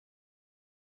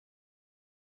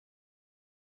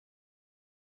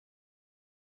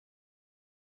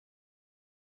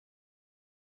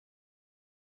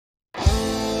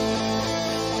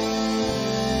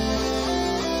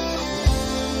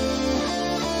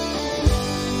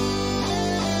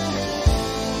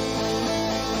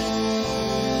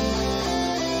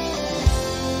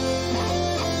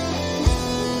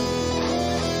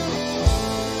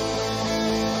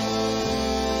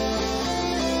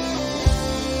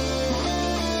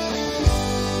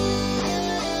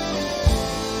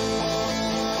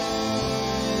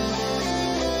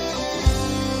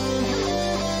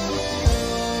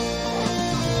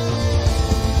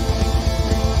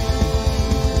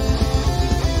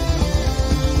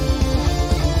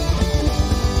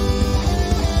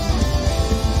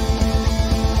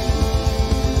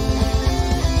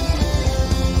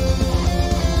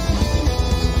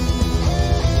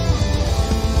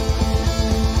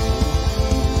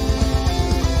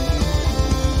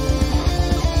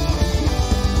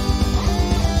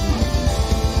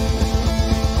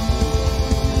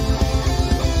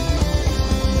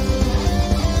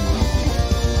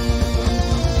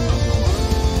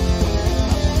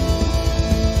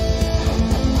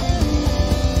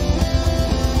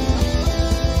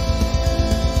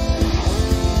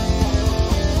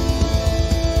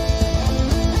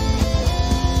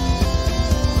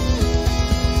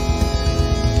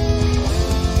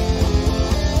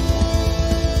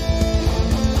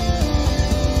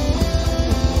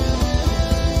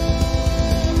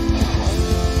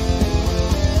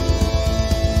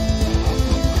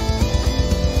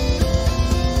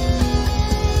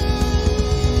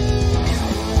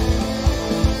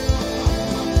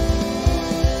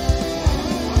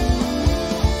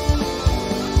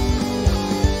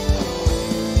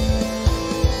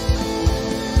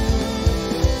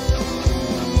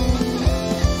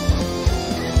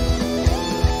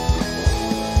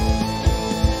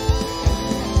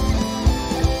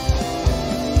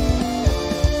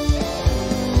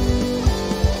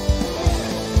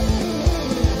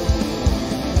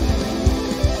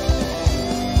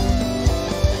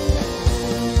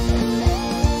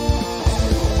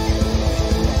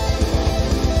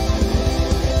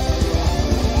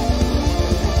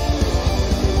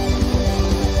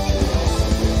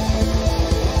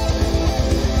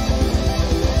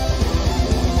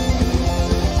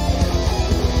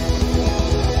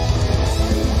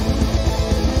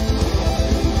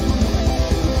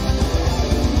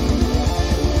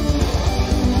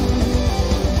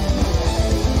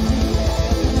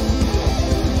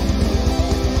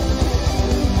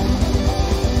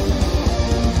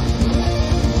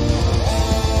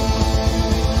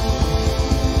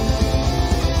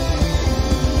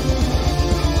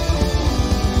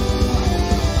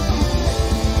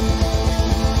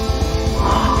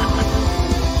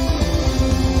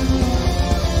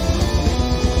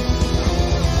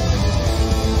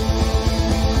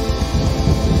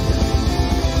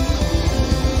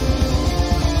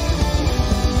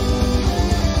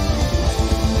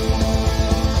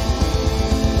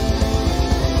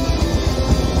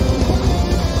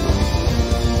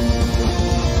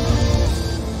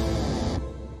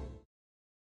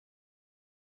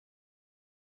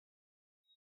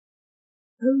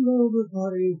Hello,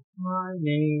 everybody. My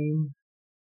name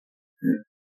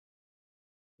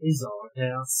is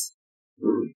Zalrok,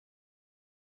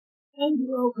 and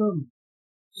welcome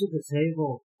to the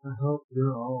table. I hope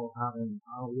you're all having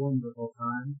a wonderful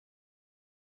time.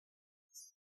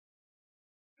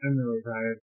 I'm really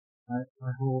tired.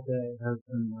 My whole day has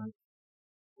been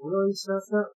really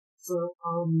stressed out. So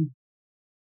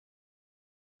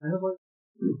I have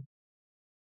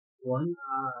one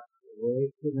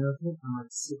really good announcement. I'm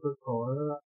super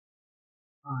poor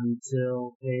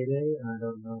until payday, and I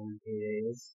don't know when payday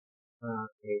is.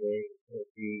 Payday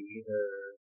would be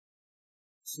either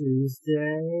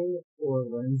Tuesday or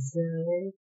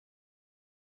Wednesday,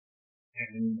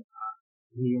 and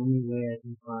the only way I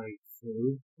can buy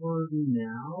food for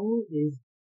now is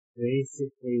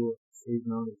basically with the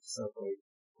amount of stuff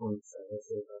points that I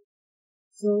save up.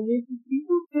 So if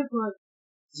people could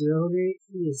donate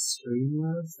to the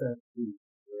streamers, that'd be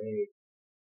great.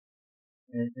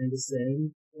 And the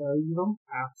same, you don't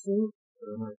have to,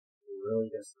 but I'm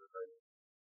really desperate right now.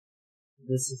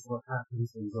 This is what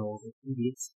happens when Zolrok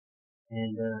eats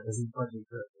and doesn't budget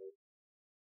correctly.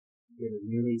 You get a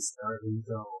newly starving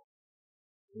Zolrok.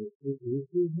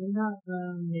 We may not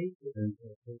make it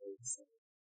until Thursday.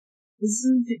 This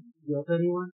isn't to guilt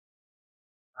anyone.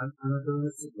 I'm not doing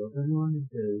this to guilt anyone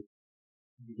into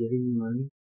giving you money.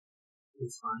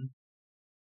 It's fine.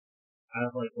 I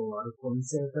have a lot of fun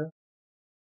saved up.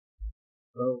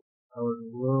 So I would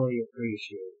really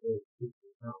appreciate it if you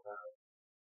could help out.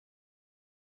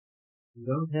 You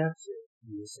don't have to,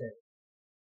 you say.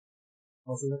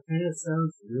 Also, that kind of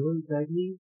sounds really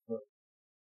beggy, but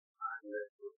I'm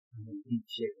in deep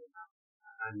shit right now.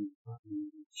 I'm fucking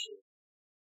in deep shit.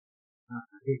 I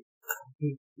hate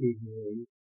being really,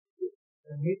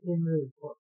 I hate being really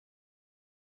poor.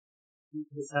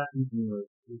 This happened to me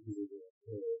 2 years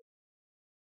ago.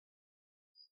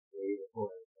 Way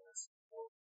before I asked for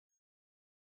help.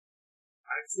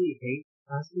 I actually hate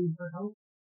asking for help.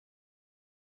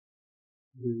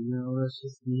 You know, that's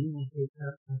just me. I hate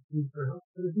asking for help.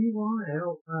 But if you want to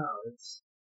help out, it's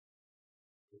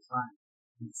fine.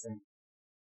 I'm saying.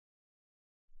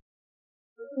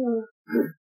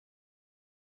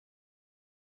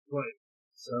 Right.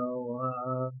 So,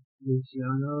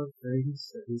 Luciano thinks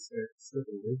that he starts to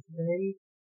live today.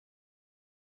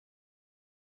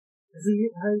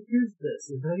 Here's this.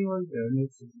 If anyone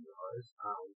donates $50,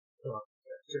 I'll fill out the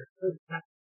gesture.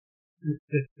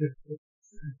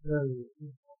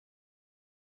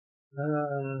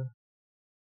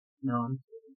 No, I'm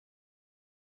kidding.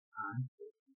 I'm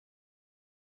kidding.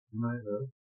 Am I though?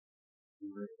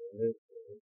 Am I really?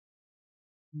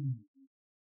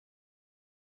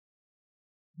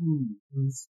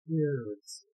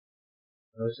 Conspiracy.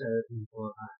 I wish I had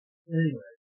before.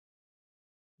 Anyway,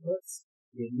 let's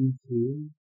get into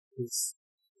this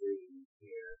stream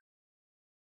here.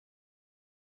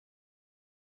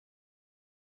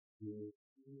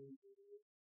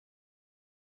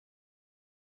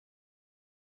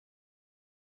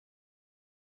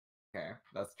 Okay,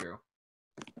 that's true.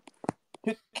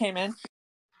 Who came in?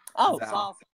 Oh, Zal.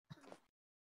 Zal.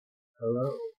 Hello.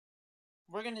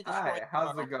 We're gonna destroy. Hi,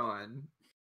 how's it going?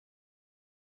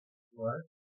 What?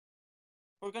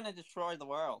 We're gonna destroy the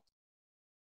world.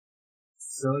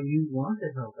 So you want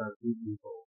to help out the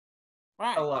people?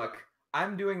 Right. Oh, look,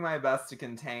 I'm doing my best to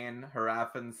contain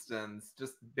Harafinston's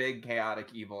just big chaotic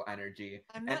evil energy,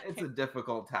 and it's a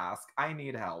difficult task. I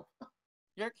need help.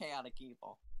 You're chaotic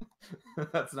evil.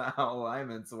 That's not how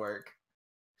alignments work.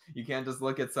 You can't just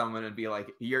look at someone and be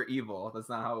like, you're evil. That's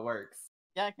not how it works.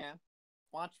 Yeah, I can.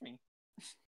 Watch me.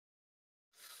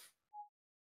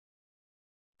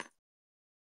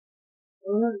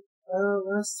 Alright,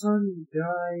 last time you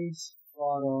guys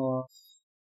fought off,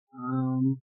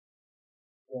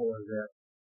 what was it?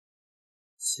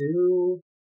 2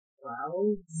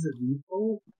 clouds of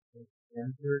evil?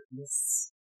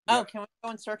 Mists? Oh, can we go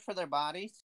and search for their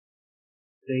bodies?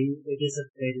 They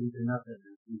dissipate into nothing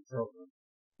if you kill them.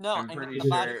 No, I'm pretty the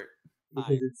bodies. sure.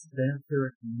 Because it's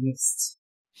vampiric mist.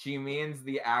 She means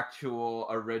the actual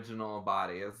original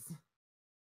bodies.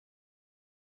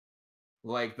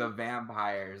 Like the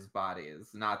vampires'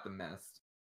 bodies, not the mist.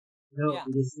 No, Yeah.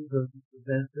 because the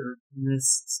vampiric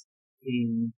mist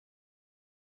is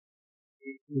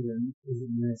a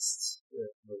mist.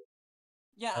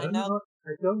 Yeah, I don't know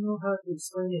how to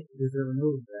explain it because there were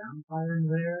no vampire in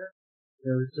there.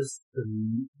 There was just the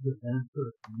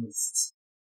vampiric mist.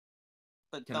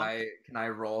 But Can I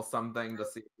roll something to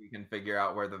see if we can figure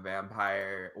out where the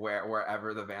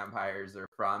wherever the vampires are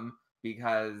from?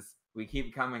 Because we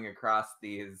keep coming across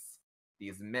these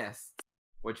mists,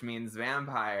 which means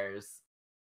vampires.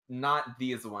 not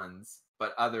these ones,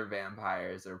 but other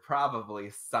vampires are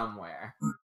probably somewhere.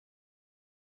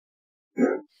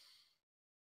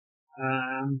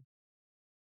 I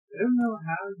don't know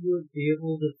how you would be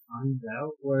able to find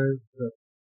out where the...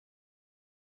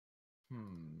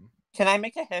 Can I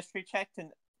make a history check to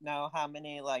know how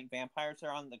many, like, vampires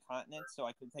are on the continent so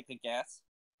I can take a guess?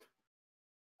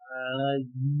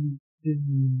 You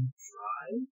can try.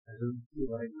 I don't see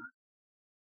why not.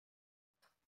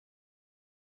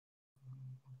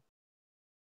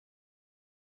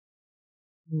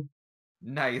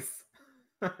 Nice.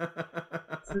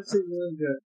 That's actually really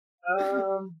good.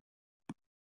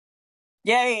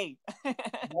 Yay!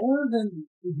 More than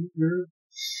you're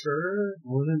sure,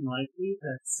 more than likely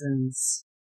that since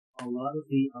a lot of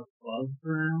the above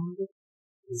ground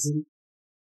isn't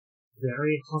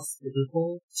very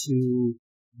hospitable to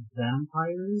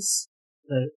vampires,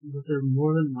 that they're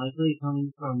more than likely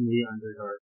coming from the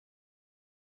Underdark.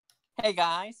 Hey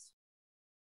guys,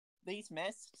 these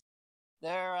mists,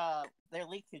 they're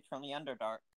leakage from the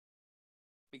Underdark.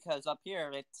 Because up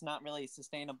here, it's not really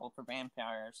sustainable for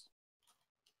vampires.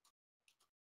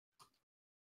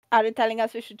 Are you telling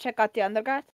us we should check out the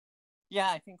Underdark? Yeah,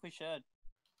 I think we should.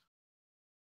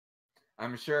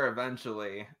 I'm sure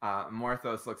eventually,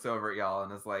 Morthos looks over at y'all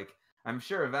and is like, I'm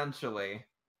sure eventually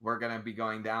we're going to be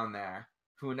going down there.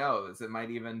 Who knows? It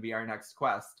might even be our next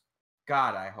quest.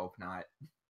 God, I hope not.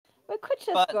 We could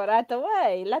just go right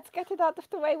away. Let's get it out of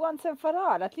the way once and for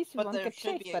all. At least we won't get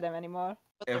chased by them anymore.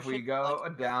 If we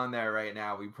go down there right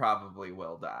now, we probably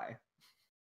will die.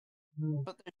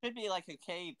 But there should be like a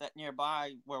cave that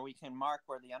nearby where we can mark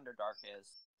where the Underdark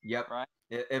is. Yep. Right?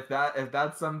 If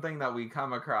that's something that we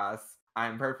come across,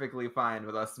 I'm perfectly fine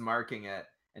with us marking it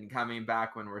and coming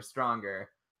back when we're stronger.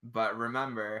 But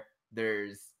remember,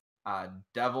 there's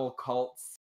devil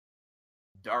cults,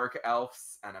 dark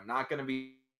elves, and I'm not going to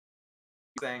be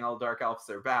saying all dark elves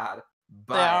are bad,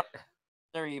 but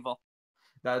they're evil.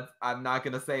 I'm not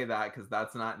going to say that because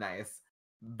that's not nice.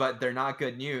 But they're not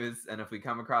good news, and if we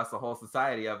come across a whole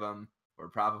society of them, we're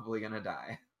probably going to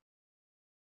die.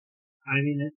 I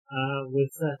mean,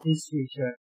 with that history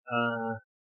check,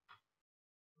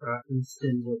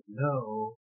 Rottenstein would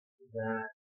know that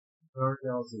dark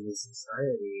elves in the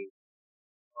society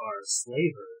are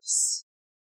slavers.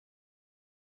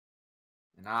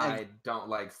 And I don't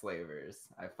like slavers.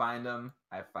 I find them,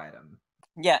 I fight them.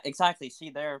 Yeah, exactly.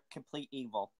 See, they're complete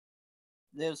evil.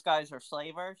 Those guys are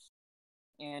slavers,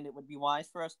 and it would be wise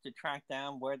for us to track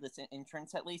down where this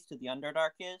entrance, at least, to the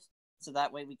Underdark is, so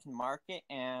that way we can mark it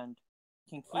and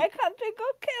can keep... Why can't we go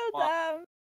kill them?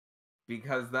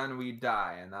 Because then we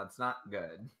die, and that's not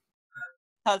good.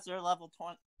 Because they're level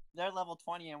 20. They're level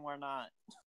 20 and we're not.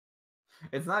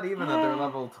 It's not even that they're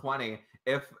level 20.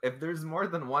 If there's more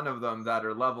than one of them that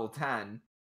are level 10,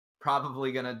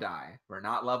 probably gonna die. We're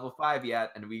not level 5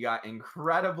 yet, and we got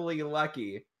incredibly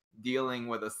lucky dealing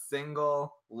with a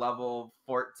single level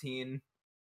 14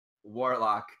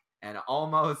 warlock and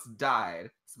almost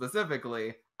died.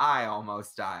 Specifically, I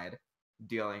almost died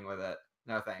dealing with it.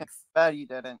 No thanks. Bad you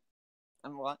didn't.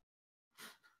 And what?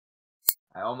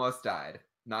 I almost died.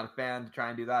 Not a fan to try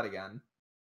and do that again.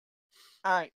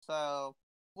 Alright, so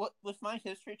with my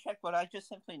history check, would I just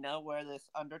simply know where this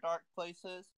Underdark place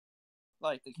is?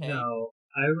 Like the cave? No,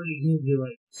 I already gave you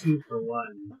like 2 for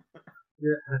 1.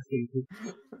 You're asking for...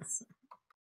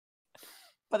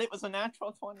 But it was a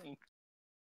natural 20.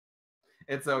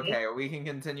 It's okay. We can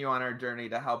continue on our journey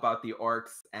to help out the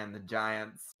orcs and the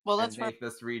giants and make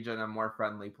this region a more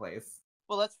friendly place.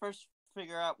 Well, let's first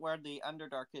figure out where the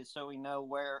Underdark is so we know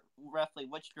where, roughly,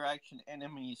 which direction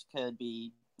enemies could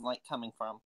be, like, coming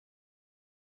from.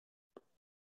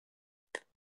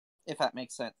 If that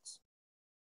makes sense.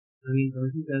 I mean,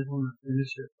 don't you guys want to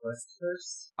finish your quest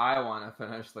first? I want to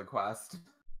finish the quest.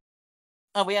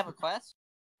 Oh, we have a quest?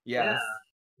 Yes.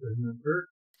 Yeah. Remember?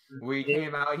 We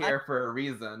came out here for a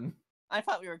reason. I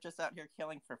thought we were just out here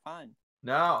killing for fun.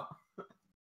 No.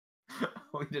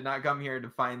 We did not come here to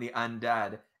find the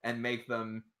undead and make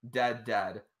them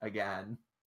dead again.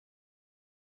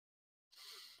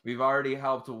 We've already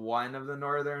helped one of the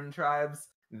northern tribes.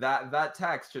 That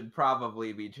text should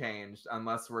probably be changed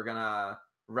unless we're gonna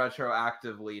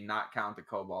retroactively not count the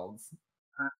kobolds.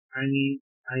 I mean,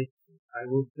 I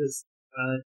will just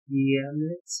DM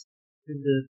it to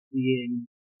the being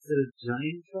instead of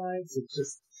giant tribes, it's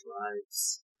just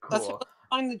tribes. Cool. Let's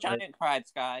find the giant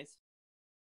tribes, guys.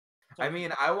 I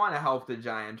mean, I want to help the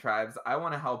giant tribes. I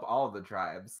want to help all the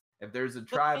tribes. If there's a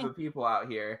tribe of people out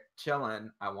here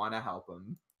chilling, I want to help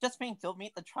them. Just mean go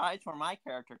meet the tribes where my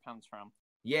character comes from.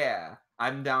 Yeah,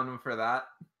 I'm down for that.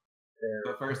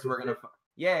 But first we're gonna...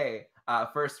 yay!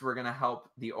 First, we're gonna help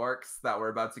the orcs that we're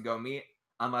about to go meet,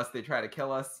 unless they try to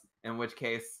kill us, in which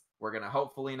case we're gonna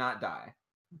hopefully not die.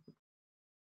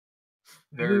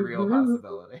 Very real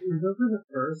possibility. Remember the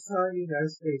first time you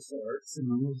guys faced orcs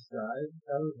and almost died?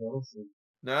 That was awesome.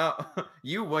 No,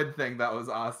 you would think that was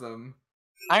awesome.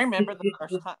 I remember the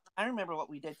first time. I remember what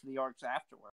we did to the orcs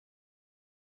afterward.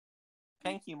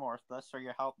 Thank you, Morthus, for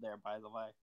your help there, by the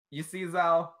way. You see,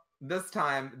 Zal, this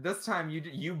time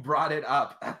you brought it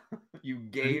up. you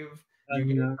gave her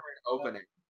an opening.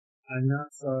 I'm not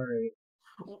sorry.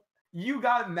 You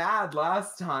got mad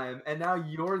last time, and now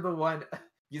you're the one.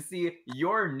 You see,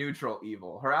 you're neutral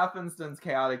evil. Harafinston's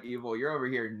chaotic evil. You're over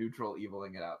here neutral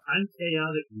eviling it up. I'm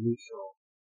chaotic neutral.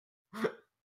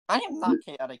 I am not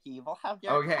chaotic evil. How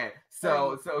dare you? Okay,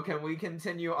 so can we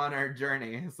continue on our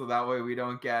journey so that way we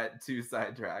don't get too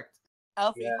sidetracked?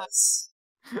 Elfie, yes.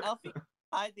 Elfie,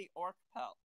 hide the orc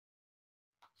pelt.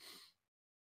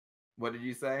 What did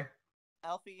you say?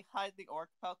 Elfie, hide the orc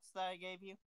pelts that I gave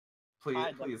you.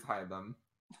 Please hide them.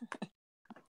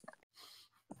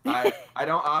 I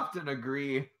don't often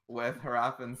agree with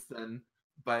Harafinston,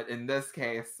 but in this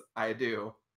case, I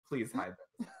do. Please hide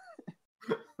them.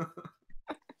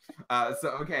 So,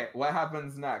 okay, what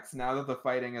happens next? Now that the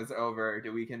fighting is over,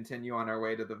 do we continue on our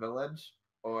way to the village?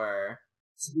 Or...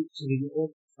 To the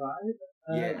old tribe?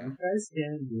 Yeah. You guys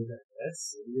can do that.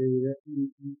 Yes.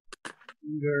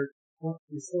 You're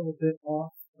still a bit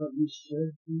off, but you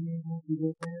should be able to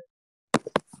get there.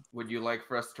 Would you like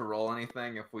for us to roll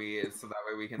anything so that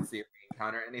way we can see if we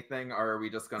encounter anything, or are we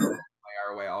just gonna play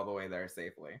our way all the way there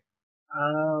safely?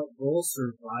 Roll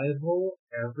survival,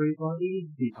 everybody,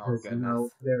 because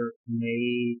they're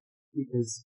made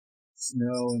because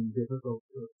snow and difficult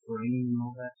terrain and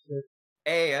all that shit.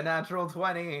 Hey, a natural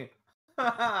 20!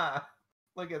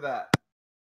 Look at that.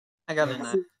 I got a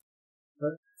 9.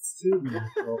 That's 2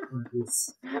 natural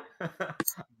 20s.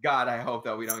 God, I hope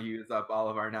that we don't use up all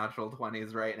of our natural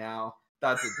 20s right now.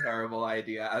 That's a terrible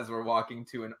idea as we're walking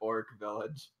to an orc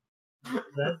village.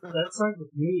 That's like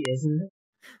with me, isn't it?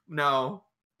 No,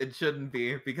 it shouldn't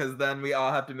be, because then we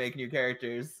all have to make new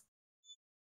characters.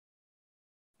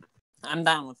 I'm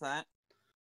down with that.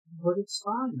 But it's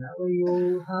fine. That way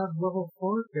you'll have level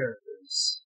 4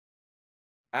 characters.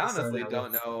 I honestly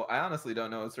don't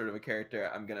know what sort of a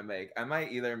character I'm gonna make. I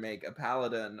might either make a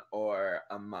paladin or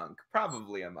a monk.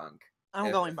 Probably a monk.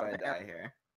 I'm going if I die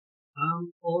here.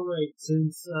 Alright,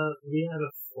 since we had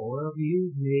 4 of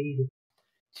you made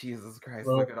Jesus Christ,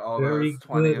 look at all very those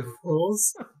 20s. good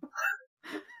rolls.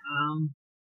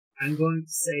 I'm going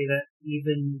to say that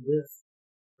even with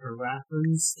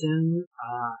Harafinston,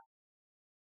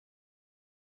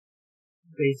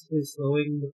 basically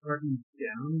slowing the party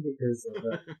down because of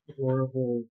a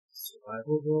horrible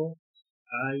survival roll,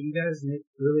 you guys make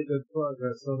really good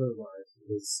progress otherwise,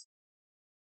 because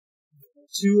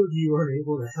 2 of you are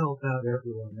able to help out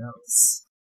everyone else.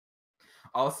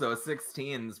 Also,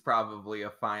 16 is probably a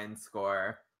fine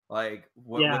score. Like,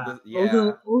 Odalyn doesn't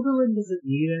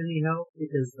need any help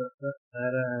because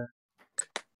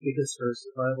because her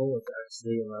survival was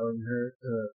actually allowing her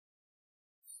to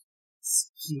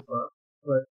keep up.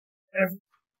 But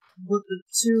the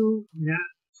 2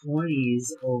 nat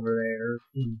 20s over there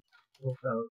can help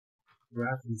out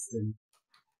Raffenston.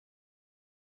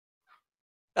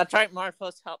 That's right,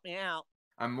 Marfos, help me out.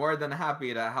 I'm more than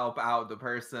happy to help out the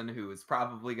person who is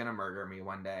probably gonna murder me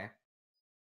one day.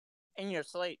 And your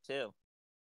slate, too.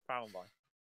 Probably.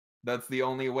 That's the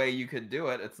only way you could do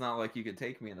it. It's not like you could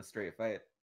take me in a straight fight.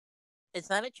 Is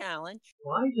that a challenge?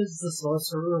 Why does the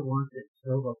sorcerer want to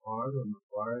kill the bard when the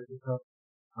bard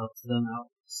helps them out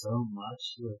so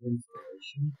much with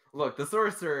inspiration? Look, the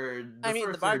sorcerer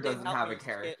doesn't have a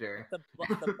character.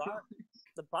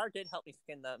 The bard did help me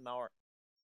skin the Maor.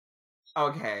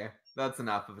 Okay, that's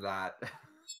enough of that.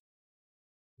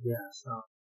 Yeah, so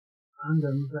I'm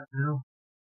done with that now.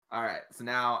 Alright, so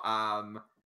now,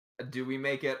 do we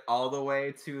make it all the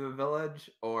way to the village,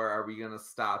 or are we gonna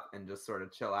stop and just sort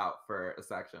of chill out for a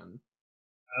section?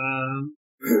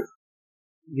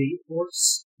 The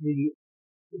orcs, the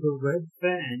red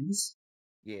fangs.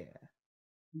 Yeah.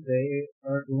 They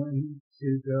are going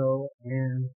to go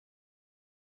and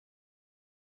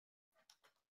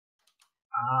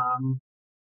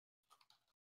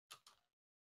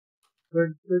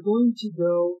they're going to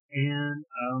go and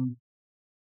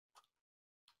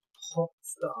halt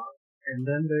stop, and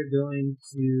then they're going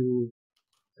to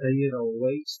tell you to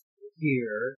wait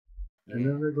here, and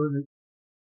then they're going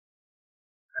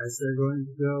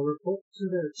to go report to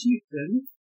their chieftain,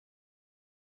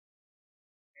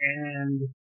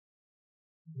 and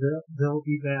they'll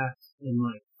be back in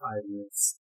like 5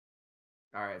 minutes.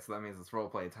 Alright, so that means it's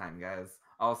roleplay time, guys.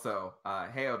 Also,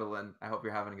 hey Odalyn, I hope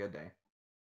you're having a good day.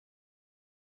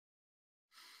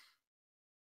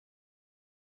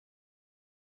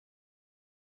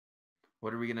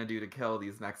 What are we gonna do to kill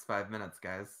these next 5 minutes,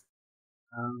 guys?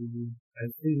 I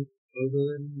think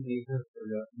Odalyn may have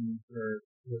forgotten her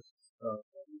stuff.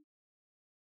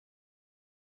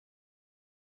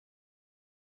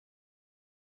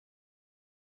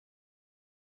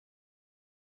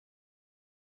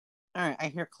 Alright, I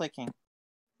hear clicking.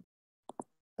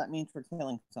 That means we're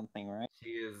killing something, right?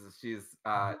 She's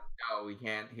no, we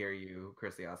can't hear you,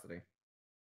 Chrisiosity.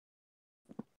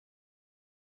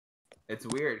 It's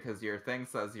weird because your thing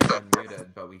says you're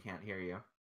unmuted, but we can't hear you.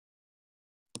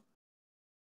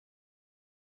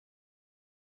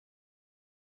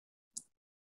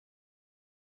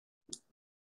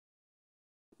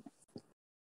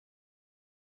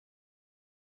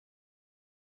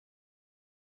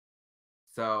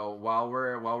 So while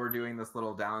we're doing this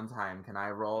little downtime, can I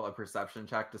roll a perception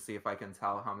check to see if I can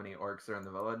tell how many orcs are in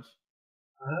the village?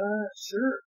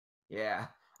 Sure. Yeah,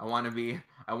 I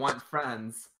want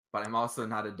friends, but I'm also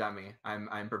not a dummy.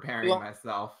 I'm preparing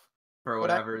myself for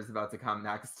whatever is about to come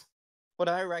next. Would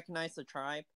I recognize the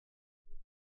tribe?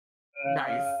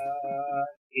 Nice.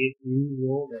 If you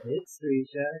roll the history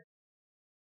check.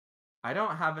 I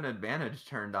don't have an advantage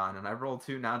turned on, and I've rolled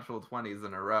 2 natural 20s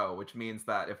in a row, which means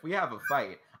that if we have a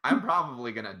fight, I'm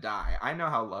probably gonna die. I know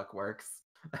how luck works.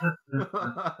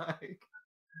 The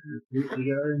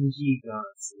RNG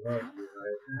gods love you,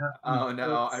 right? Oh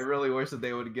no, I really wish that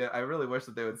they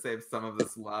would save some of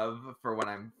this love for when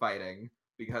I'm fighting,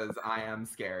 because I am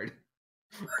scared.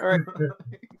 Alright.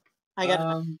 I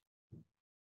got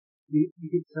you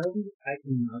can tell the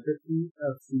iconography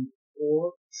of the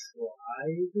orc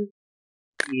tribe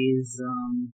is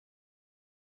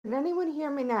Can anyone hear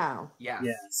me now?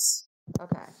 Yes.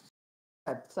 Okay.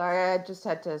 Good. Sorry, I just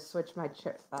had to switch my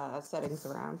settings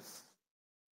around.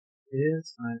 It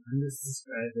is fine. I'm just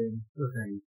describing the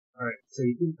thing. Alright, so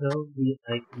you can tell the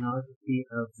iconography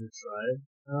of the tribe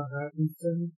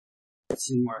Hackinson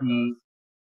to be...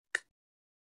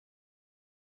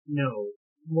 No.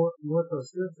 More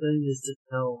close. Your thing is to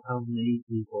tell how many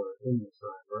people are in the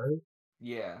tribe, right?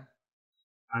 Yeah.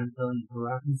 I'm telling you,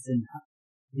 Hackinson,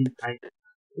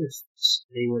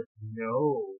 they would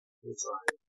know the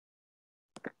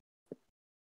tribe.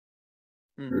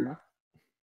 Mm-hmm.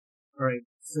 Alright,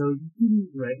 so you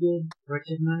can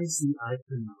recognize the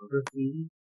iconography.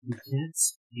 You can't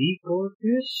speak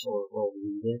Orcish or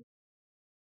read it,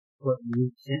 but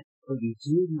you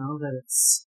do know that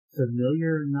it's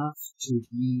familiar enough to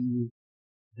be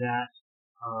that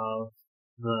of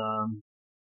the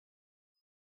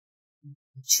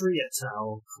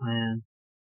Triatel clan.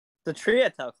 The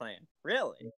Triatel clan?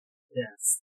 Really?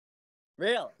 Yes.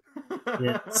 Really?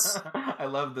 Yes. I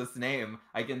love this name.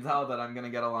 I can tell that I'm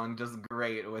gonna get along just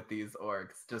great with these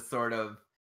orcs, just sort of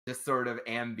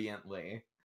ambiently.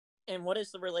 And what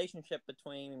is the relationship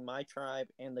between my tribe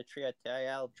and the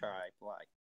Triatel tribe like?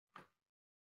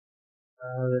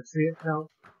 The Triatel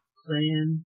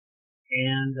clan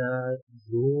and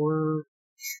your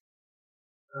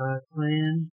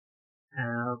clan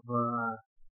have a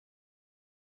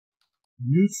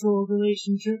neutral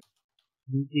relationship.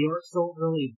 The orcs don't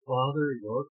really bother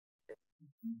your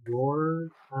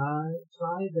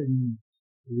tribe, and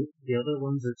the other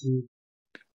ones are too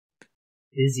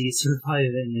busy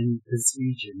surviving in this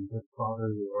region to bother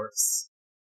the orcs.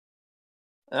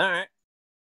 Alright.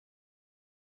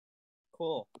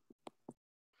 Cool.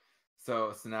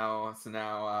 So now,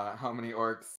 how many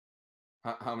orcs?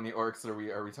 How many orcs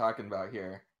are we talking about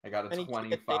here? I got a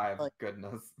 25.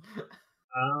 Goodness.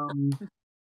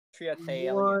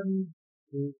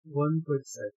 One quick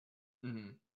sec. Mm-hmm.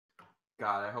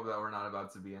 God, I hope that we're not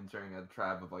about to be entering a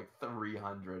tribe of like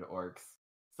 300 orcs.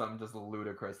 Some just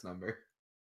ludicrous number.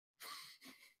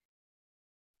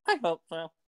 I hope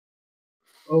so.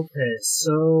 Okay,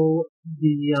 so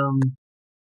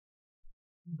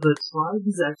the tribe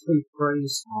is actually pretty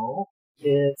small.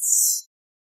 It's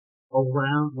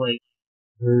around like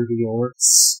 30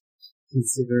 orcs,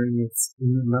 considering it's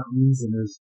in the mountains and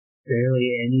there's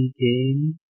barely any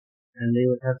game, and they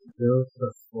would have to go to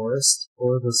the forest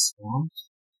or the swamp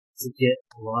to get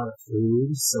a lot of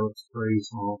food, so it's pretty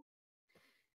small.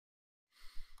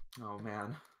 Oh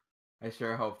man. I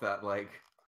sure hope that, like,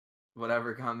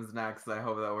 whatever comes next, I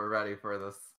hope that we're ready for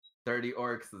this. 30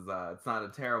 orcs is, it's not a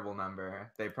terrible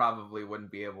number. They probably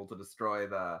wouldn't be able to destroy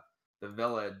the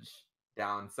village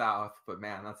down south, but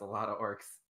man, that's a lot of orcs.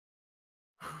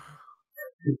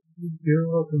 You're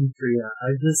welcome, Priya.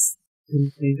 I just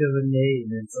can think of a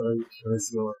name until you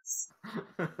chose yours.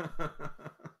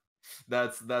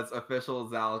 That's official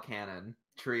Zal canon.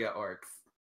 Tria orcs.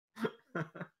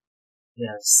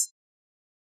 Yes.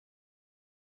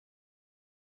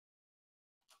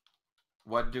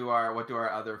 What do our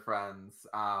other friends,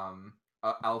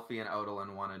 Alfie and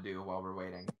Odalin, want to do while we're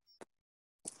waiting?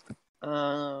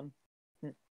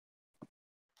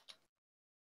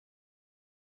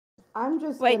 I'm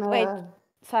just Wait. gonna...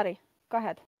 Sorry. Go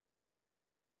ahead.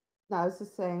 No, I was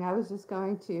just saying, I was just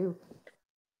going to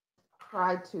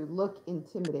try to look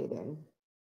intimidating.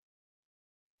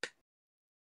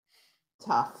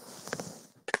 Tough.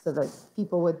 So that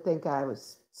people would think I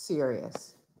was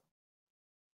serious.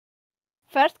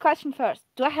 First question first.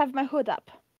 Do I have my hood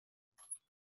up?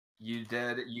 You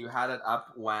did. You had it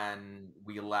up when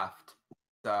we left.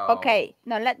 So Okay.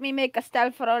 Now let me make a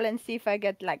stealth roll and see if I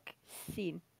get, like,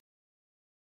 seen.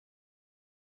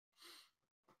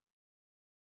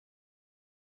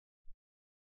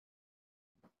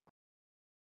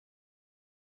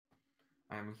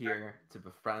 I'm here to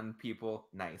befriend people.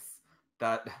 Nice.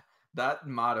 That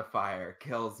modifier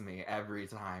kills me every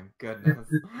time. Goodness.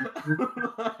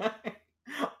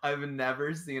 I've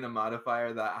never seen a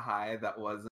modifier that high that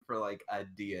wasn't for like a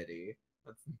deity.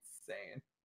 That's insane.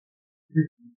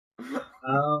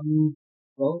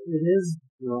 Well, it is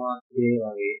broad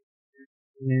daylight,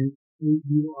 and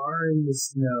you are in the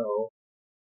snow.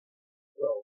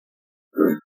 So,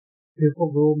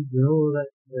 people will know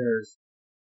that there's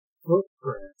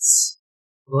footprints,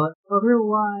 but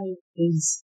otherwise,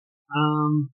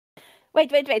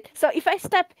 Wait. So if I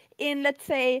step in, let's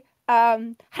say,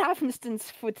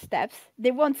 Halfenston's footsteps,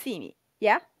 they won't see me,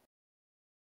 yeah?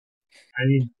 I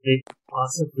mean, they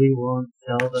possibly won't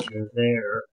tell that you're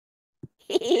there.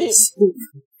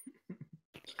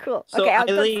 Cool. So okay, I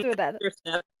let's leave do that. extra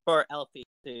step for Elfie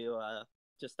to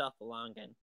stop along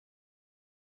in.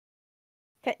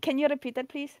 Can you repeat that,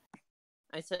 please?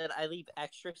 I said I leave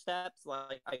extra steps,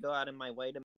 like I go out of my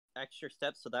way to make extra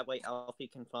steps so that way Elfie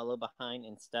can follow behind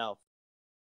in stealth.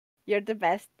 You're the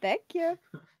best. Thank you.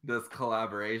 This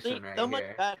collaboration right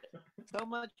here. So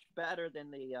much better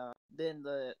than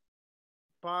the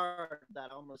bard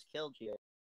that almost killed you.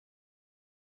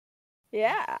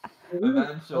 Yeah.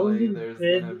 Eventually, there's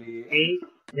gonna be 8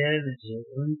 damage. It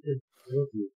wouldn't have killed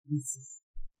you.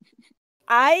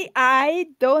 I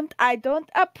don't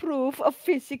approve of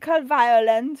physical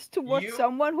violence towards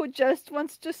someone who just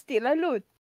wants to steal a loot.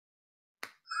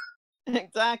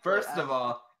 Exactly. First of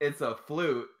all, it's a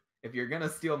flute. If you're gonna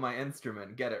steal my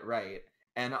instrument, get it right.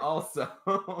 And also,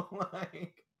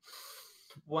 like,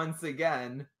 once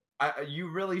again, you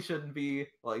really shouldn't be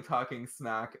like talking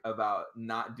smack about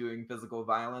not doing physical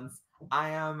violence. I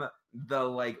am the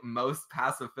like most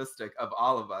pacifistic of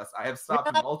all of us. I have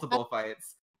stopped multiple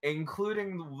fights,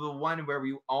 including the one where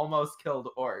we almost killed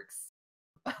orcs.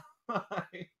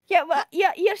 Yeah, well,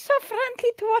 you're so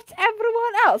friendly towards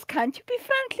everyone else. Can't you be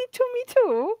friendly to me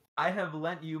too? I have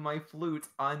lent you my flute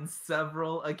on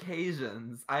several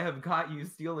occasions. I have caught you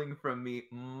stealing from me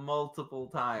multiple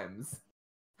times.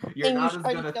 You're not as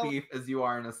good a thief as you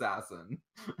are an assassin.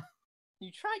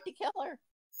 You tried to kill her.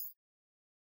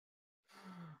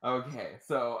 Okay,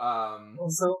 so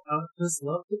Also, I'd just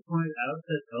love to point out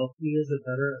that Elfie is a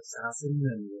better assassin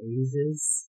than Raze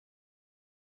is.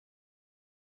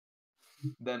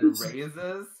 Than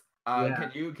Raises? Yeah.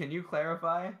 Can you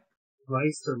clarify?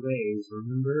 Vice or Raze,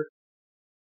 remember?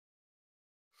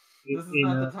 This is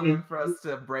not the time for us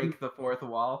to break the fourth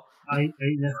wall. I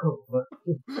know, but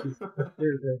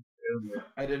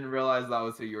I didn't realize that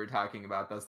was who you were talking about.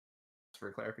 That's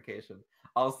for clarification.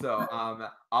 Also,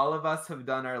 all of us have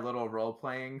done our little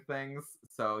role-playing things,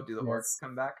 so do the orcs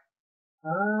come back?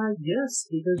 Yes,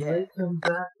 because they come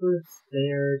back with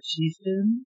their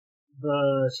chieftain,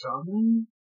 the shaman,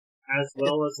 as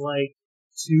well as, like,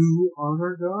 2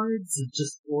 honor guards, and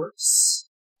just orcs.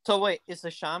 So wait, is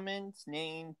the shaman's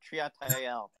name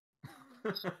Triatael?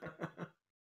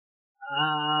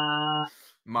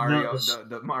 Mario, no,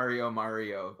 the Mario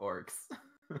orcs.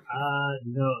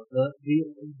 No,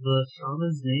 the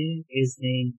shaman's name is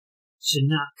named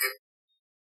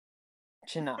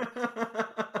Chinook.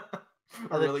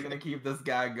 We're really gonna keep this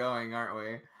gag going, aren't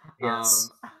we? Yes.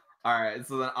 Alright,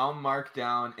 so then I'll mark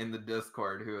down in the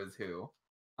Discord who is who.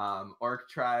 Orc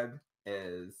tribe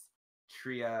is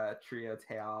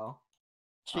Triatael.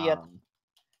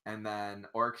 And then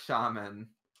Orc shaman,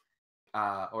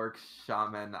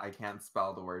 I can't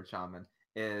spell the word shaman,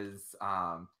 is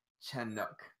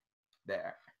Chinook.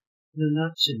 There. No,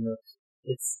 not Chinook.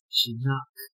 It's Chinook.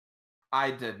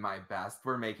 I did my best.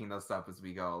 We're making this up as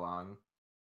we go along.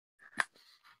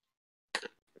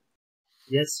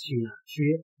 Yes, Tria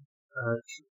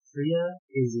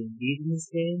is indeed in this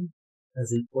game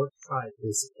as an orc tribe,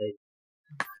 basically.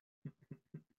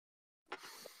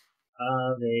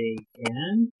 They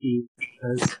can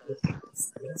because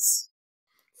yes.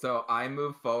 So I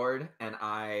move forward and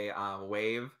I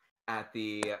wave at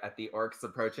the orcs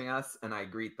approaching us, and I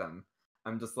greet them.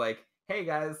 I'm just like, "Hey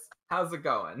guys, how's it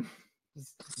going?"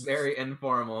 Just very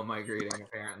informal my greeting,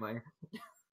 apparently.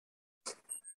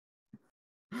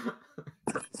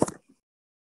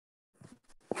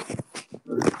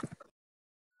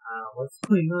 What's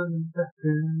going on in the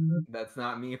background? That's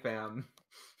not me, fam.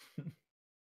 I'm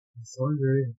so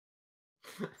wondering.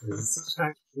 This is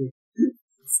actually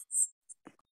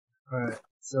alright.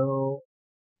 So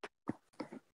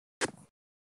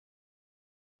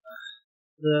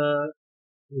the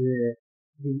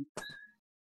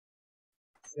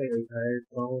slightly tired,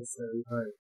 almost slightly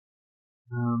tired.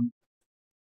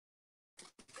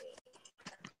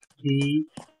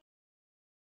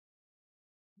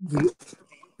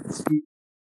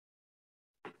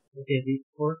 The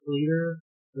orc leader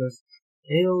goes,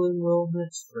 "Hail and well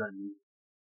met, friend.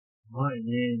 My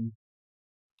name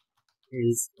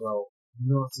is, well,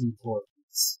 not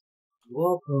important.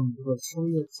 Welcome to the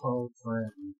Tree of Tall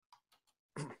Friend."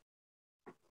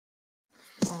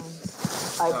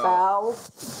 I bow.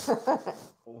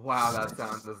 Wow, that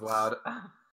sound is loud.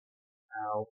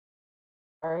 Ow.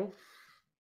 Sorry.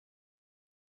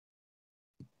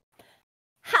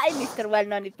 Hi, Mr.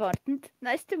 Well-known important.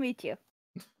 Nice to meet you.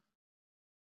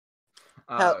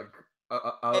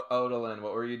 Odalyn,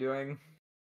 what were you doing?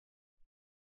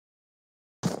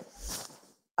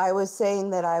 I was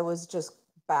saying that I was just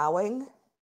bowing.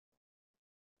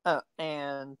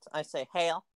 And I say,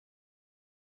 hail.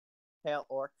 Hail,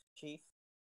 orc chief.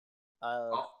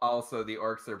 Also, the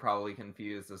orcs are probably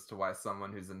confused as to why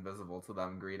someone who's invisible to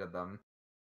them greeted them.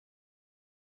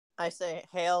 I say,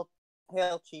 hail,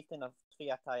 chieftain of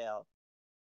Triakael.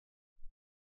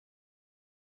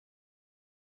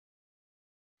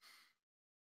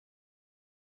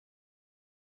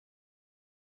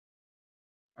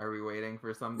 Are we waiting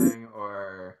for something,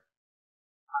 or?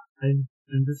 I'm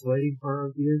just waiting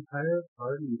for the entire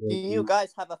party. Do you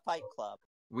guys have a fight club?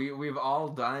 We've all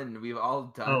done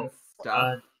stuff.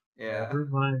 Yeah. Never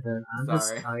mind then. I'm Sorry.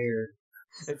 just tired.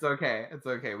 It's okay. It's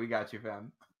okay. We got you,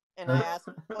 fam. And I asked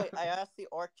the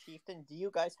orc chieftain, do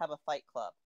you guys have a fight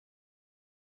club?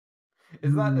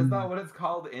 Is that what it's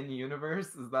called in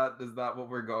universe? Is that what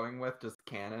we're going with? Just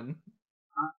canon?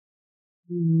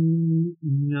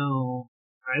 No.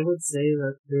 I would say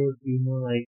that there would be more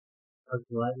like a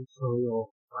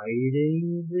gladiatorial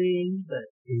fighting ring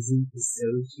that isn't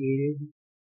associated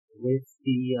with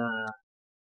the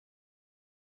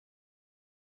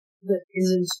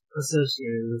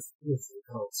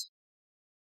cult.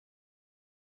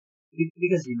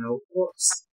 Because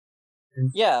orcs.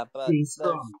 And yeah, but being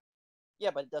strong.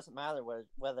 Yeah, but it doesn't matter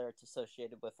whether it's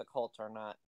associated with a cult or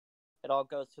not. It all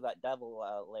goes to that devil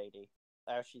lady,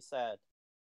 as she said.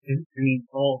 I mean,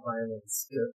 all violence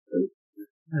is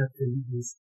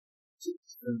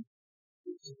the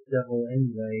devil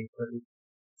anyway, but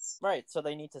right, so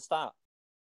they need to stop.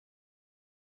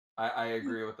 I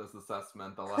agree with this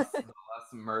assessment. The less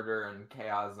murder and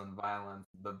chaos and violence,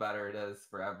 the better it is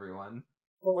for everyone.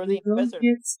 Well, you don't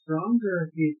get stronger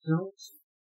if you don't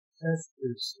test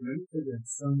your strength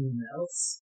against someone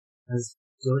else as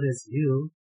good as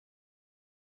you.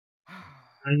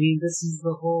 I mean, this is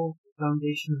the whole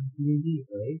foundation of D&D,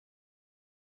 right?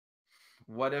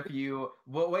 What if you...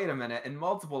 Well, wait a minute. In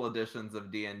multiple editions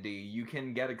of D&D, you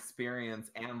can get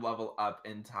experience and level up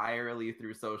entirely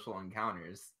through social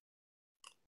encounters.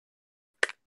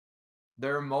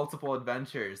 There are multiple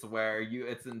adventures where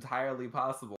it's entirely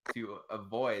possible to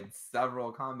avoid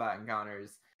several combat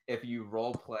encounters if you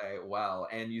roleplay well,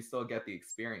 and you still get the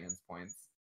experience points.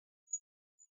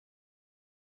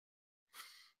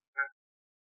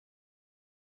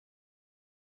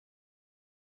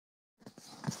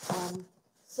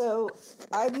 So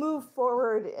I move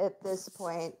forward at this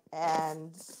point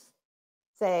and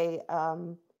say,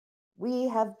 we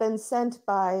have been sent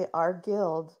by our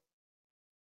guild,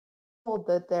 told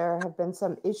that there have been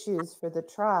some issues for the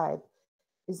tribe.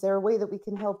 Is there a way that we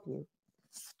can help you?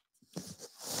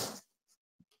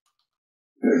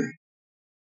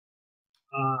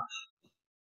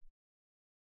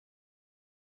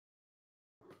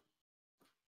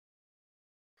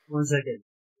 One second.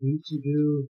 Need to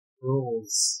do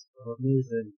rolls of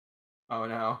music. Oh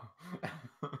no.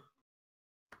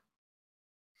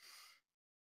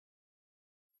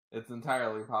 It's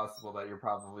entirely possible that you're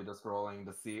probably just rolling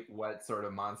to see what sort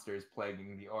of monster is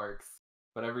plaguing the orcs.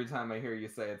 But every time I hear you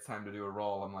say it's time to do a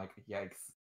roll, I'm like,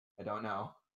 yikes. I don't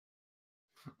know.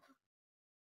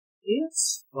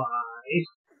 It's fine.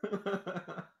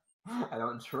 I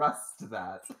don't trust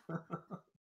that.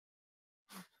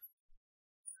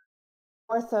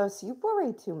 Orthos, you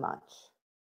worry too much.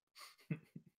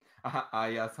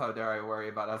 Yes, how dare I worry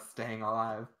about us staying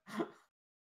alive?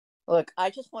 Look, I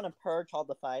just want to purge all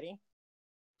the fighting.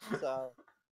 So,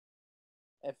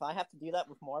 if I have to do that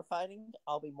with more fighting,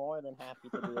 I'll be more than happy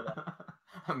to do that.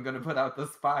 I'm gonna put out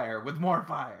this fire with more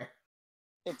fire.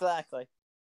 Exactly.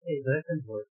 Hey, that can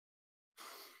work.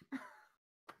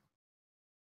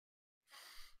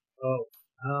 Oh,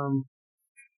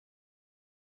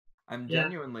 I'm yeah.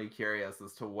 genuinely curious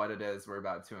as to what it is we're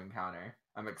about to encounter.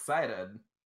 I'm excited.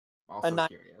 Also And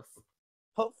curious.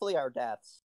 Hopefully our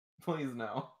deaths. Please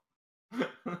no.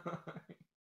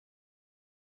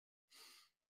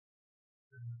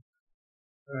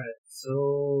 Alright,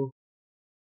 so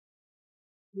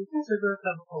you guys are gonna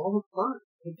have all the fun.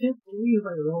 I can't believe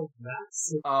I rolled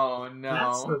massive Oh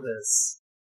maths for no. this.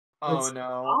 Oh It's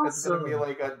no. awesome. It's gonna be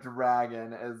like a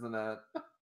dragon, isn't it?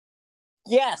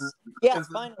 Yes! Yes, Is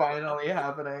it finally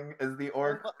happening? Is the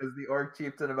orc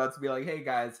chieftain about to be like, hey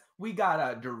guys, we got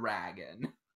a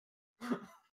dragon?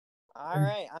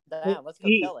 Alright, I'm down. Let's go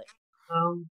kill it.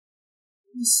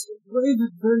 These brave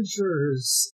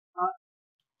adventurers.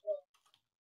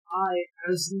 I,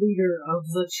 as leader of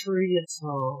the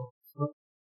Triatal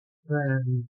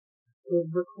clan,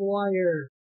 would require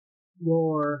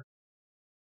your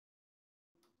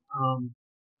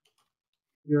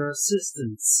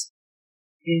assistance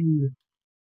in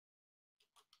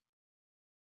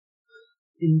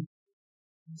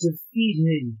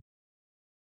defeating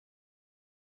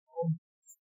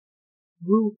a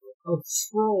group of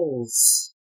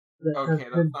trolls that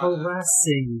have been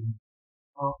harassing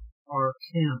our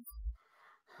camp.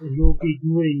 And you'll be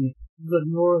doing the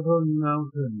Northern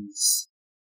Mountains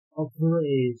a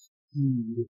brave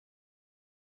deed.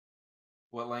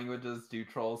 What languages do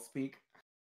trolls speak?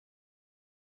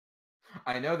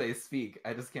 I know they speak.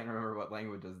 I just can't remember what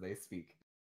languages they speak.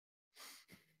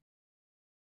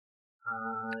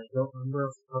 I don't remember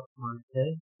off the top of my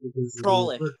head because it's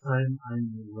Trollish. the first time I'm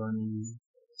running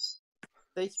this.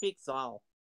 They speak Zal.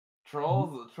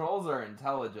 Trolls are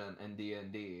intelligent in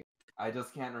D&D. I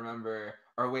just can't remember.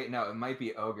 Or wait, no, it might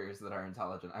be ogres that are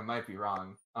intelligent. I might be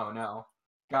wrong. Oh no.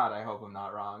 God, I hope I'm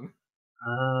not wrong.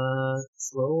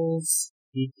 Trolls,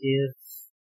 give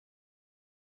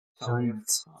Tell me giant.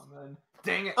 it's common.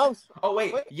 Dang it! Oh,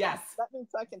 wait, yes! That means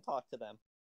I can talk to them.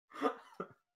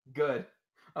 Good.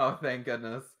 Oh, thank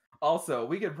goodness. Also,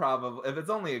 we could probably, if it's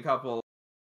only a couple,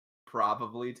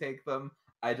 probably take them.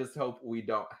 I just hope we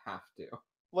don't have to.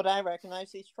 Would I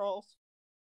recognize these trolls?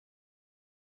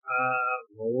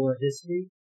 Roll a history?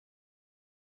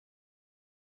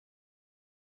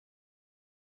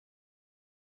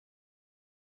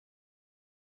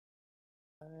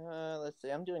 Let's see.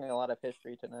 I'm doing a lot of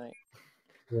history tonight.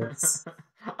 Yes.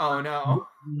 Oh no.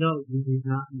 No, you do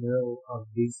not know of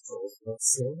these trolls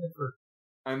whatsoever.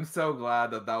 I'm so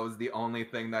glad that was the only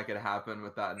thing that could happen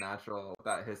with that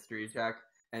history check,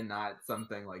 and not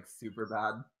something like super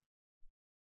bad.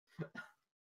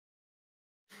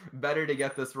 Better to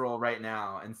get this roll right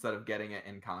now instead of getting it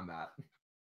in combat.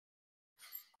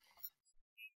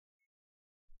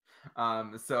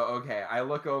 So okay, I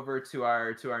look over to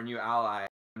our new ally.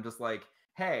 I'm just like,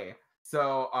 hey,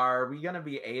 so are we gonna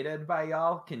be aided by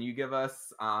y'all? Can you give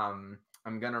us I'm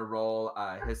gonna roll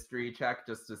a history check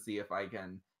just to see if I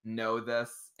can know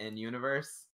this in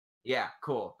universe. Yeah,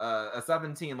 cool. A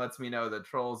 17 lets me know that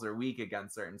trolls are weak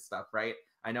against certain stuff, right?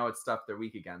 I know it's stuff they're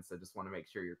weak against. I just want to make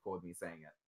sure you're cool with me saying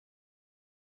it.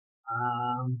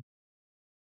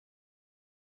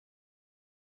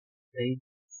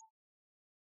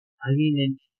 I mean,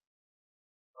 in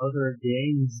other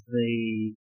games,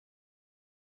 they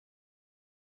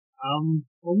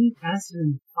only acid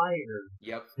and fire.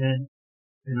 Yep. Can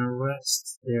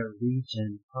arrest their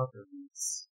regen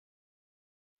properties.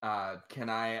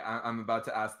 I'm about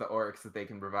to ask the orcs if they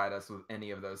can provide us with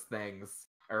any of those things,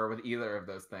 or with either of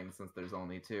those things, since there's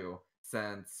only two.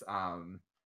 Since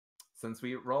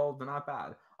we rolled not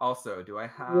bad. Also, do I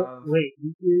have... Wait,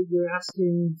 you're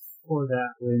asking for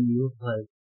that when you have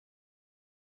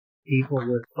people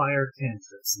with fire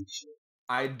cantrips and shit.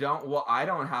 I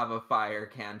don't have a fire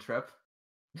cantrip.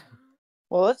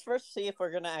 Well, let's first see if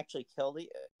we're gonna actually kill the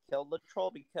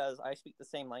troll, because I speak the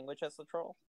same language as the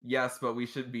troll. Yes, but we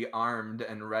should be armed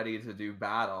and ready to do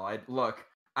battle. Look,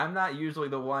 I'm not usually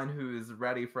the one who's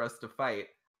ready for us to fight.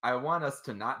 I want us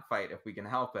to not fight if we can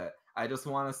help it. I just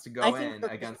want us to go in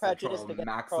against the troll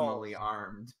maximally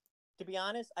armed. To be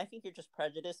honest, I think you're just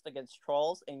prejudiced against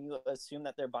trolls, and you assume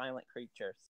that they're violent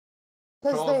creatures.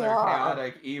 Because Trolls they are are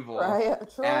chaotic evil. right?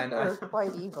 Trolls and are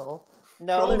quite evil.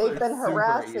 No, And they've been super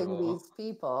harassing evil. these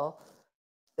people.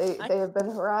 They have been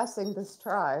harassing this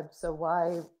tribe. So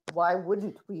why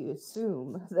wouldn't we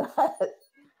assume that?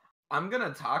 I'm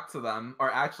gonna talk to them,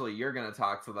 or actually, you're gonna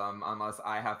talk to them unless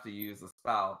I have to use a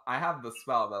spell. I have the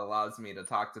spell that allows me to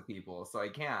talk to people, so I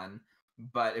can.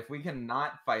 But if we can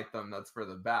not fight them, that's for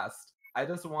the best. I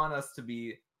just want us to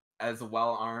be as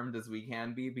well armed as we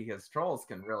can be, because trolls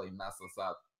can really mess us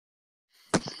up.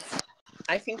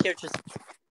 I think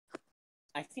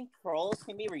I think trolls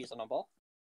can be reasonable.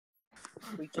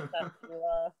 We just have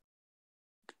to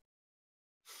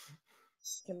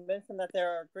convince them that there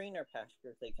are greener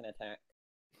pastures they can attack.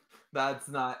 That's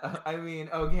not... I mean,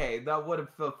 okay, that would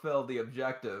have fulfilled the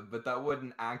objective, but that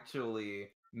wouldn't actually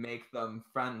make them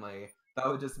friendly. That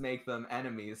would just make them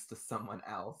enemies to someone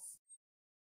else.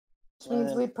 Which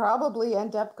means we'd probably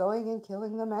end up going and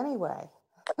killing them anyway.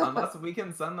 Unless we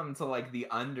can send them to, like, the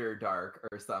Underdark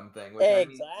or something. Which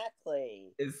Exactly. I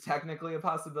mean, is technically a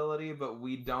possibility, but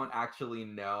we don't actually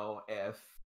know if...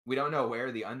 We don't know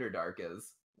where the Underdark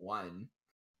is. One.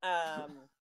 I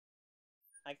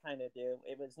kind of do.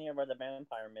 It was near where the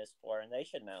vampire mist were, and they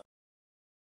should know.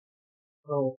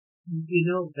 Oh, you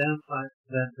know, vampire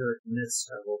mist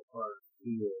travel far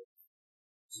field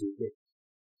to get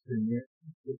to near,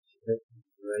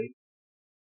 right?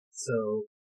 So,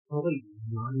 probably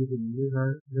not even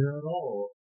near there at all.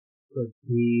 Could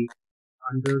be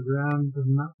underground the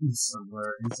mountains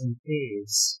somewhere in some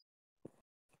caves.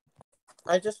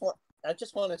 I just want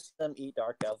to see them eat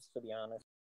dark elves, to be honest.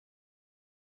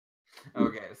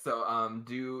 Okay, so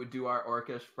do our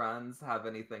orcish friends have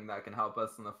anything that can help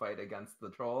us in the fight against the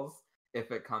trolls,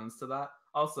 if it comes to that?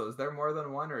 Also, is there more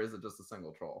than one, or is it just a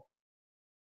single troll?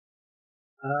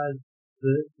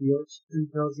 The orc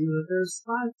tells you that there's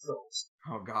 5 trolls.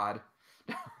 Oh god.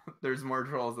 There's more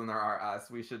trolls than there are us.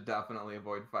 We should definitely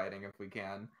avoid fighting if we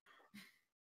can.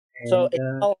 And, so it's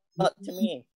all up to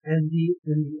me. And the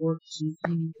orc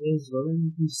chieftain is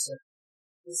willing to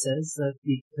says that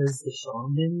because the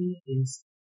shaman is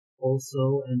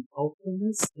also an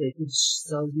alchemist, they can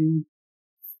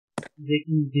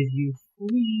give you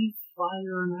free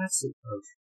fire and acid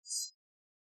potions.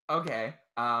 Okay.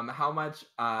 How much?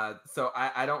 So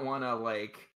I don't want to,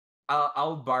 like,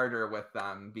 I'll barter with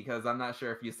them, because I'm not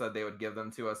sure if you said they would give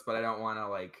them to us, but I don't want to,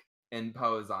 like,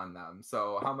 impose on them.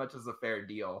 So how much is a fair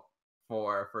deal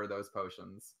for those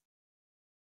potions?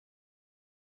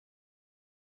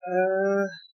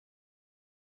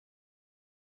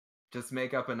 Just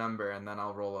make up a number, and then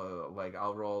I'll roll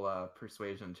a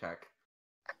persuasion check.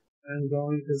 I'm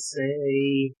going to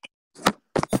say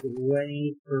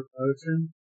 20 per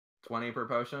potion. 20 per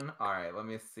potion? Alright, let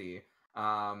me see.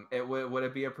 Would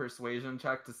it be a persuasion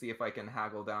check to see if I can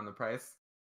haggle down the price?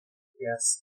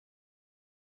 Yes.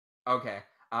 Okay.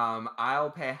 I'll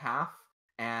pay half,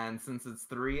 and since it's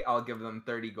 3, I'll give them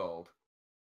 30 gold.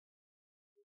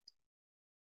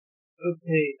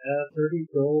 Okay, 30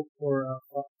 gold for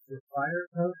fire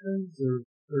potions, or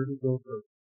 30 gold for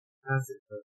acid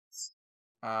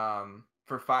potions?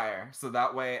 For fire. So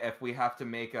that way, if we have to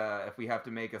make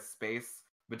a space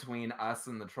between us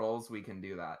and the trolls, we can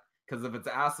do that. Because if it's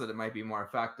acid, it might be more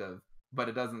effective, but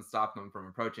it doesn't stop them from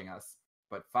approaching us.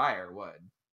 But fire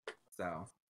would.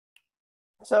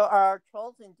 So are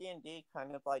trolls in D&D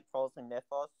kind of like trolls in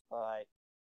Mythos? Like,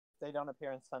 they don't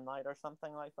appear in sunlight or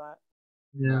something like that?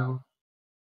 No.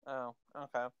 Oh,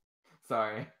 okay.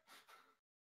 Sorry.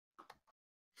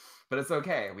 But it's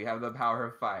okay. We have the power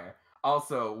of fire.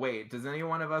 Also, wait, does any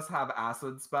one of us have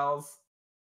acid spells?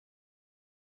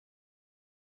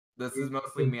 This is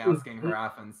mostly me asking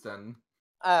Harafinston.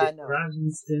 No.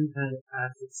 Harafinston had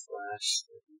acid splash.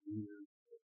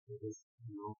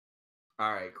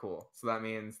 Alright, cool. So that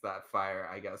means that fire,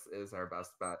 I guess, is our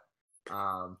best bet.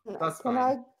 That's Can fine.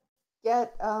 I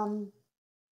get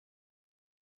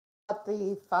up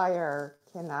the fire?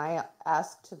 Can I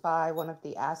ask to buy one of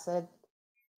the acid?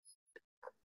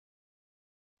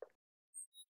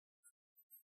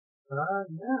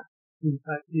 Yeah. In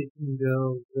fact, you can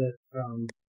go with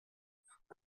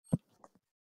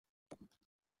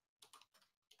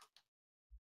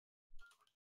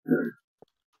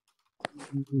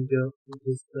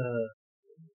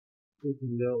you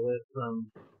can go with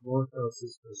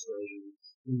Morphos' persuasion.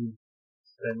 You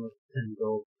spend like 10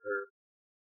 gold per.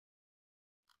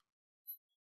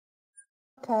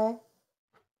 Okay.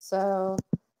 So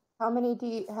how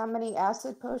many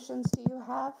acid potions do you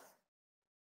have?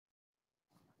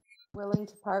 Willing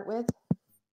to part with?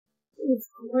 It's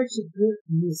quite a bit,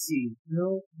 Missy.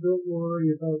 No, don't worry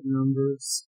about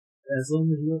numbers. As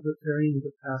long as you're preparing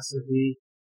capacity,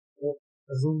 well,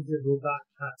 as long as you go back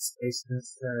past space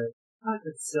instead, I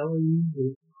could sell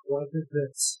you quite a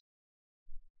bit.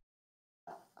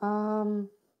 I'll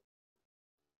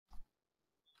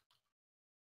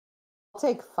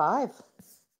take 5.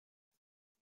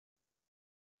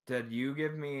 Did you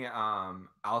give me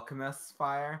alchemist's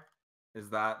fire? Is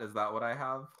that what I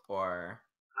have, or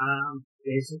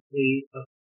Basically a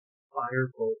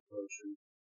firebolt potion.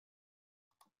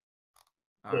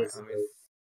 alright, let me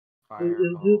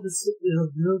It'll do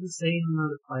the same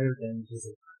amount of fire damage as a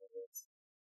firebolt.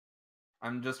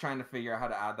 I'm just trying to figure out how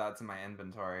to add that to my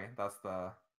inventory. That's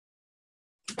the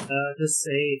Just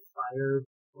say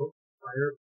firebolt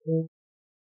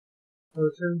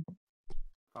potion.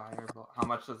 firebolt. How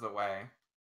much does it weigh?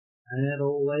 And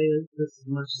it'll weigh just as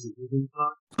much as a healing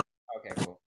pot. Okay,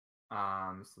 cool.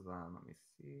 So then let me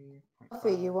see.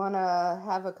 Buffy, you wanna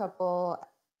have a couple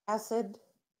acid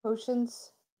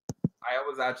potions? I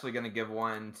was actually gonna give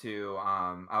one to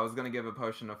I was gonna give a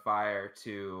potion of fire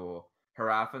to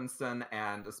Harafinston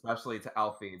and especially to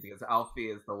Alfie, because Alfie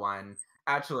is the one.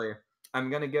 Actually, I'm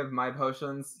gonna give my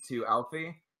potions to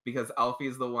Alfie because Alfie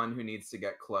is the one who needs to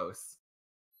get close.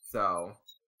 So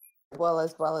Well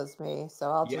as me,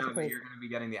 so I'll yeah, just but you're gonna be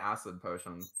getting the acid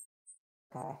potion.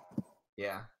 Okay.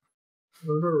 Yeah.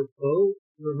 Remember both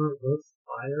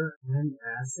fire and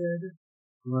acid,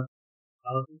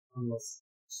 unless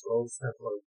scrolls have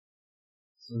like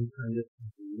some kind of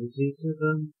immunity to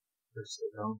them, which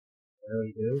they don't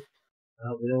really do.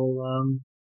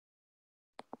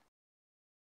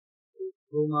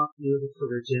 Will not be able to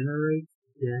regenerate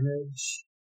damage.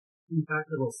 In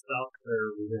fact, it'll stop their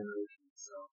regeneration.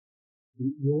 So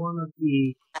you want to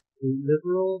be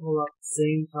liberal while at the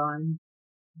same time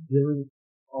dealing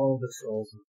all the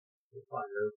trolls with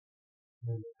fire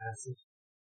and acid.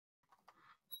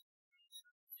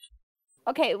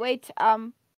 Okay, wait.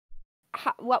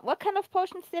 What kind of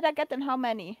potions did I get, and how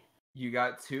many? You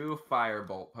got 2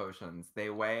 firebolt potions. They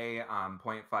weigh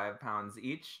 0.5 pounds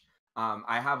each.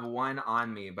 I have one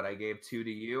on me, but I gave 2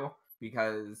 to you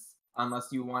because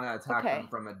unless you want to attack them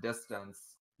from a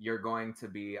distance, you're going to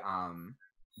be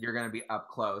up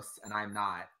close, and I'm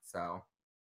not. So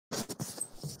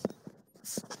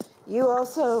you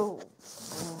also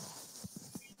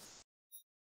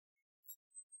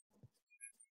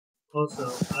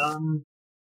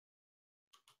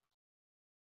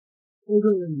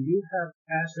Odin, you have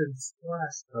acid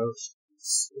splash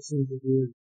potions, which seems to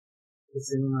do the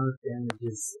same amount of damage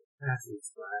as acid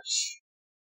splash.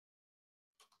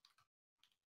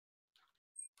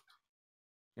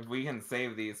 if we can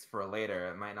save these for later,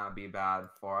 it might not be bad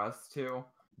for us to.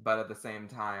 But at the same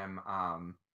time,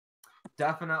 I'm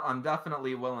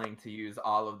definitely willing to use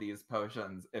all of these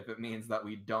potions if it means that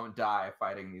we don't die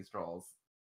fighting these trolls.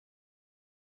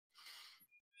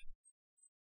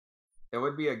 It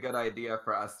would be a good idea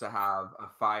for us to have a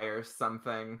fire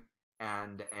something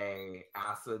and a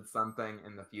acid something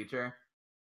in the future.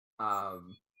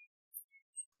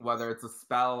 Whether it's a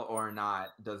spell or not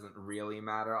doesn't really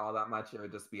matter all that much. It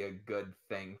would just be a good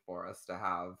thing for us to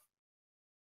have.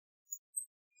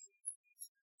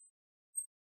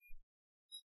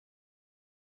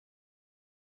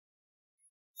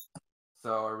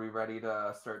 So are we ready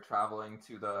to start traveling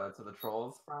to the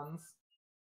trolls, friends?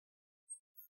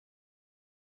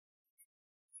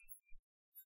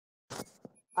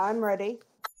 I'm ready.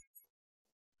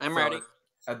 I'm ready.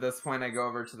 At this point, I go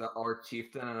over to the orc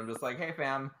chieftain and I'm just like, "Hey,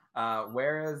 fam,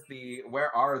 where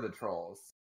are the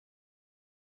trolls?"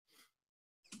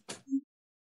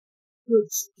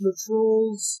 The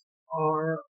trolls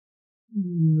are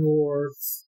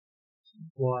north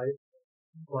by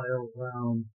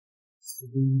around 3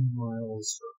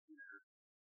 miles from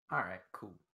there. All right,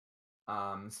 cool.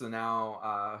 So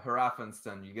now,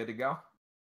 Harafinston, you good to go?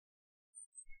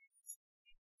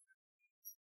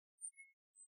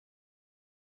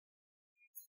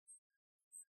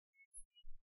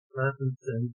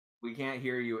 Harafinston. We can't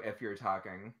hear you if you're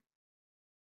talking.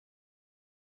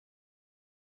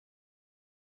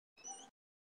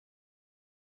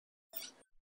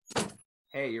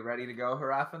 Hey, you ready to go,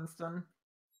 Harafinston?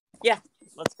 Yeah,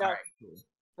 let's go. All right, cool.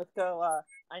 Let's go.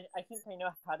 I think I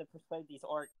know how to persuade these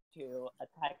orcs to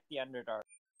attack the Underdark.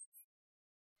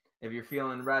 If you're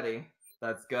feeling ready,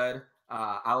 that's good.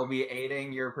 I'll be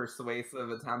aiding your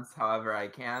persuasive attempts however I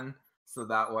can, so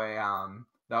that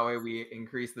way we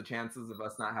increase the chances of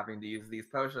us not having to use these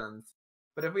potions.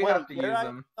 But if we have to use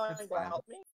them, it's fine. Help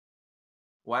me?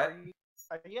 What?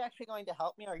 Are you actually going to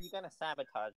help me, or are you going to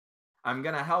sabotage? I'm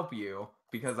going to help you,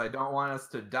 because I don't want us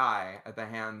to die at the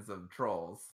hands of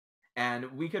trolls.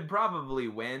 And we could probably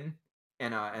win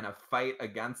in a fight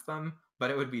against them, but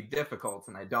it would be difficult,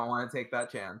 and I don't want to take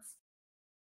that chance.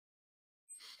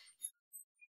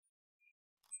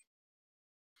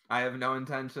 I have no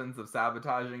intentions of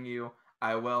sabotaging you.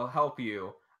 I will help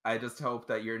you. I just hope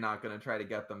that you're not going to try to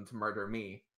get them to murder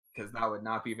me, because that would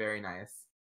not be very nice.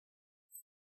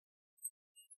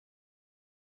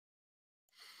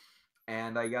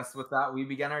 And I guess with that, we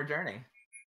begin our journey.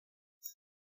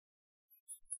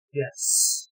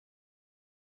 Yes.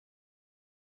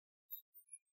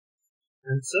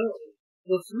 And so,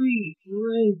 the three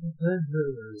brave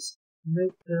adventurers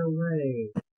make their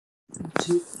way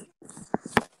to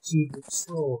the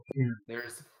troll camp.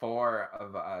 There's 4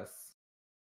 of us.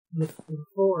 The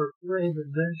 4 brave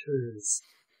adventurers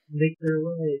make their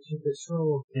way to the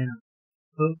troll camp,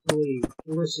 hopefully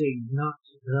wishing not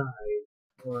to die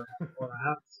or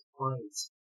have to fight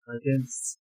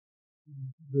against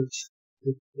the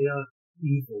chaotic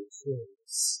evil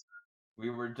trolls. We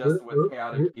were just with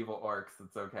chaotic evil orcs,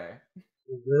 it's okay.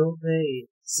 Will they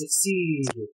succeed?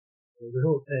 Or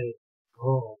will they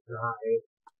all die?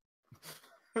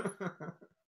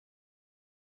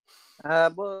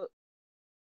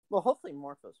 Well, hopefully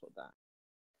Morphos will die.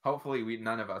 Hopefully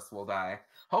none of us will die.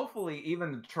 Hopefully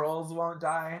even the trolls won't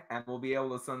die, and we'll be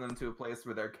able to send them to a place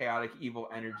where their chaotic evil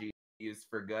energy is used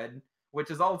for good, which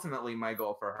is ultimately my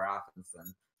goal for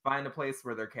Harathenston. Find a place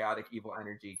where their chaotic evil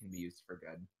energy can be used for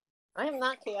good. I am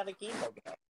not chaotic evil,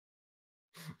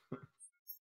 though.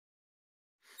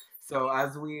 So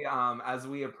as we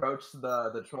approach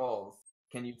the trolls,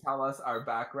 can you tell us our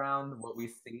background, what we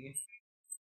see?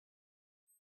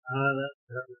 That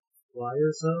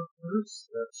requires a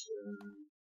perception.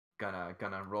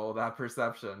 Gonna roll that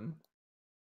perception.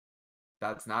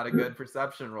 That's not a good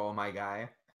perception roll, my guy.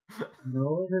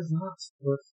 No, it is not.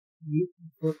 But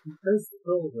because the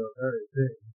trolls are very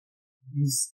big, you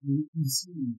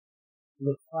see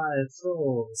the 5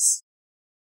 trolls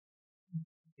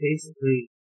basically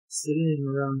sitting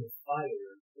around the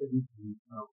fire that you can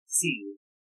see,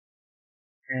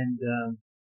 and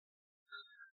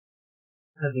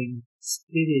having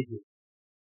spitted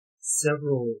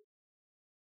several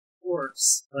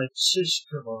orcs like shish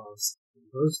kebabs and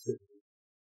roasted them.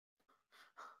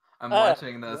 I'm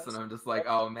watching this and I'm just like,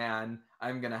 oh man,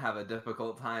 I'm gonna have a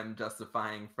difficult time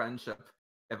justifying friendship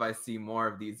if I see more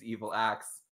of these evil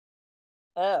acts.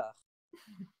 What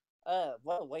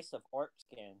a waste of orc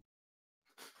skin.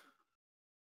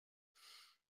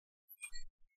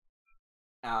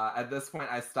 At this point,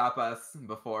 I stop us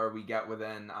before we get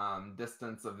within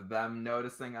distance of them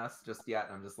noticing us just yet.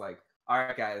 And I'm just like, all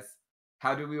right, guys,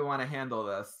 how do we want to handle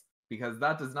this? Because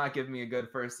that does not give me a good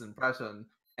first impression.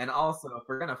 And also, if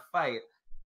we're going to fight,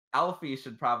 Elfie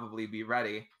should probably be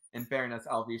ready. In fairness,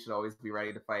 Elfie should always be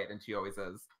ready to fight, and she always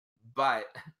is. But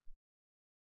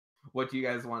what do you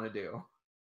guys want to do?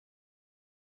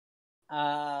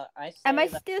 Am I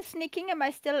still sneaking? Am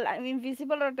I still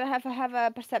invisible, or do I have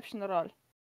a perception roll?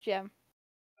 Jim.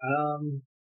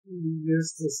 You're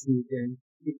still sneaking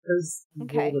because you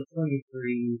okay. rolled a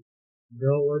 23.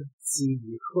 No one sees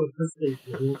you unless they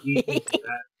roll equal to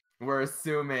that. We're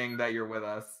assuming that you're with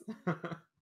us.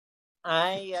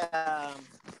 I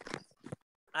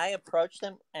approach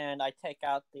them and I take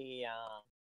out the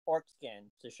orc skin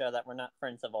to show that we're not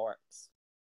friends of orcs.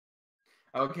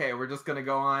 Okay, we're just gonna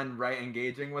go on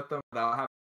engaging with them without having.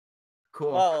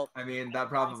 Cool. Well, I mean, that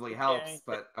probably helps,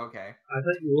 but okay. I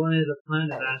thought you wanted a plan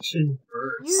of action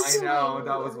first. Usually, I know,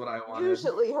 that was what I wanted.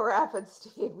 Usually,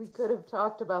 Harathenston, we could have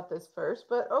talked about this first,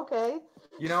 but okay.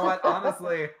 You know what?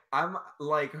 Honestly, I'm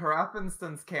like,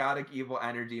 Harathenston's chaotic evil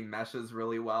energy meshes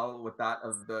really well with that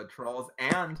of the trolls,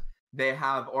 and they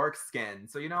have orc skin.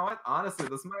 So you know what? Honestly,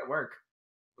 this might work.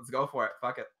 Let's go for it.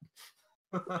 Fuck it.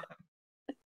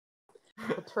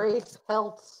 Betrayed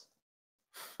pelts.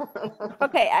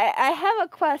 Okay, I have a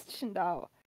question though.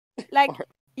 Like,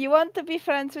 you want to be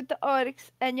friends with the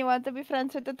orcs and you want to be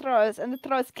friends with the trolls, and the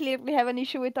trolls clearly have an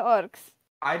issue with the orcs.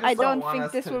 I don't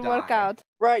think this will work out.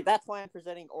 Right, that's why I'm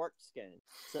presenting orc skin,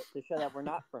 to show that we're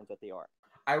not friends with the orc.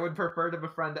 I would prefer to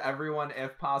befriend everyone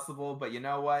if possible, but you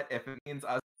know what? If it means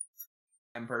us,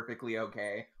 I'm perfectly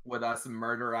okay with us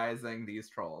murderizing these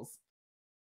trolls.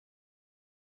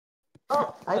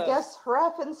 Oh, I guess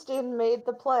Harathenston made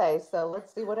the play, so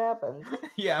let's see what happens.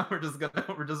 Yeah, we're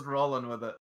just rolling with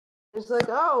it. It's like,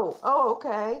 oh,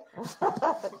 okay.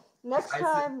 Next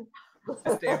time.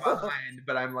 I stay behind,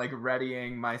 but I'm like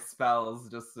readying my spells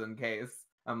just in case.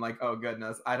 I'm like, oh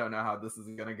goodness, I don't know how this is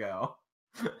gonna go.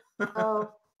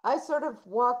 I sort of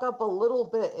walk up a little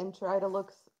bit and try to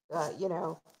look,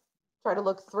 try to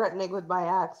look threatening with my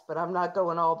axe, but I'm not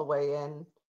going all the way in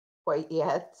quite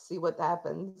yet. See what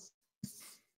happens.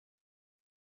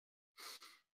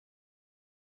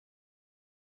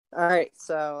 Alright,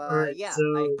 so, Alright, yeah.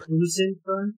 so who's in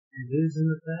front and who's in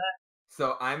the back?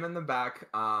 So I'm in the back.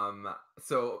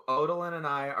 So Odalyn and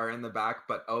I are in the back,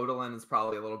 but Odalyn is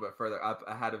probably a little bit further up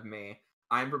ahead of me.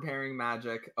 I'm preparing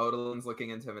magic. Odalyn's looking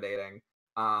intimidating.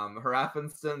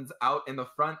 Harafinston's out in the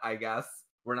front, I guess.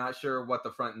 We're not sure what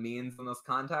the front means in this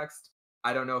context.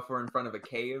 I don't know if we're in front of a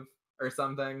cave or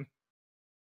something.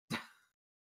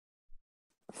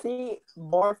 See,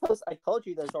 Morphos, I told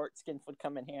you those orc skins would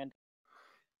come in handy.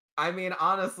 I mean,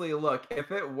 honestly, look,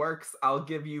 if it works, I'll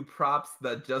give you props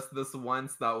that just this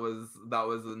once that was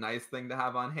a nice thing to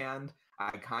have on hand.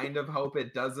 I kind of hope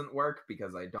it doesn't work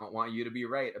because I don't want you to be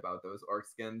right about those orc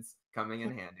skins coming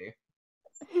in handy.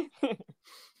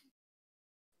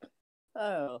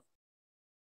 Oh.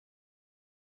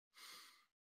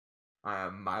 I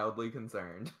am mildly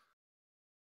concerned.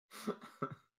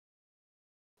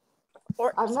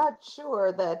 I'm not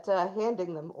sure that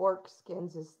handing them orc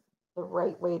skins is the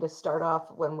right way to start off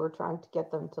when we're trying to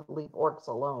get them to leave orcs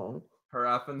alone.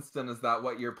 Harafinston, is that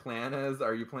what your plan is?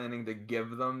 Are you planning to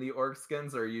give them the orc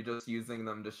skins, or are you just using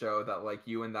them to show that, like,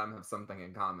 you and them have something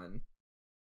in common?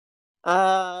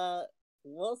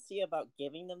 We'll see about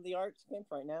giving them the orc skins.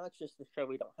 Right now, it's just to show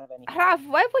we don't have any. Raf,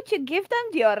 why would you give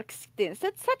them the orc skins?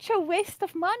 That's such a waste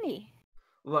of money.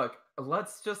 Look,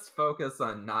 let's just focus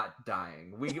on not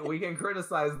dying. We can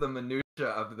criticize the minutia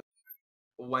of this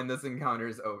when this encounter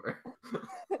is over.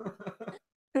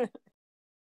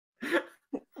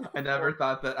 I never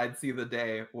thought that I'd see the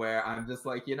day where I'm just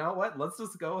like, you know what? Let's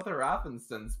just go with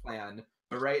Harafinston's plan.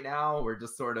 But right now, we're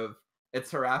just sort of,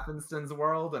 it's Harafinston's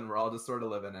world, and we're all just sort of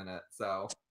living in it. So.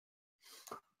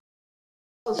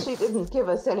 Well, she didn't give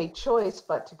us any choice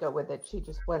but to go with it. She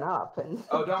just went up and.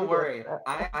 Oh, don't worry.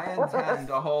 I intend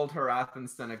to hold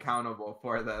Harafinston accountable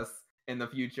for this in the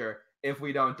future if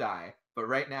we don't die. But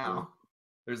right now,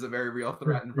 there's a very real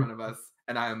threat in front of us,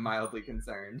 and I am mildly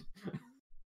concerned.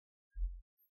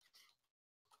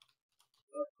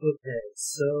 Okay,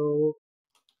 so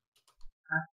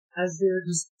as they're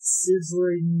just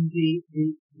sizzling the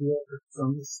water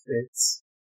from the spits,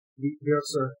 the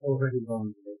orcs are already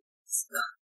vomited.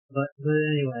 But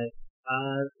anyway,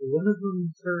 one of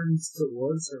them turns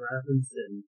towards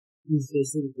Ravenson, who's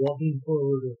basically walking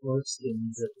forward with orc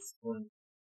skins at this point,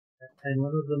 and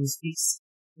one of them speaks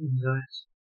in Dutch.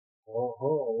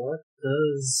 Oh, what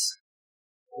does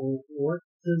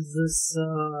this,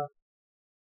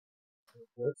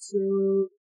 what's your...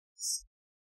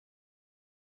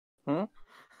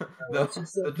 What's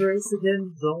your race again?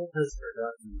 Zol has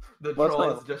forgotten. The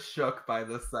troll is just shook by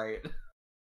this sight.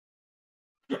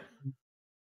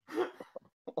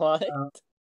 What?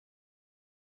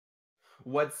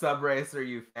 What subrace are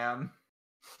you, fam?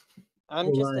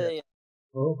 I'm just a...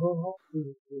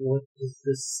 What does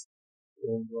this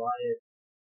riot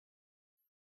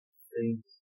think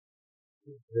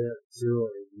they're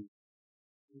doing?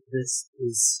 This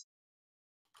is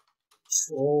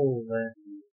troll land.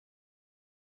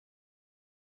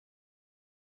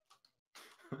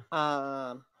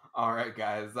 Alright,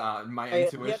 guys. My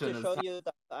intuition is... show you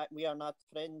that we are not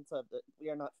friends of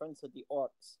the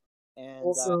orcs. And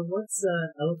also, what's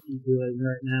Elfie doing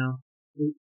right now?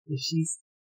 Is she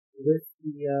with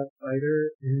the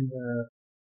fighter and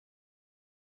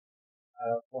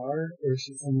bar, or is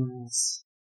she somewhere else?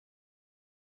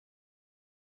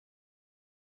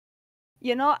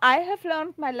 You know, I have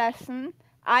learned my lesson.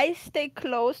 I stay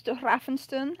close to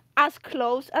Raffenston, as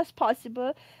close as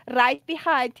possible, right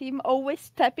behind him, always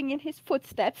stepping in his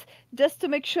footsteps, just to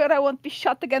make sure I won't be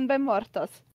shot again by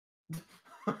Mortos.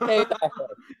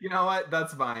 You know what?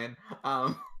 That's fine.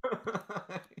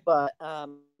 But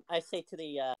I say to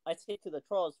the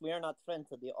trolls, we are not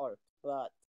friends of the orc,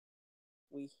 but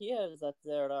we hear that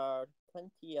there are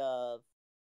plenty of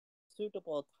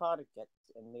suitable targets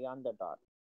in the Underdark.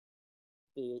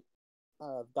 The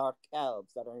dark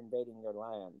elves that are invading your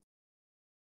land.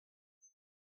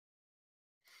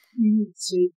 You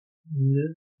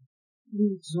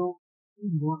don't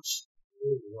watch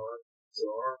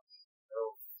dark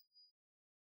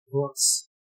elves.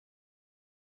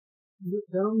 But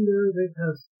down there they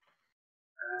have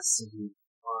acid and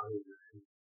fire and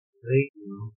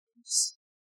radiance.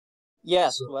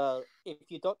 Yes, so, well, if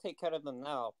you don't take care of them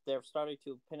now, they're starting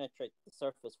to penetrate the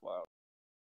surface world.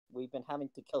 We've been having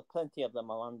to kill plenty of them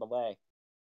along the way.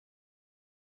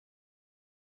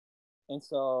 And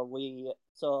so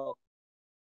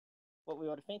what we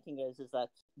were thinking is that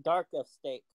dark elf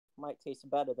steak might taste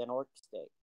better than orc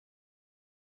steak.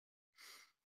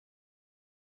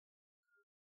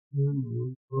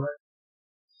 But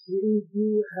you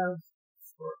do have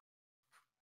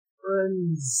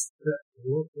friends that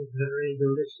look very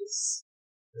delicious,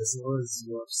 as well as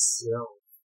yourself.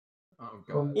 Oh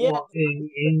From god. Yeah. walking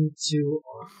into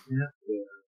our camp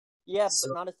there. Yeah, So-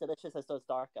 but not as delicious as those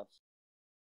dark elves.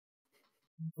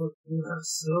 But you have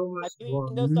so much Have you more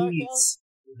eaten those dark meat elves?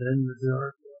 than the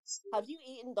dark elves. Have you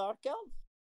eaten dark elves?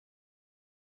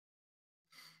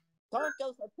 Dark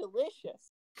elves are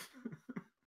delicious.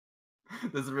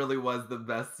 This really was the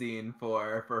best scene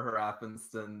for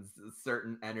Harapinston's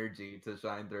certain energy to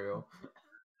shine through.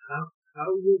 How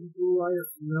would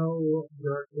Goliath know what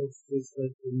dark elves taste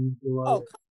like when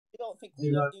Goliath You don't think do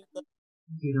we not, don't eat them?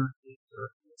 do not eat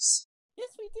darkness?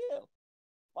 Yes, we do.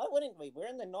 Why wouldn't we? We're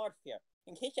in the north here.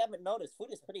 In case you haven't noticed,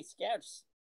 food is pretty scarce.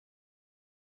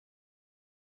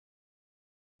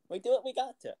 We do what we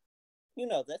got to. You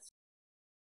know this.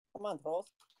 Come on,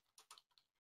 trolls.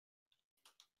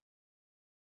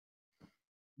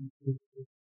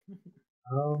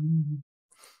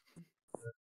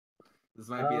 This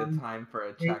might be a time for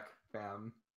a check,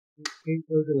 fam. Hey,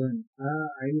 Gordon,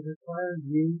 I require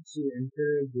you to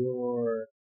enter your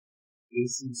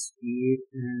AC speed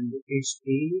and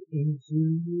HP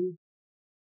into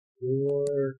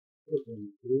your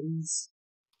token, please.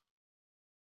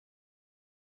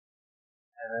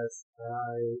 As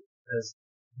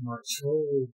my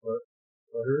troll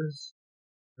butters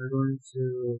are going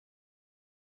to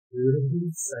do an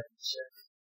insight check.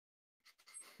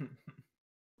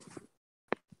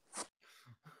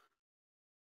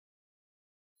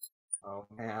 Oh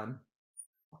man.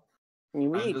 We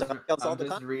eat dark elves all the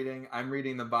time. I'm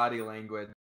reading the body language.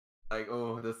 Like,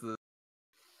 oh,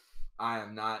 I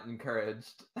am not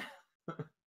encouraged. If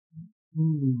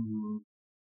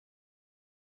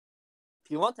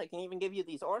you want, I can even give you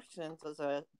these orchins as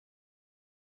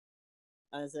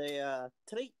a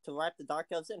treat to wrap the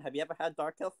dark elves in. Have you ever had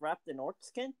dark elf wrapped in orc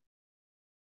skin?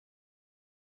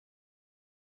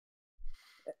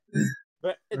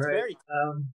 But it's very.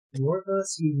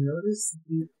 Morthos, you notice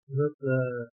that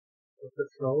the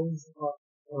trolls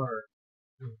are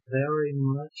very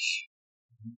much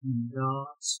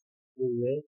not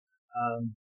with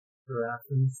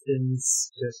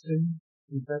Raffenston's suggestion.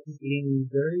 In fact, it's being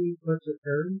very much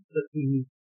apparent that the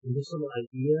initial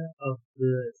idea of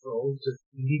the trolls just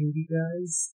eating you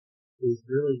guys is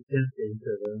really tempting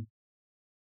to them.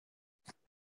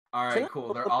 Alright,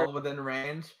 cool. They're all within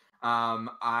range.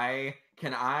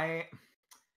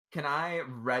 Can I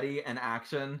ready an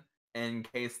action in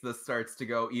case this starts to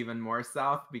go even more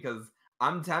south? Because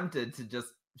I'm tempted to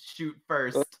just shoot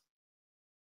first.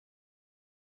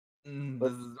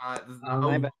 This is not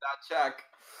that check.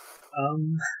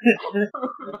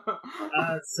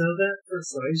 So that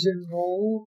persuasion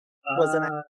roll was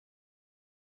an.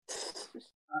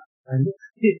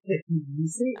 You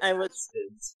say I was.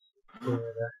 Yeah.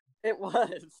 It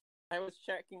was. I was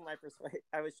checking my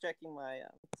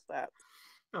stats.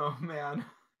 Oh man,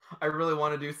 I really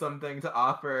want to do something to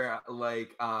offer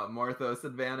like Morthos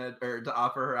advantage or to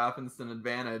offer her Harapinston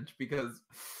advantage because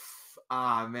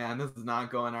man, this is not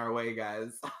going our way,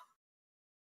 guys.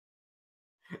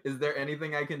 Is there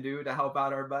anything I can do to help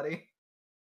out our buddy?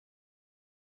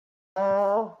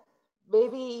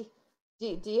 Maybe.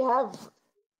 Do you have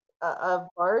a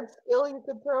bard skill you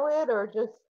could throw in, or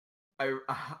just?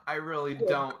 I really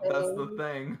don't. That's the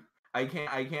thing. I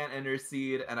can't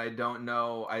intercede, and I don't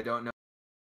know.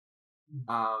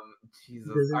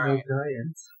 Jesus. All right.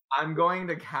 I'm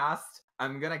gonna cast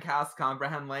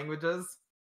comprehend languages,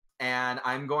 and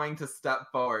I'm going to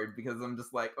step forward because I'm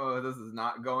just like, oh, this is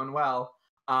not going well.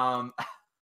 I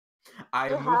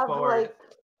move forward.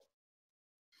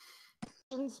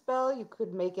 Spell, you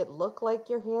could make it look like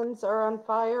your hands are on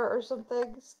fire or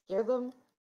something. Scare them.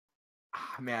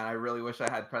 Man, I really wish I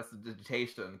had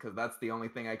prestidigitation because that's the only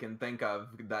thing I can think of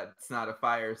that's not a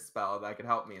fire spell that could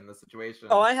help me in this situation.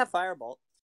 Oh, I have firebolt.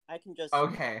 I can just.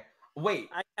 Okay, wait.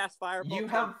 I cast firebolt to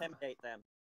intimidate them.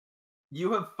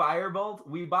 You have firebolt?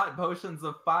 We bought potions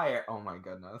of fire. Oh my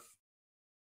goodness.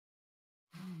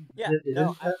 Yeah,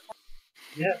 yeah,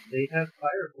 they have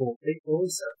firebolt. They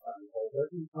always have firebolt. What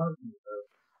are you talking about?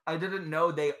 I didn't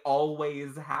know they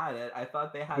always had it. I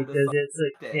thought they had because it's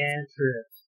a cantrip.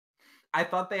 I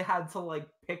thought they had to like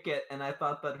pick it, and I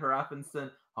thought that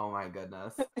Harapinston. Oh my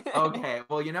goodness. Okay,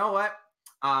 well you know what?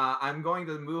 I'm going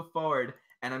to move forward,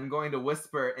 and I'm going to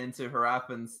whisper into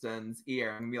Harapinston's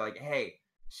ear. I'm gonna be like, "Hey,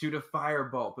 shoot a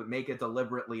firebolt, but make it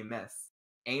deliberately miss.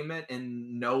 Aim it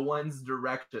in no one's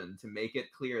direction to make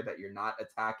it clear that you're not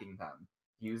attacking them.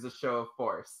 Use a show of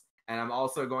force." And I'm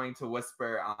also going to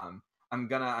whisper, I'm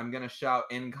gonna shout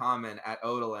in common at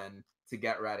Odalin to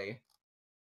get ready.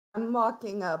 I'm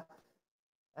walking up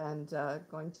and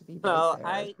going to be So right there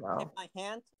I as well. hit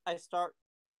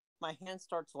my hand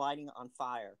starts lighting on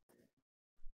fire.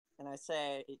 And I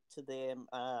say to them,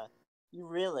 you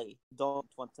really don't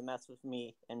want to mess with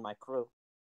me and my crew.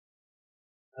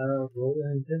 Roll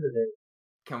to intimidate.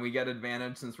 Can we get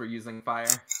advantage since we're using fire?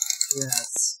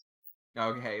 Yes.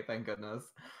 Okay, thank goodness.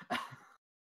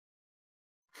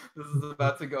 This is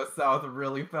about to go south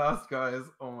really fast, guys.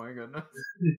 Oh my goodness.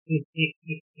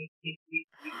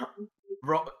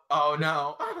 Oh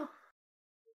no.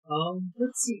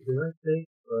 Let's see. Do I think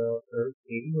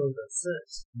 80 rolled a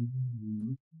 6?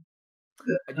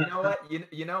 You know what?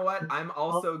 You know what? I'm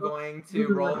also going to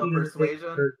roll a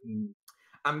persuasion.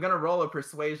 I'm gonna roll a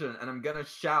persuasion, and I'm gonna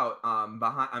shout I'm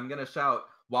gonna shout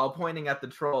while pointing at the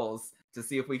trolls to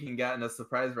see if we can get in a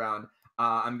surprise round.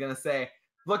 I'm gonna say,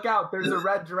 "Look out! There's a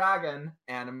red dragon!"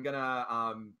 And I'm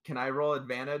gonna can I roll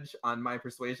advantage on my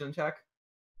persuasion check?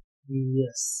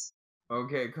 Yes.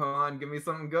 Okay, come on, give me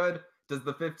something good. Does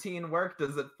the 15 work?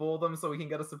 Does it fool them so we can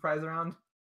get a surprise round?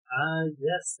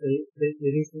 Yes. They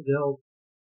need to go.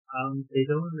 They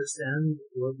don't understand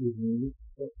what you mean,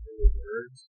 what the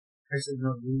words. Actually,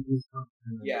 no, you use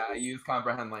comprehend languages. Yeah, I use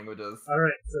comprehend languages.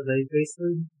 Alright, so they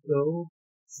basically go,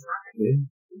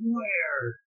 dragon,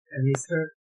 where? And they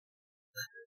start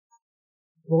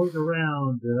going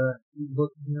around,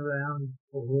 looking around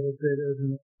a little bit of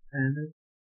a panic.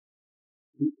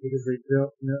 Because they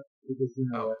don't know, because you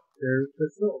know what, they're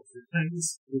trolls, they're tiny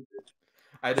stupid.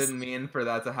 I didn't mean for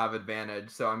that to have advantage,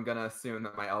 so I'm gonna assume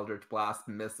that my Eldritch Blast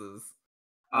misses.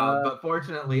 But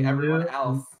fortunately, everyone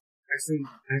else...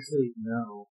 Actually,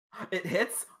 no. It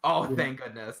hits? Oh, yeah. Thank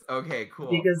goodness. Okay, cool.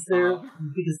 Because they're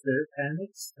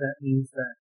panicked, that means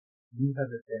that you have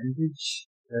advantage.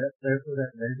 Therefore,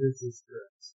 that advantage is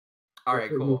correct.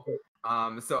 Alright, cool.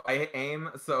 So I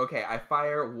aim... So, okay, I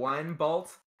fire one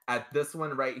bolt at this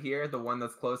one right here, the one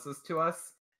that's closest to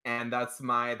us, and that's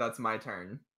my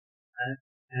turn.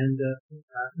 And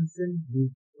Atkinson,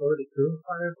 you already threw a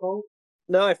firebolt?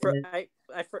 No,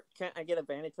 can't I get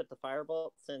advantage with the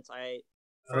firebolt since I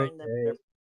frightened them?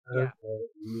 Yeah.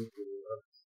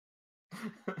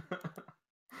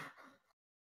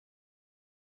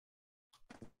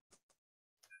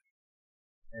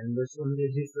 And which one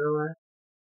did you throw at?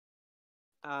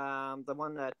 The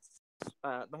one that's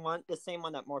the same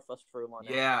one that Morphos threw on.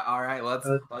 Yeah, all right, let's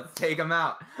take him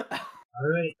out. All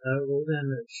right, roll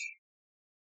damage.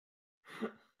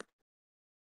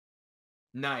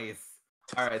 Nice.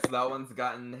 All right, so that one's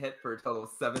gotten hit for a total of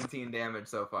 17 damage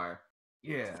so far.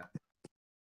 Yeah.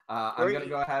 I'm gonna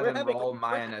go ahead and roll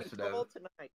my initiative.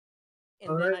 Tonight.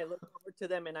 And then I look over to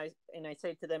them and I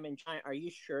say to them in giant, "Are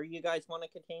you sure you guys want to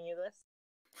continue this?"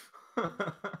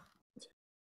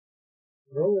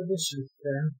 Roll initiative,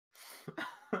 then.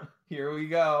 Here we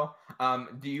go.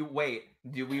 Do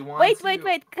we want Wait.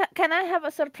 Can I have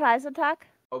a surprise attack?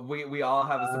 We all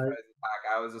have a surprise attack.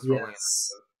 I was just rolling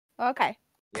initiative. Okay.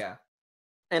 Yeah.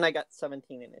 And I got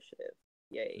 17 initiative.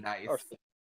 Yay. Nice.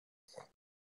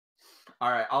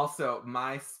 Alright, also,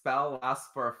 my spell lasts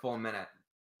for a full minute.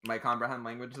 My comprehend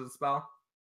language is a spell?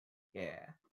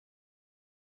 Yeah.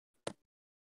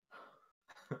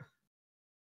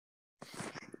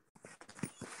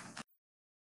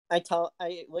 I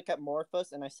look at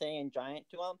Morphos and I say in giant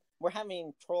to him, "We're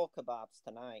having troll kebabs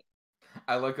tonight."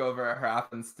 I look over at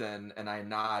Raffenston and I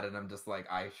nod and I'm just like,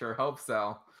 I sure hope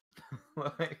so.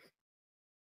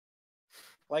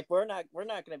 Like we're not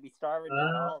gonna be starving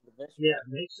at all. Yeah,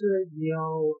 make sure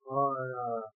y'all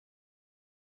are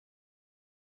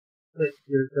put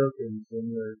your tokens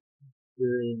when you're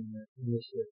doing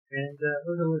initiative. And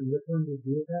which one did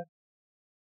you attack?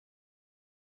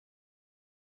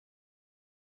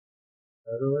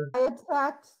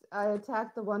 I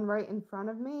attacked the one right in front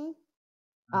of me.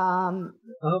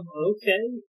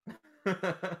 Okay.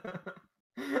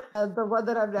 The one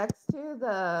that I'm next to,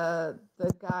 the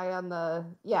guy on the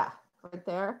right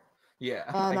there. Yeah,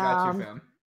 and, I got you,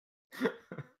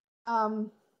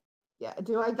 fam. Yeah.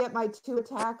 Do I get my 2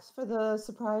 attacks for the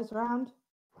surprise round?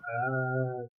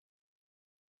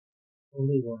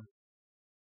 Only one.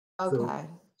 Okay.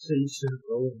 So you should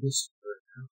roll initiative.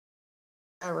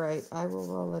 All right, I will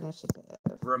roll initiative.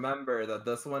 Remember that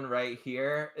this one right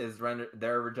here is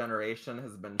their regeneration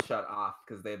has been shut off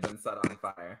because they've been set on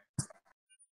fire.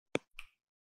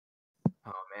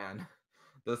 Oh man,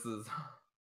 this is.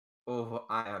 Oh,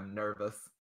 I am nervous.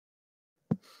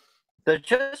 They're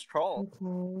just trolls.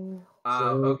 Okay.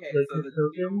 Okay, so the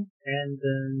token and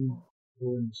then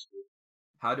roll initiative.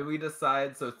 How do we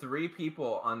decide? So 3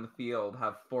 people on the field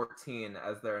have 14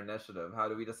 as their initiative. How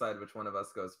do we decide which one of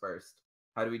us goes first?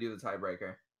 How do we do the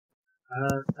tiebreaker?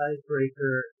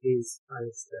 Tiebreaker is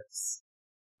highest dex.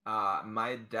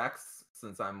 My dex,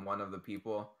 since I'm one of the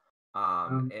people,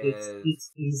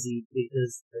 it's easy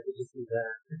because I could just do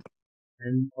that,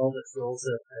 and all the trolls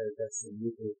have higher dex than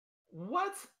you do.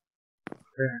 What?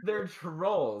 They're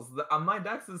trolls. My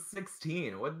dex is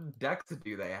 16. What dex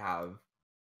do they have?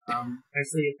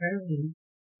 Actually, apparently,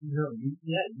 no.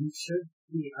 You should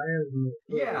be higher than the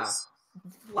trolls.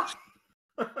 Yeah.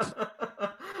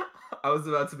 I was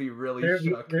about to be really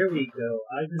shook. There we go.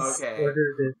 I just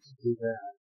ordered it to do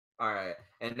that. Alright.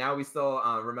 And now we still,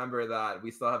 remember that we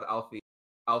still have Alfie.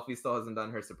 Alfie still hasn't done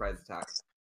her surprise attack.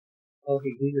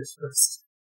 Okay, do yours first.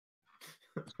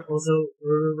 Also,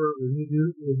 remember, when you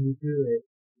do it,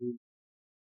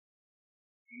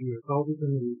 you're probably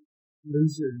going to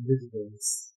lose your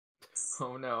invisibleness.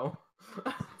 Oh no.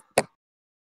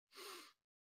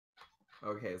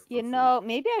 Okay. So you know,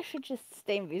 maybe I should just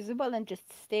stay invisible and just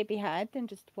stay behind and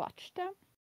just watch them.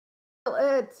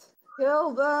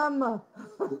 Kill them.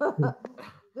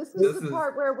 This is the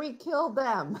part where we kill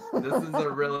them. This is a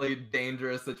really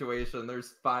dangerous situation.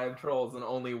 There's 5 trolls and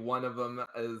only one of them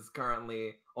is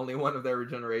currently, only one of their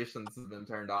regenerations has been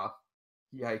turned off.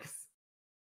 Yikes.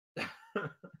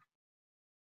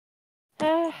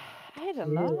 I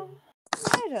don't know.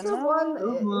 I don't know. Is this the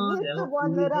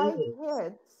one that I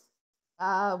hit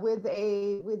with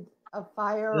a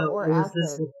fire or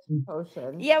acid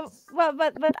potion? Yeah, well,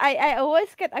 but I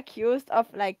always get accused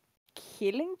of like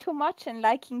killing too much and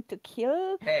liking to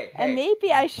kill. And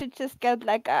maybe I should just get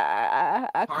like a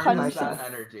harness that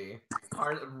energy.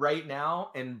 Right now,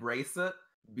 embrace it.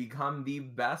 Become the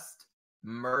best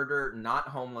murder, not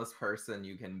homeless person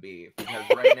you can be. Because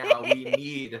right now we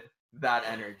need that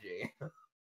energy.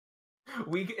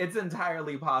 It's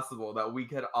entirely possible that we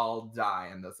could all die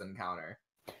in this encounter.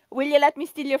 Will you let me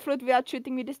steal your flute without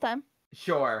shooting me this time?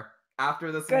 Sure.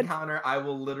 After this encounter, I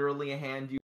will literally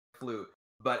hand you a flute.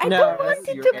 But I don't want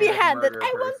it to be handed.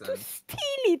 I want to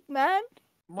steal it, man.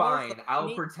 Fine,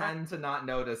 I'll pretend to not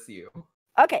notice you.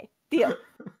 Okay, deal.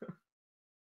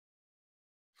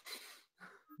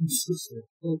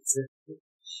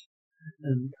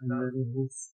 And then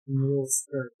we'll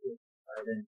start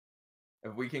fighting.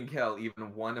 If we can kill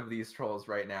even one of these trolls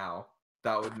right now,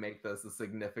 that would make this a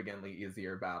significantly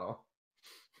easier battle.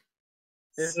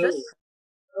 So,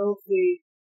 okay,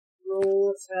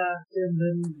 roll attack and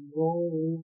then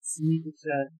roll sneak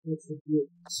attack.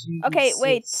 Okay,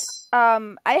 wait.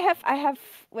 I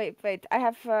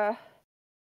have.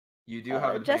 You do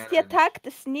have just the attack,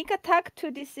 the sneak attack,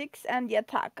 2d6, and the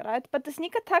attack, right? But the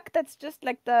sneak attack, that's just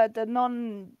like the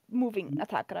non-moving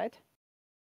attack, right?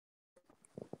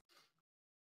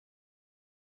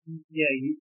 Yeah,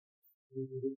 you.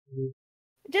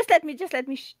 Just let me. Okay. You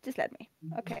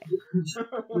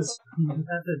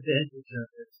have advantage on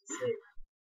it.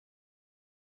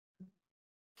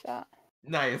 So.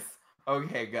 Nice.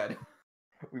 Okay, good.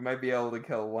 We might be able to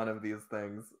kill one of these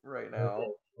things right now.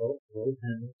 Okay. Roll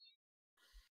damage.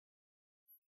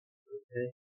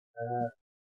 Okay.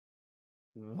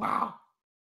 Wow.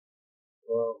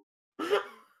 Whoa.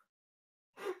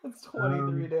 That's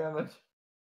 23 damage.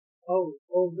 Oh,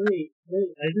 wait.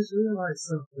 I just realized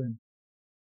something.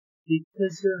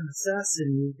 Because you're an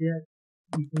assassin, you get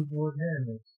even more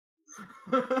damage.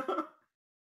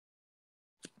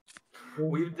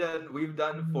 We've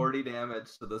done 40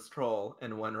 damage to this troll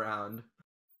in one round.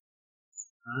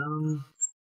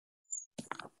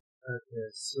 Okay,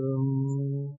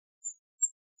 so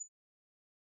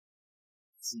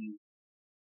let's see.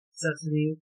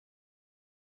 Assassinate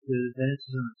with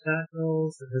advantage on attack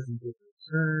rolls that doesn't take a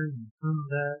turn in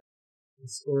combat. The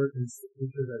score against the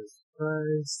creature that is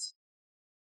surprised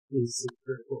is a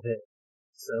critical hit.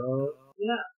 So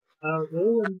yeah,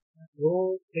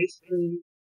 roll. Basically,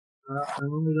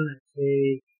 I'm only gonna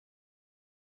take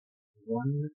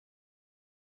one.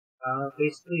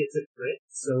 Basically, it's a crit.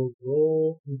 So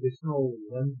roll an additional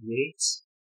 1d8,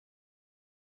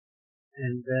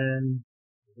 and then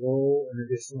roll an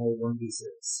additional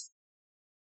 1d6.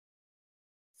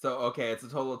 So, okay, it's a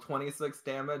total of 26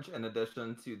 damage in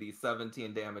addition to the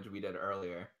 17 damage we did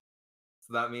earlier.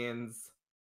 So that means...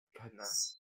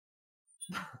 Goodness.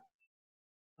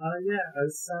 Yeah,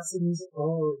 assassins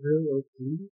are really OP,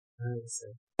 I would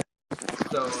say.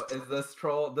 So, is this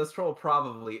troll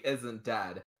probably isn't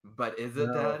dead, but is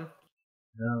it dead?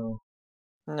 No.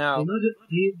 No. The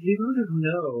amount of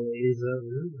no is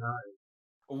really high.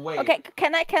 Wait. Okay,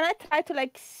 can I try to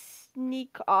like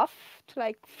sneak off to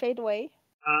like fade away?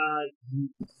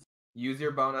 Use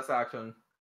your bonus action.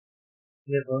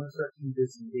 Yeah, bonus action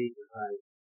disengage or hide.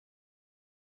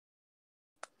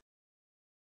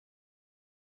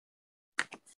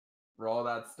 Roll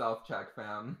that stealth check,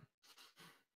 fam.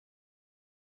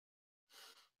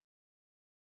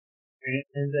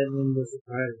 And then when the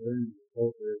surprise room is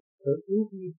over, so it will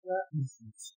be flat.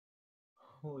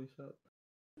 Holy shit.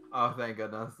 Oh, thank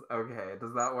goodness. Okay,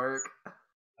 does that work?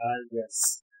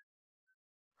 Yes.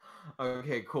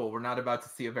 Okay, cool. We're not about to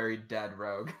see a very dead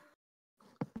rogue.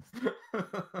 It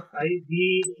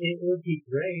would be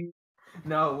great.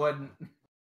 No, it wouldn't.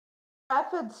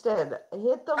 Instead,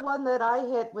 hit the one that I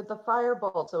hit with the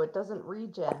firebolt so it doesn't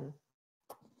regen.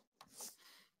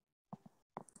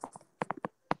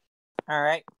 All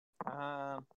right.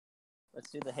 Let's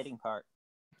do the hitting part.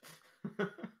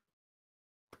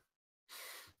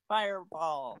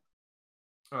 Fireball.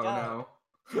 Oh Go. no.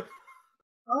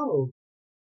 Oh,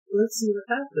 let's see what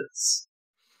happens.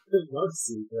 I'd love to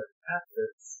see what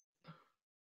happens.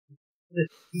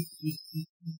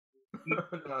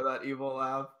 No, that evil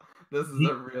laugh. This is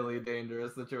a really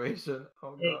dangerous situation.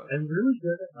 Oh Hey, god. I'm really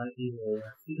good at my evil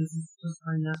laugh because it's just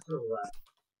my natural laugh.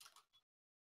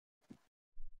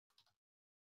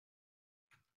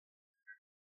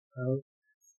 Oh.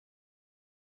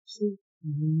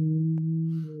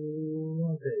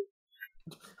 Okay.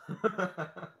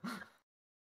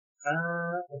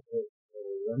 Okay. So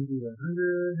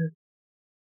 1d100.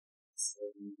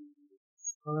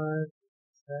 75.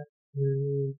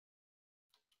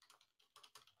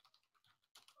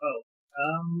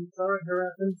 Sorry,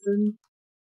 Harapinson.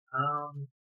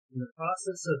 In the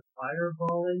process of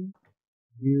fireballing,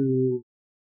 you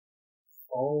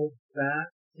fall back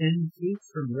 10 feet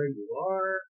from where you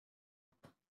are,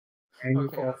 and you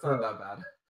Okay, fall that's not prone. that bad.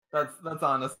 That's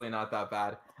honestly not that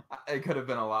bad. It could have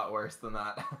been a lot worse than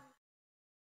that.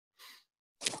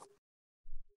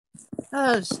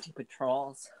 Oh, stupid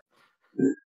trolls.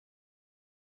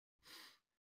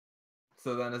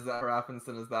 So then, is that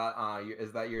Rapinson? Is that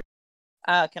your?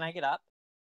 Can I get up?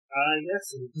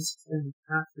 Yes, you just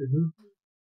have to move.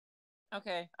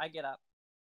 Okay, I get up.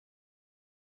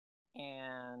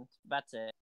 And that's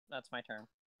it. That's my turn.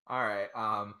 All right.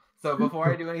 So before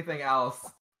I do anything else,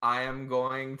 I am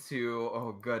going to.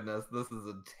 Oh goodness, this is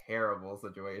a terrible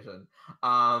situation.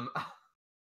 I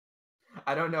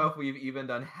don't know if we've even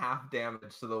done half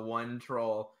damage to the one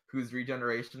troll whose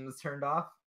regeneration is turned off.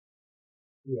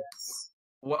 Yes.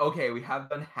 Well, okay, we have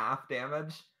done half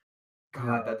damage. God,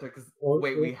 No. that took us.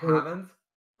 Wait, we haven't?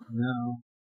 No.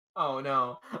 Oh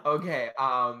no. Okay.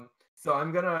 So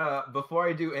I'm gonna, before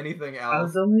I do anything else. I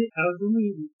was only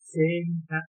saying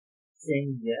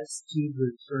yes to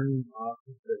the turning off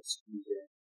of the regen.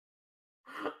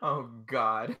 Oh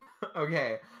god.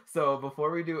 Okay. So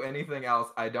before we do anything else,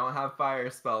 I don't have fire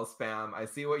spell spam. I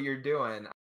see what you're doing.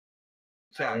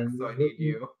 Check. So I need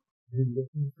you. I'm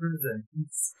looking for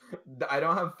things. I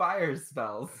don't have fire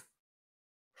spells.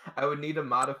 I would need to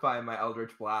modify my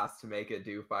Eldritch Blast to make it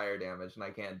do fire damage, and I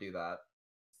can't do that.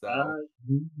 So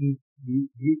You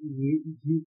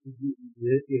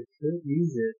should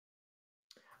use it.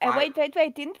 Wait!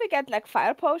 Didn't we get like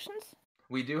fire potions?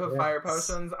 We do have fire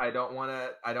potions. I don't want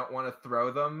to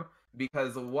throw them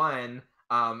because one,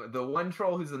 the one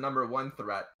troll who's the number one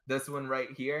threat, this one right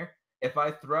here, if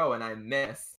I throw and I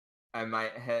miss, I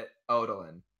might hit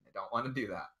Odalin. I don't want to do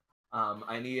that.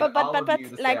 I need all of you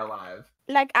to stay alive.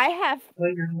 Like I have.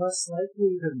 But you're less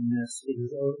likely to miss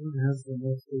because Odalin has the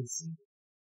most AC.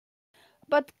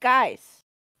 But guys,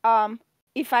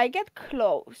 if I get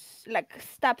close, like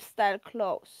stab style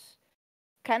close,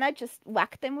 can I just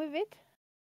whack them with it?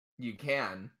 You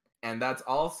can, and that's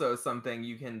also something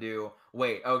you can do.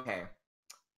 Wait, okay,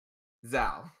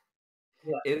 Zal,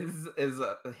 what? is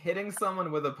hitting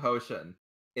someone with a potion?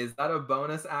 Is that a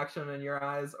bonus action in your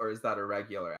eyes, or is that a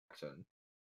regular action?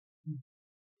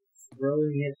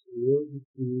 Throwing it would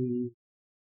be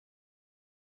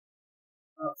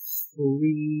a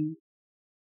free.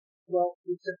 Well,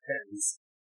 it depends.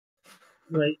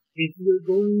 Like, if you're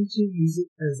going to use it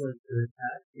as like an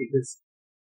attack, because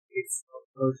it's a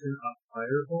potion of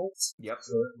firebolts. Yep.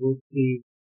 So it would be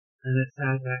an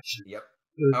attack action. Yep.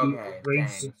 It would Okay. be a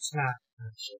ranged attack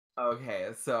action.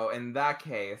 Okay, so in that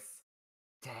case,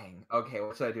 dang. Okay,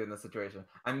 what should I do in this situation?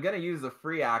 I'm gonna use a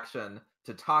free action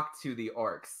to talk to the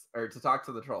orcs, or to talk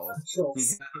to the trolls.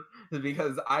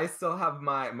 Because I still have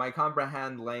my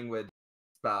comprehend language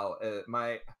spell,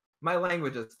 my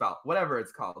languages spell, whatever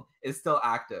it's called, is still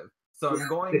active. So I'm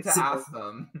going to ask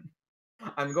them.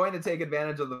 I'm going to take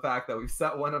advantage of the fact that we've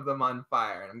set one of them on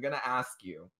fire, and I'm going to ask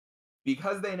you,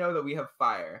 because they know that we have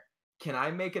fire, can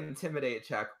I make an intimidate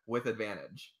check with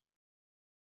advantage?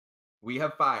 We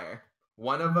have fire.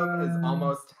 One of them is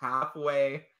almost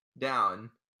halfway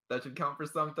down. That should count for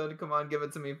something. Come on, give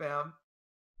it to me, fam.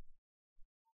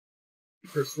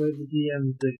 Persuade the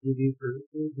DM to give you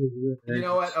advantage. You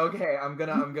know what? Okay, I'm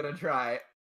gonna try.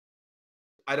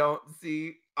 I don't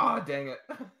see. Oh, dang it.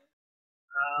 I'm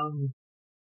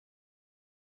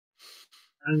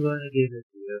going to give it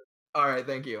to you. All right,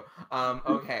 thank you.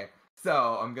 Okay,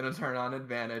 so I'm gonna turn on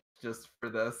advantage just for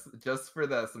this.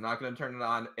 I'm not gonna turn it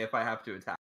on if I have to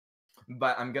attack.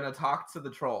 But I'm gonna talk to the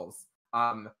trolls.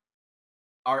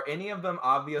 Are any of them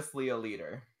obviously a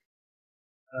leader?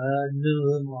 None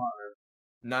of them are.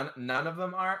 None of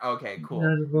them are? Okay, cool.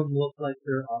 None of them look like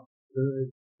they're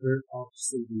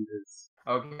obviously leaders.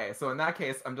 Okay, so in that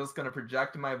case, I'm just gonna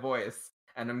project my voice,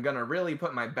 and I'm gonna really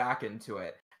put my back into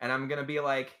it. And I'm gonna be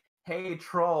like, hey,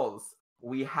 trolls,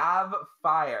 we have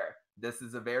fire. This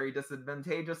is a very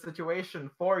disadvantageous situation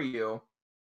for you.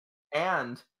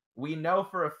 And we know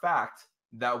for a fact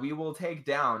that we will take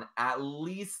down at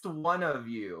least one of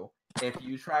you if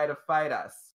you try to fight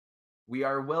us. We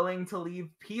are willing to leave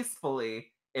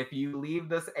peacefully if you leave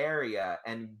this area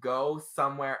and go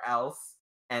somewhere else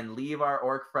and leave our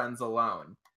orc friends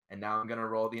alone. And now I'm going to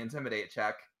roll the intimidate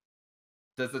check.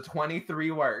 Does a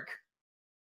 23 work?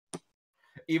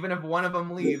 Even if one of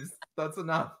them leaves, that's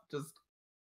enough. Just...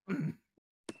 Can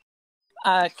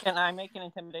I make an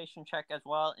intimidation check as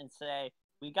well and say,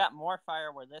 we got more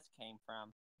fire where this came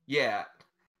from? Yeah.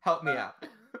 Help me out.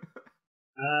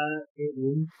 It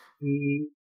wouldn't be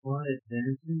on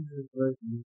advantage, but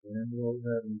you can roll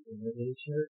that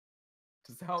intimidation.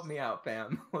 Just help me out,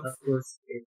 fam. Of course,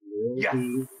 it will yes!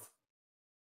 be.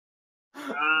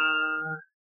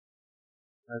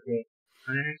 Okay.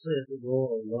 I actually have to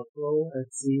roll a luck roll and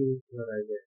see what I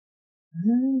get.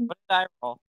 What did I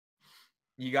roll?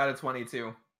 You got a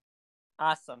 22.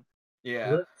 Awesome.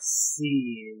 Yeah. Let's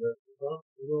see. The luck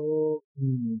roll.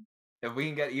 If we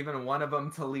can get even one of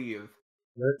them to leave,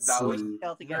 Let's that see. would I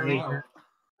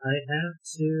have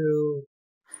to.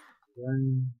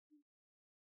 1,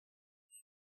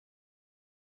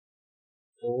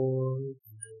 4.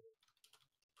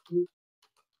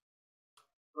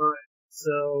 Alright,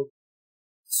 so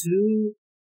 2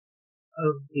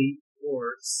 of the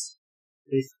orcs,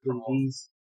 basically these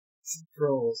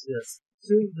trolls, yes.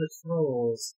 2 of the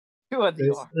trolls,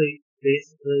 basically,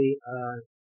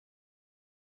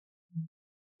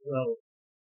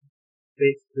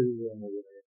 run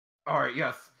away. Alright,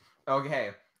 yes.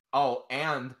 Okay. Oh,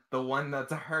 and the one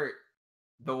that's hurt.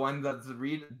 The one that's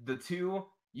the 2.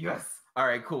 Yes.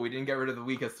 Alright, cool. We didn't get rid of the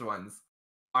weakest ones.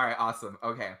 Alright, awesome.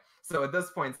 Okay. So at this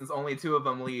point, since only 2 of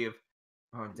them leave...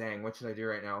 Oh, dang. What should I do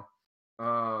right now?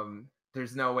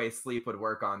 There's no way sleep would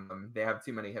work on them. They have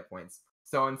too many hit points.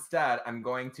 So instead, I'm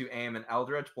going to aim an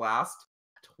Eldritch Blast.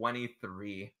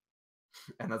 23.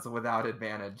 And that's without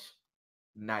advantage.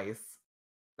 Nice.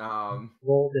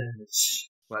 Roll damage.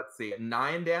 Let's see.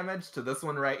 9 damage to this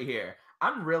one right here.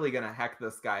 I'm really gonna heck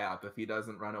this guy up if he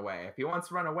doesn't run away. If he wants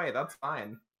to run away, that's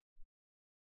fine.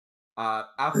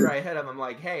 After I hit him, I'm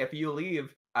like, hey, if you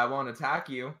leave, I won't attack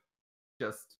you.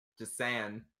 Just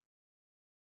saying.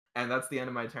 And that's the end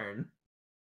of my turn.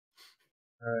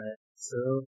 Alright,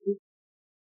 so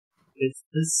it's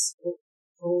this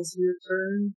falls your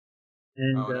turn,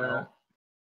 and oh, no.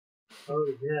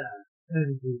 Oh yeah,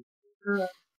 and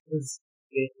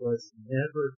it was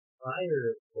never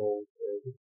fire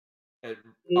bolted. It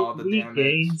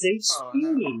regains HP. Oh,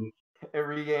 no. It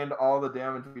regained all the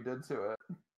damage we did to it.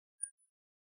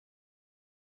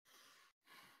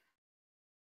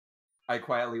 I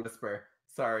quietly whisper,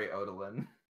 sorry, Odalin.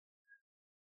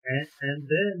 And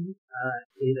then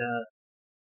it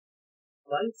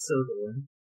fights Odalin.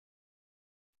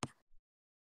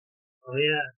 Oh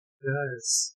yeah,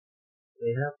 because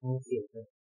they have multi-attack.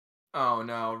 Oh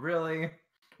no, really? Yes.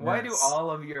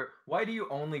 Why do you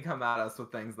only come at us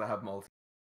with things that have multi?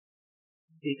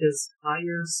 Because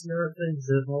higher Sierra things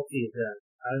have multi-attack.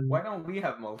 Why don't we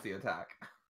have multi-attack?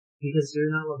 Because you're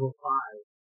not level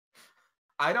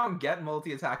 5. I don't get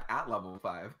multi-attack at level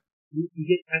 5. You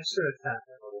get extra attack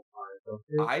at level 5, don't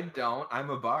you? I don't. I'm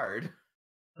a bard.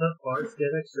 Bards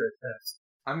get extra attacks.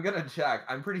 I'm gonna check.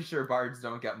 I'm pretty sure bards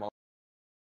don't get multi.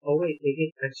 Oh wait, they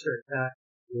get extra attack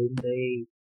when they...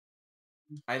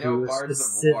 I know Bards of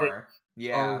War.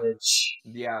 Yeah. College.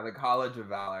 Yeah, the College of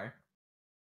Valor.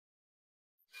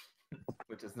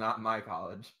 Which is not my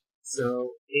college.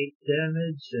 So, 8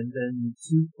 damage, and then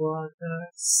 2 claw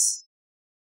attacks.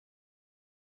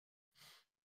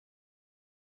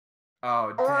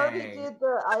 Oh, dang.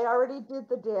 I already did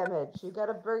the damage. You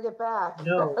gotta bring it back.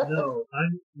 No. What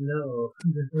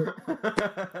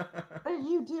are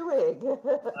you doing?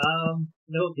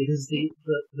 No, because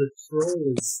the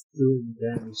troll is doing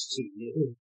damage to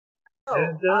you.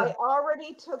 Oh, I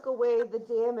already took away the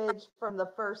damage from the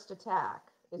first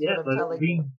attack. Is what I'm telling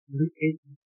you.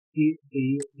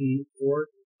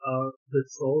 The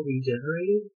troll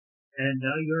regenerated, and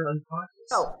now you're unconscious.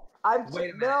 No, Wait a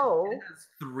minute. no. It has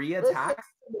 3 attacks?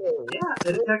 Yeah,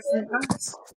 it attacks 3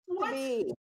 times.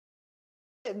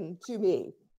 To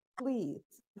me, please.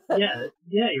 Yeah,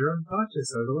 you're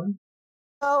unconscious, Odalyn.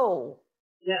 No.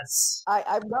 Yes.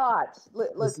 I'm not. Look,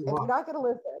 if you're not going to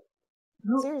listen.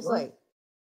 No, seriously.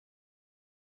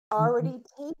 Already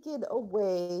taken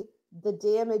away the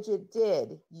damage it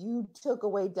did. You took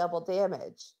away double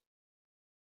damage.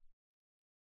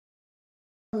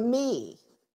 Me.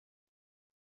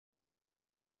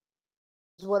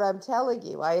 Is what I'm telling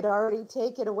you. I had already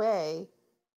taken away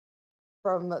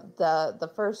from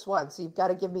the first one, so you've got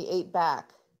to give me 8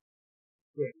 back.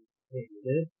 Wait, you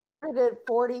did? I did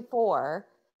 44.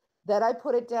 Then I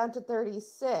put it down to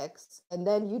 36, and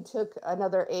then you took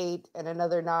another 8 and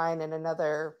another 9 and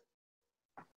another,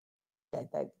 I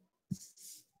think.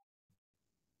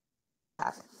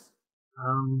 How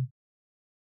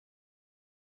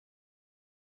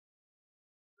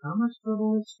much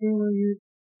double HP were you?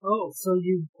 Oh, so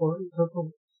you already took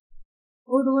a...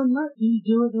 Odalyn, let me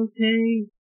do it, okay?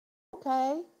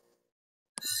 Okay.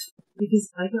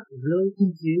 Because I got really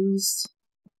confused.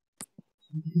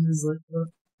 Because, like,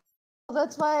 well,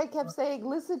 that's why I kept saying,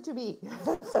 listen to me.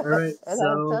 Alright, and so...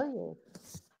 I'll tell you.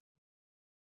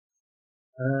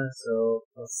 So,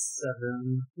 plus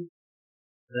 7.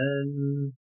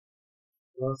 Then...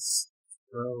 Plus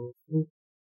 12.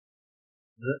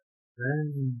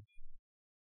 Then...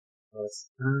 Plus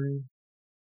 9.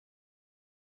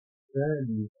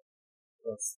 Then...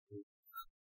 Plus 2.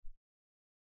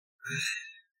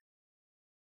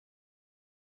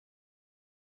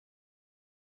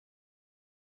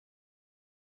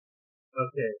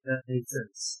 Okay, that makes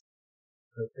sense.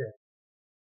 Okay.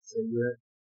 So you had,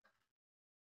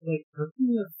 like, how can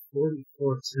you have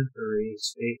 44 temporary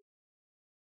HP?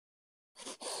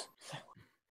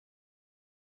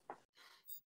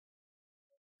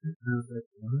 I was like,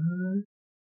 what?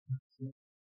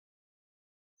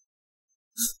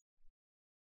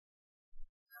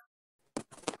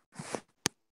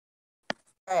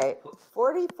 Alright,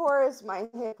 44 is my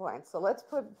hit point, so let's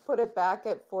put it back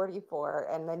at 44,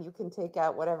 and then you can take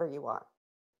out whatever you want.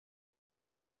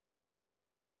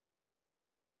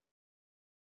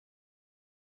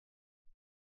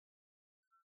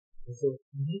 Does it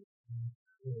make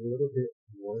a little bit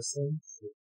more sense?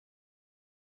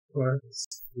 Or is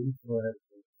 44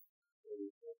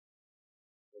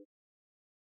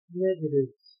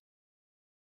 negative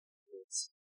 6.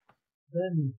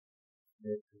 Then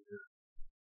negative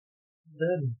 9.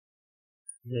 Then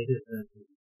negative 9.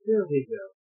 There we go.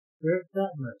 We're at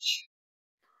that much.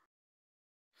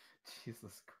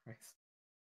 Jesus Christ.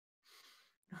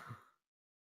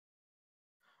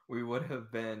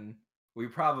 We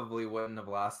probably wouldn't have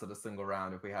lasted a single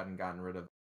round if we hadn't gotten rid of the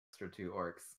extra 2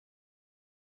 orcs.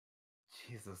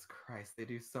 Jesus Christ, they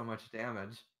do so much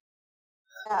damage.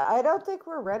 Yeah, I don't think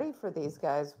we're ready for these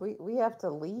guys. We have to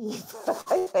leave,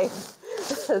 I think.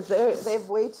 They have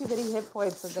way too many hit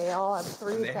points, and they all have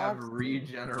 3 attacks. They have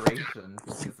regeneration.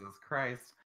 Jesus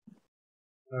Christ.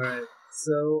 Alright,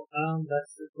 so,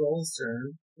 that's the troll's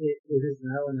turn. It is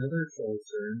now another troll's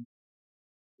turn,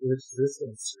 which is this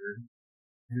one's turn.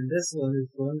 And this one is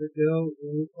going to go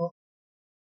up.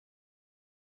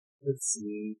 Let's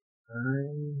see.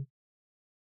 I'm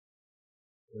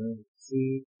going to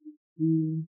see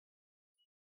two.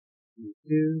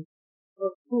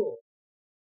 Oh, cool.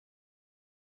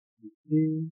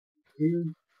 Two.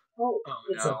 Oh,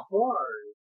 it's no. a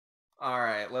bard.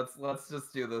 Alright, let's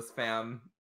just do this, fam.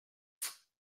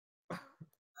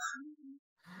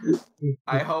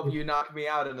 I hope you knock me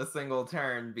out in a single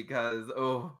turn, because,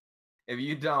 if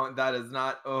you don't, that is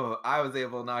not, I was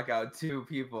able to knock out 2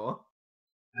 people.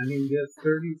 I mean, you have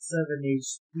 37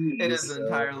 HP. It is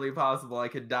entirely possible I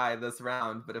could die this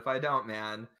round, but if I don't,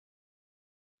 man.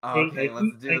 Okay,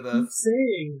 let's do this. I keep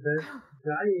saying that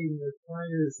dying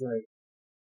requires, like,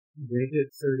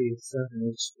 negative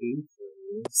 37 HP for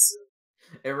you, so.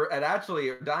 It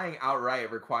actually, dying outright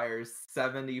requires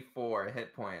 74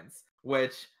 hit points,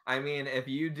 which, I mean, if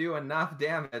you do enough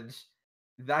damage,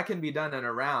 that can be done in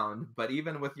a round, but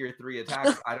even with your 3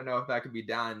 attacks, I don't know if that could be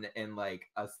done in, like,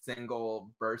 a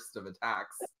single burst of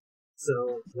attacks.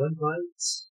 So, 1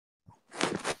 bite.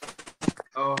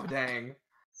 Oh, dang.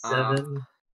 7.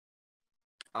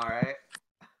 All right.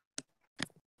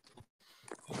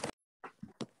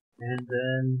 And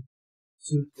then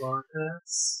 2 claw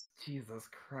attacks. Jesus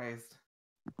Christ.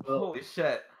 Oh. Holy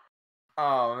shit.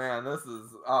 Oh man, this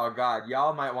is. Oh god,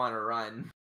 y'all might want to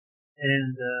run.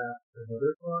 And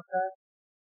another claw attack.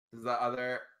 This is the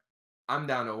other. I'm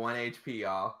down to 1 HP,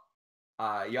 y'all.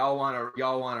 Y'all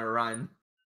wanna run.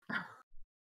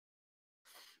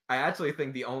 I actually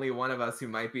think the only one of us who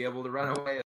might be able to run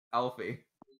away is Elfie.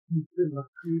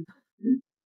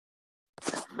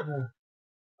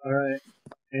 Alright.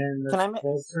 And the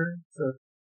Paul's turn, so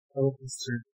Elfie's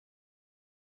turn.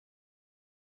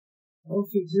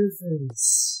 Elfie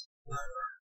Griffins.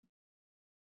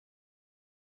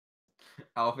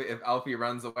 Elfie, if Elfie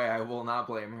runs away, I will not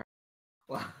blame her.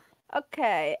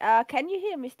 Okay, can you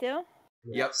hear me still?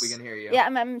 Yes. Yep, we can hear you. Yeah,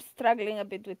 I'm struggling a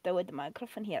bit with the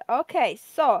microphone here. Okay,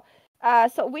 so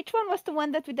which one was the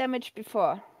one that we damaged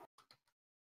before?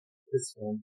 This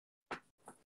one.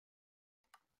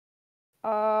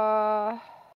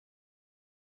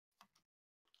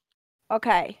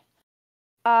 Okay.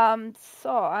 So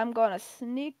I'm gonna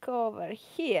sneak over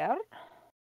here.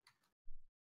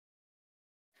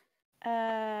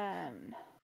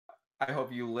 I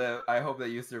hope you live. I hope that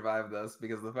you survive this,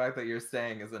 because the fact that you're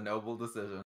staying is a noble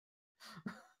decision.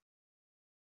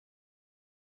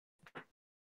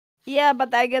 Yeah,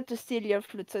 but I get to steal your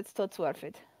flute, so it's not worth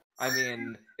it. I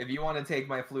mean, if you want to take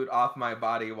my flute off my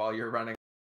body while you're running,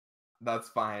 that's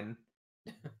fine.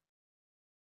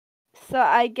 So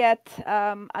I get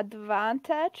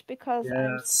advantage because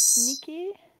I'm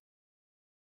sneaky.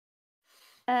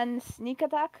 And sneak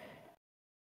attack.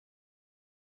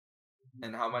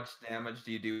 And how much damage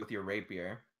do you do with your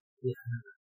rapier? Yeah,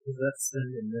 that's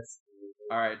sending this.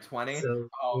 Alright, 20? So,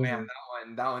 oh man,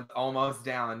 that one's almost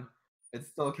down. It's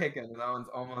still kicking, that one's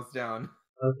almost down.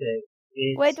 Okay.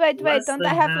 Wait, don't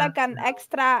I have like an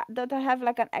extra, don't I have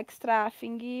like an extra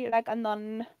thingy, like a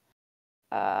non,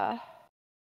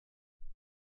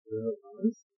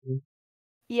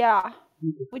 yeah.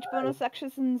 Which bonus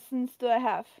actions do I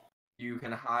have? You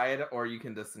can hide or you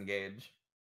can disengage.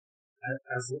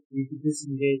 As you can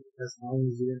disengage as long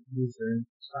as you don't use your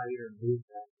entire move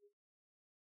action.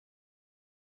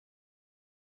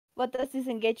 What does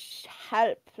disengage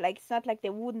help? Like, it's not like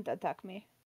they wouldn't attack me.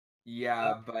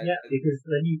 Yeah, but... Yeah, because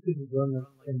then you could run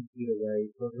 10 feet away,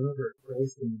 but remember,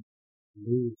 trolls can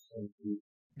move 10 feet,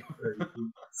 30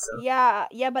 feet, so...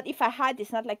 Yeah, but if I hide,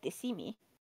 it's not like they see me.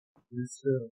 That's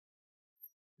true.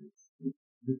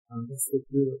 Let's look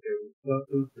through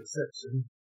a perception.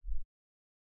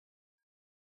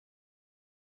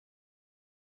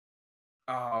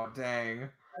 Oh, dang.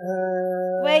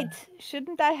 Wait,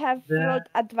 shouldn't I have rolled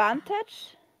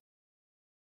advantage?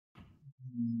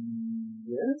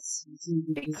 Yes.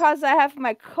 Because I have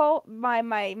my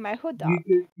my hood up.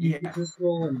 You could just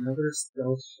roll another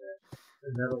stealth check,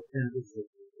 and that'll count as a...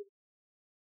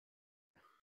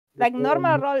 Like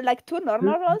normal roll, like 2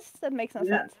 normal rolls? That makes no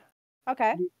sense.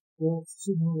 Okay. Well, it's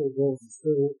 2 normal rolls, it's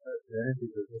still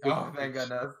advantage. Oh, thank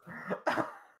goodness.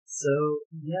 So,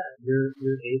 yeah, you're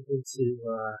able to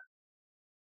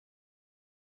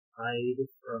hide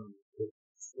from the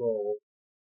troll.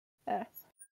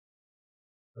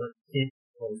 But you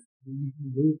can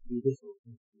move beautiful.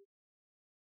 You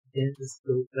can't just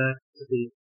go back to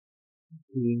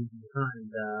being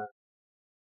behind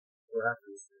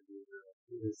rappers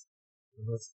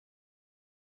unless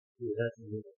you have to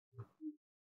move.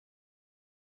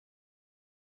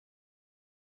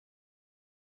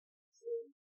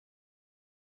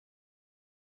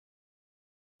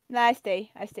 No, I stay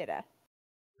there.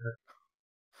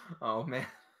 Oh man.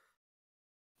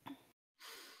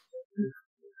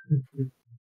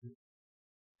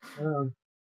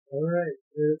 Alright,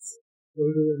 it's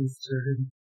Odin's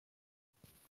turn.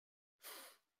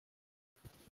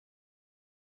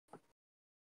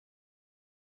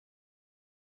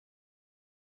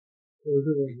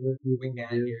 Odin, what do you want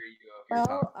to do?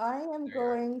 Well, I am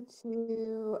going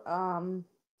to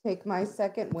take my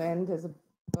second wind as a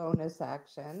bonus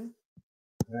action.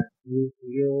 You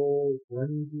heal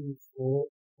 1d4,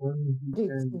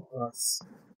 1d10 plus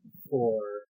 4.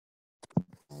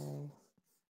 Okay.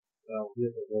 Well, we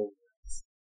have a roll.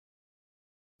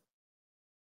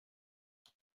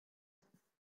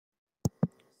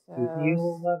 So, You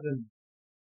heal 11.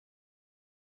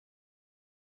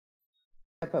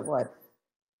 I put what?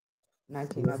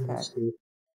 19, okay. Steve.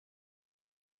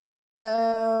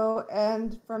 So,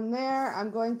 and from there,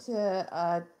 I'm going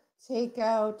to take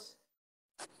out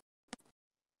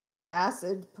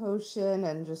acid potion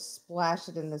and just splash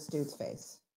it in this dude's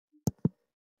face.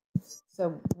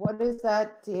 So what is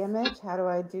that damage? How do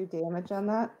I do damage on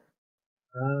that?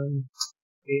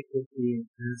 It would be an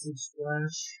acid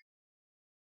splash,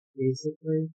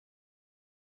 basically.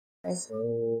 Okay.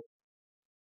 So,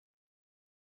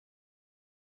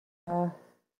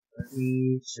 let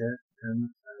me check how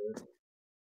much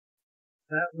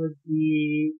that would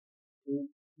be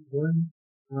one,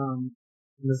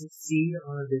 must succeed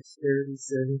on a dexterity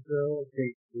saving throw,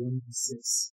 take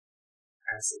 1d6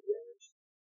 acid damage.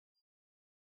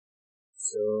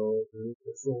 So, the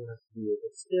control has to be a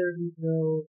dexterity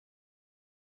throw.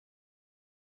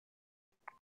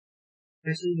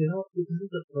 Actually, because of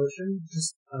the potion,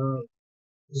 just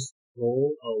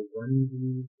roll a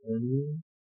 1d20,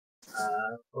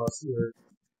 plus your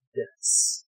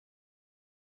dex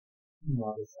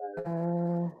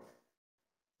modifier.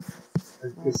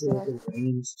 Is it like a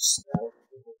range spell?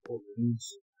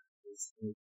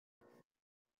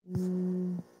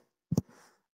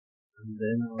 And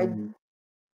then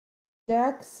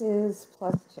Dex is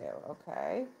 +2,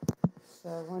 okay. So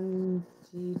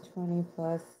 1d20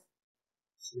 plus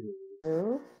 2.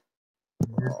 Roll.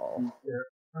 Their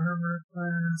armor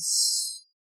class,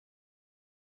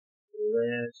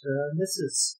 which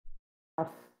misses.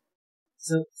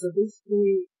 So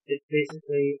basically, it's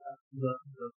basically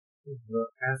the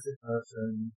acid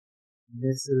potion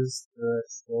misses the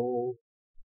troll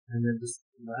and then just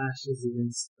lashes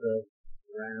against the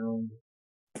ground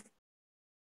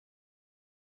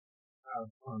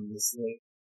on this lake.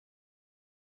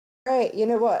 Alright, you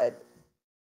know what?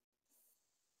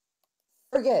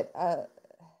 Forget.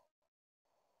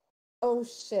 Oh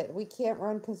shit, we can't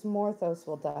run because Morthos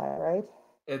will die, right?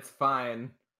 It's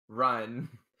fine. Run.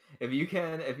 If you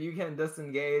can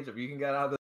disengage, if you can get out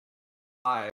of the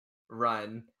live,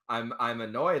 run. I'm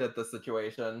annoyed at the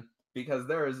situation because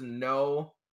there is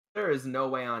no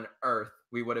way on earth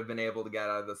we would have been able to get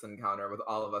out of this encounter with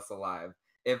all of us alive.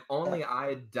 If only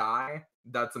I die,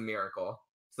 that's a miracle.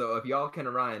 So if y'all can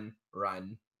run.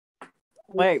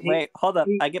 Wait, hold up.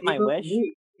 I get my wish.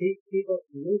 Wait,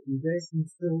 you guys can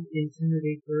still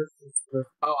intimidate first.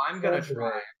 Oh, I'm gonna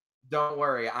try. Don't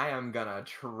worry, I am gonna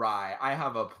try. I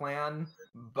have a plan,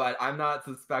 but I'm not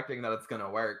suspecting that it's gonna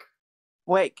work.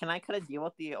 Wait, can I cut a deal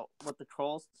with the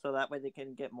trolls so that way they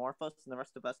can get Morphos and the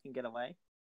rest of us can get away?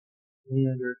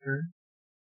 Your turn.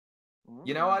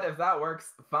 You know what? If that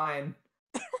works, fine.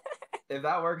 If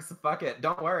that works, fuck it.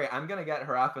 Don't worry, I'm gonna get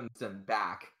Harafinston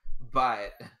back,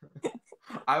 but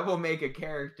I will make a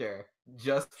character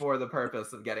just for the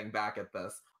purpose of getting back at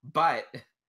this. But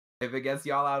if it gets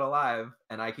y'all out alive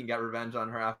and I can get revenge on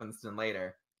Harafinston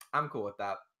later, I'm cool with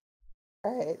that.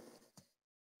 Alright.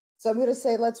 So I'm gonna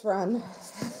say let's run.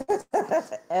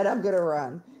 And I'm gonna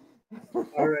run.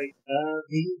 Alright,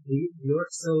 you're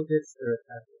so good for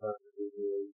attack.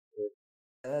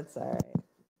 That's alright.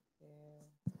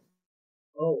 Yeah.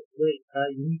 Oh, wait,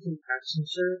 you need to action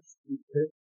surge?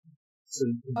 So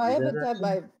you can I haven't done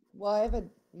my... Well,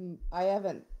 I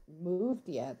haven't moved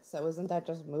yet, so isn't that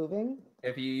just moving?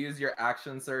 If you use your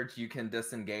action surge, you can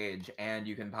disengage, and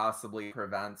you can possibly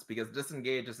prevent, because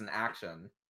disengage is an action.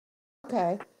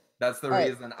 Okay. That's the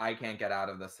reason I can't get out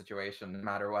of this situation, no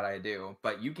matter what I do,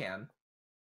 but you can.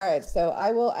 Alright, so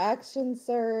I will action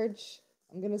surge.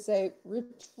 I'm gonna say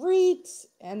retreat,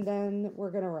 and then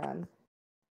we're gonna run.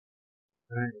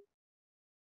 Alright.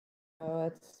 Oh,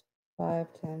 it's 5,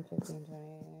 10, 15,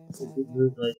 20. You could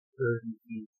move like 30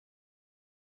 feet.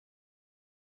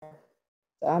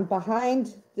 So I'm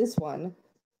behind this one.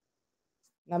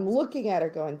 And I'm looking at her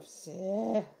going,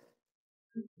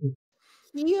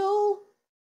 heal.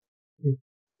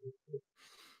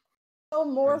 Oh,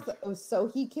 Morthos, so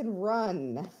he can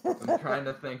run. I'm trying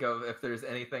to think of if there's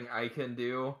anything I can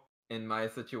do in my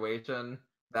situation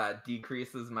that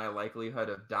decreases my likelihood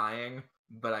of dying,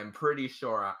 but I'm pretty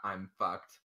sure I'm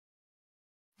fucked.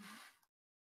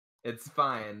 It's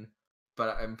fine,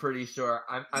 but I'm pretty sure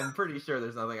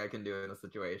there's nothing I can do in this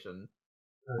situation.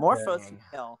 Okay. Morphos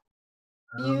kill.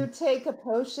 You take a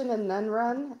potion and then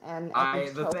run, and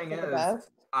the thing is,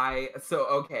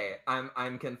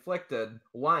 I'm conflicted.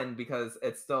 One, because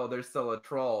there's still a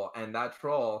troll, and that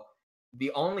troll,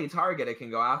 the only target it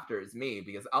can go after is me,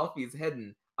 because Elfie's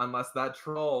hidden, unless that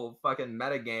troll fucking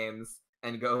metagames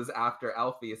and goes after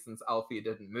Elfie, since Elfie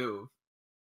didn't move.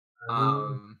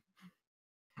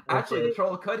 Actually, the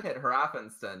troll could hit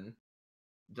Harafinston.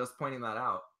 Just pointing that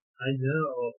out. I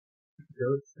know.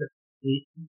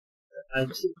 I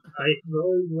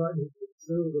really wanted to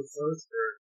kill the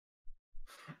sorcerer.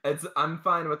 I'm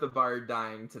fine with the bard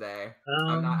dying today.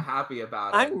 I'm not happy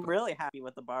about it. I'm really happy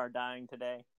with the bard dying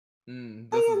today. I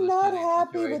am not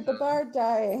happy with the bard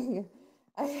dying.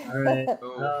 Alright.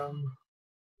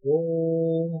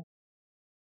 roll.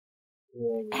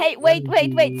 Hey, wait.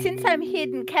 Since I'm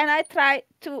hidden, can I try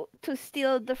to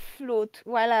steal the flute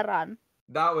while I run?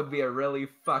 That would be a really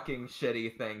fucking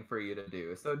shitty thing for you to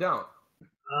do, so don't.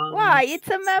 Why? It's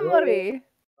a memory.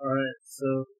 Alright,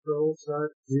 so roll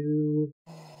start do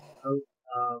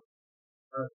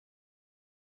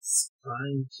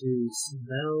trying to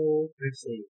smell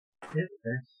actually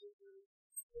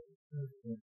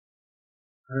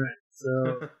alright,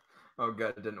 so oh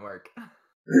good, it didn't work.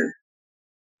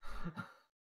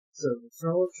 So the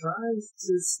troll tries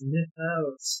to sniff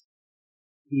out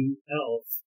the elf,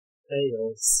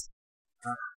 fails,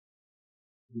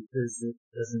 because it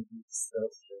doesn't use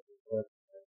stealth check.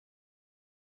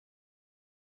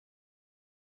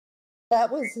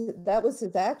 That was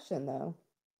his action, though.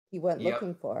 He went Yep.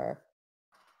 looking for her.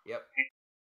 Yep.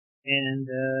 And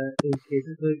is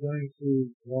basically going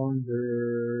to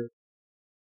wander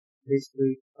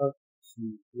basically up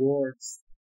towards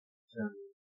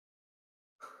Johnny.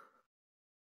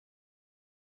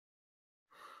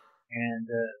 And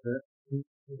I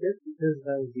guess because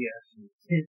that was the action,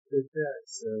 it did that,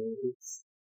 so it's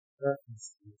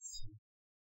references.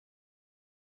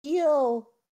 Heal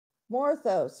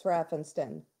Morthos,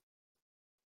 Raffenston.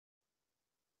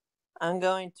 I'm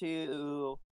going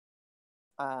to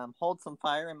hold some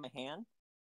fire in my hand,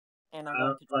 and I'm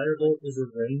going to Firebolt is a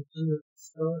ranged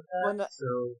spell attack,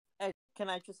 so can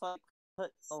I just like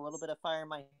put a little bit of fire in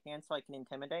my hand so I can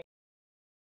intimidate?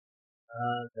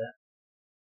 That.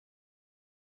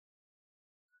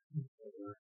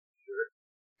 Sure.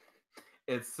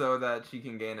 It's so that she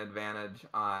can gain advantage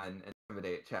on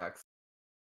intimidate checks.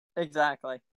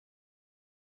 Exactly.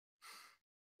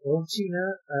 Well,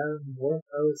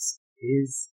 Morphos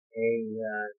is a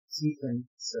tiefling,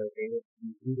 so they would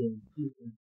be eating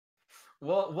tiefling.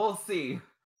 Well, we'll see.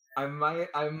 I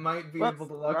might be able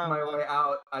to luck my way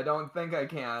out. I don't think I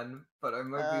can, but I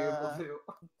might be able to.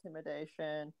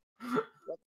 Intimidation.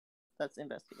 Let's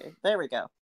investigate. There we go.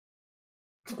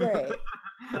 Great.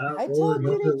 I told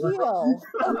you to heal.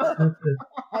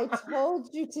 I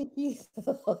told you to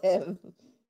heal him.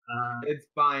 It's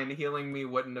fine. Healing me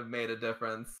wouldn't have made a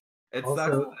difference. It sucks that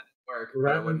it didn't work,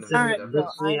 but it wouldn't have made a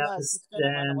difference. We have to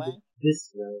stand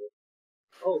this way.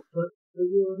 Oh, but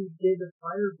you already did the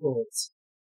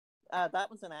firebolt. That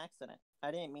was an accident.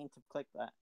 I didn't mean to click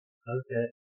that.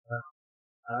 Okay.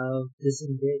 I'll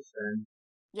disengage then.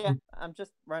 Yeah, I'm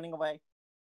just running away.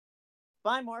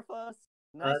 Bye, Morphos.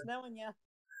 Nice knowing ya.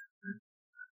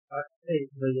 Hey,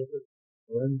 but you have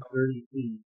 130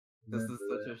 feet. This is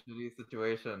such a shitty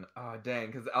situation. Oh, dang,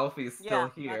 because Elfie's still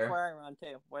here. That's where I run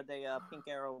to, where the pink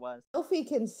arrow was. Elfie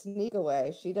can sneak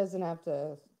away. She doesn't have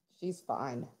to. She's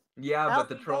fine. Yeah, but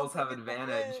the trolls have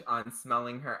advantage on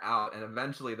smelling her out, and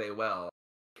eventually they will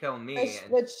kill me.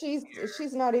 But she's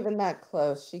not even that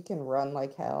close. She can run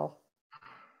like hell.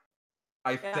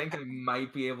 I think I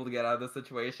might be able to get out of this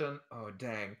situation. Oh,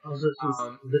 dang. Also, she's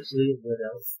literally a good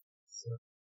elf. So.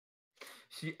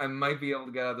 I might be able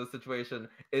to get out of this situation.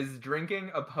 Is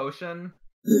drinking a potion,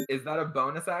 is that a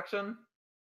bonus action?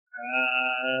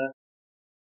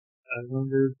 I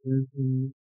wonder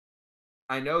drinking.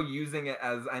 I know using it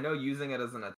as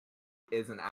is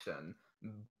an action,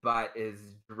 but is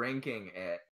drinking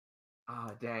it?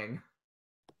 Ah, dang.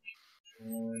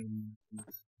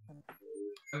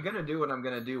 I'm gonna do what I'm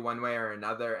gonna do one way or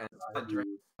another and not drink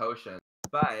the potion.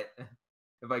 But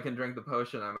if I can drink the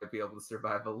potion, I might be able to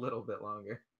survive a little bit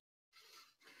longer.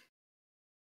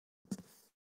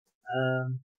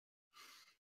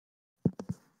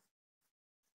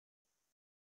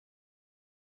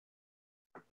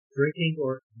 Drinking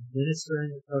or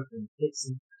administering a potion takes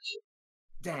some action.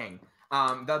 Dang.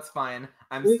 That's fine.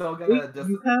 I'm still gonna just.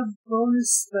 You have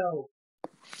bonus spell.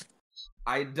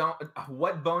 I don't.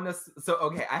 What bonus? So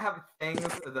okay, I have things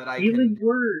that I Healing can.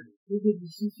 word. You can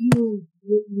heal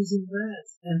using that,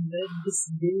 and then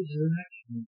disengage your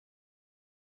action.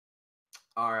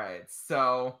 All right,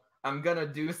 so I'm gonna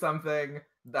do something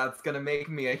that's gonna make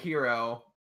me a hero,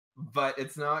 but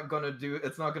it's not gonna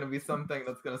be something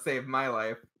that's gonna save my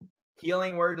life.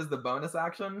 Healing word is the bonus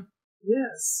action?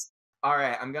 Yes. All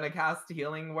right, I'm gonna cast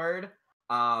healing word.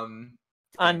 On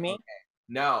me? Okay.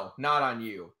 No, not on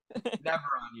you. Never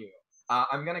on you.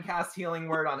 I'm gonna cast healing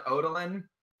word on Odalin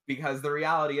because the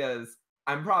reality is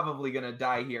I'm probably gonna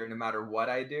die here no matter what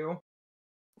I do.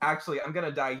 Actually, I'm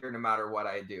gonna die here no matter what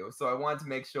I do. So I want to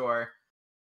make sure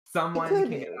someone can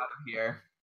get out of here.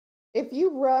 If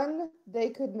you run, they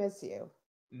could miss you.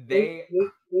 Wait.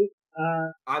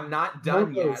 I'm not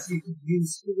done yet. You could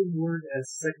use healing word as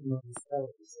second level spell.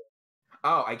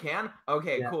 Oh, I can?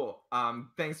 Okay, yeah. Cool.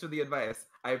 Thanks for the advice.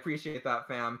 I appreciate that,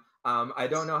 fam. I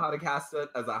don't know how to cast it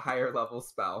as a higher level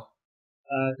spell.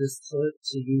 Just tell it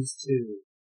to use 2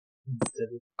 instead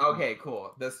of. Okay,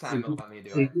 cool. This time it'll let me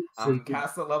do it. So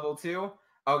Cast at level 2.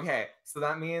 Okay, so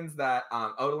that means that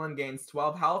Odalin gains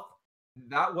 12 health.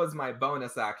 That was my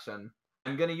bonus action.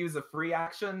 I'm gonna use a free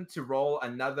action to roll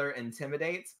another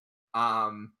Intimidate.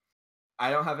 I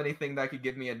don't have anything that could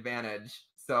give me advantage,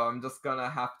 so I'm just gonna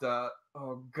have to.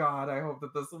 Oh God, I hope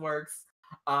that this works.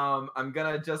 I'm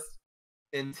gonna just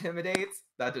Intimidate.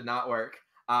 That did not work.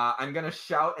 I'm gonna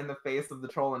shout in the face of the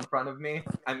troll in front of me.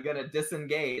 I'm gonna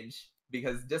disengage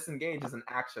because disengage is an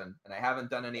action, and I haven't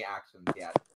done any actions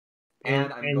yet.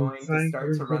 And I'm going to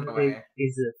start to run away.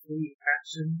 Is a free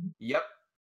action? Yep.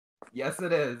 Yes,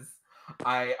 it is.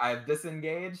 I've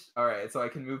disengaged. All right, so I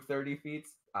can move 30 feet.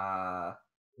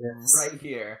 Yes. Right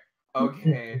here.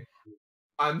 Okay.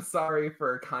 I'm sorry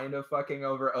for kind of fucking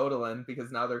over Odalin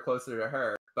because now they're closer to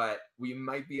her, but we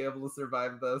might be able to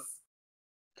survive this.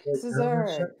 This is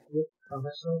alright. How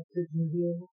much health did you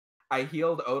heal? I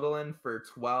healed Odalin for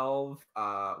 12.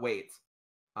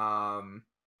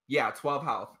 Yeah, 12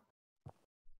 health.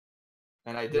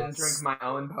 And I didn't drink my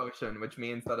own potion, which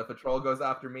means that if a troll goes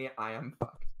after me, I am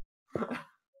fucked.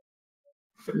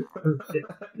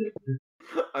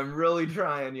 I'm really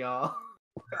trying, y'all.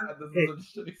 God, this is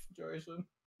a shitty situation.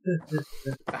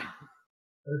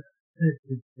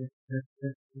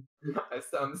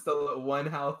 I'm still at 1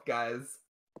 health, guys.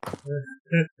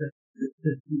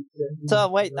 So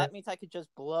wait, that means I could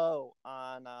just blow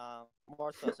on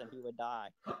Morthos and he would die.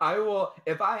 I will,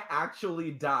 if I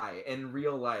actually die in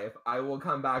real life, I will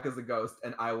come back as a ghost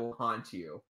and I will haunt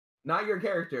you. Not your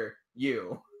character,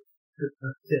 you. I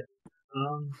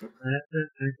have to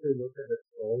actually look at the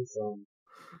trolls.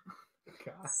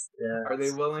 God. Yeah. Are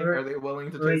they willing? Right. Are they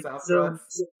willing to chase after us?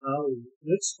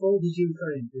 Which troll did you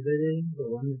try intimidating? The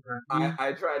one in front of you?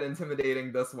 I tried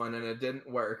intimidating this one and it didn't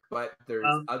work, but there's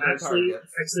other actually,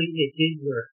 targets. Actually, it did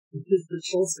work because the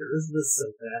troll's charisma is so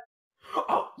bad.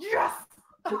 Oh yes!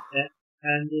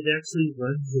 And it actually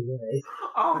runs away.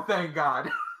 Oh, thank God.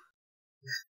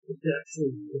 It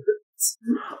actually works.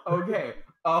 Okay.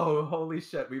 Oh, holy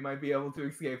shit! We might be able to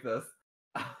escape this.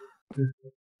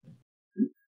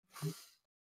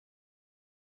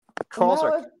 Trolls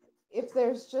are. If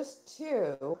there's just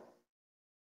 2.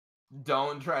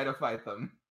 Don't try to fight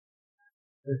them.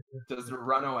 Just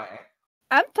run away.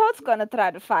 I'm totally gonna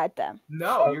try to fight them.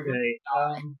 No, okay. you're gonna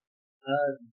die.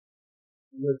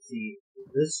 Let's see.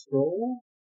 This troll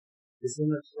is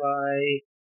gonna try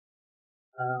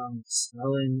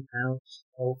smelling out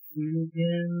Elfie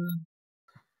again.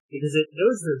 Because it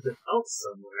knows there's an elf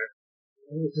somewhere.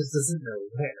 And it just doesn't know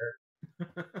where.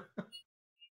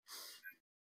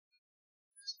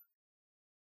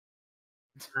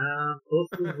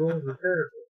 Both of rolls are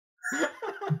terrible.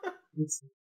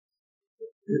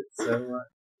 So,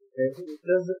 it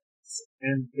doesn't,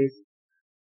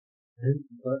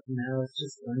 but now it's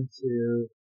just going to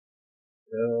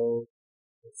go,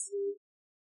 let's see,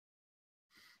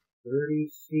 30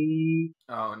 feet.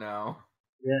 Oh no.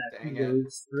 Yeah, Dang it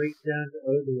goes straight down to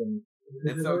Odin.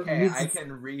 It's okay, I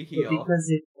can re-heal. But because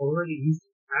it already used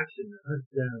action to hunt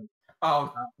down.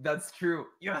 Oh, that's true.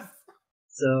 Yes!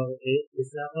 So,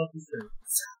 it's not Elfie's turn.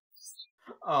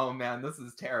 Oh man, this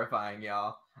is terrifying,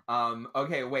 y'all.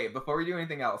 Okay, wait, before we do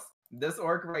anything else, this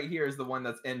orc right here is the one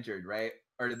that's injured, right?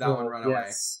 Or did that one run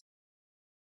away?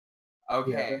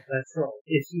 Okay. Yeah, that's right.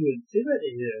 If you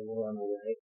intimidate it, it will run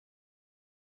away.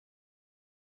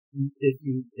 If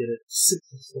you get it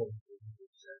successful.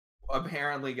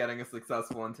 Apparently getting a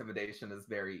successful intimidation is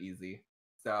very easy.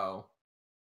 So.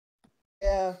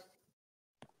 Yeah.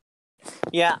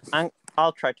 Yeah,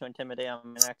 I'll try to intimidate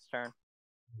on my next turn.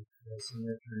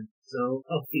 So,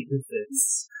 I'll keep the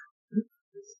fits.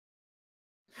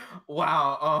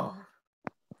 Wow,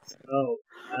 Oh,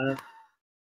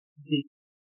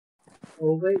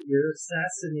 oh wait, your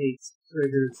assassinate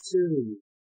triggers too.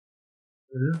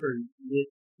 Remember,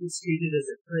 it's treated as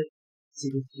a crit, so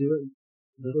you can do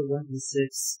another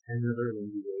 1d6 and another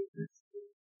 1d8.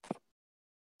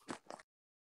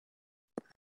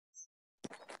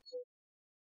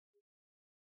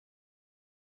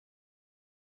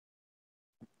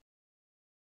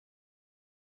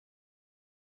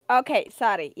 Okay,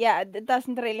 sorry. Yeah, it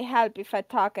doesn't really help if I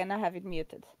talk and I have it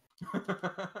muted.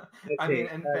 I mean,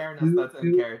 in fairness, that's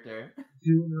in character.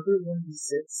 Do another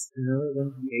 1d6 and another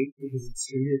 1d8 because it's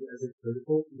treated as a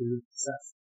critical with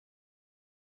success.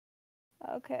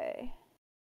 Okay.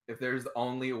 If there's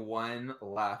only one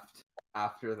left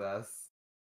after this,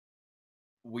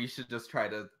 we should just try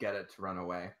to get it to run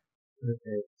away.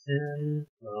 Okay, 10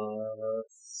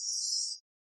 plus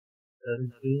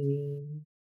 17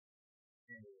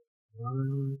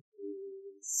 1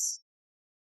 is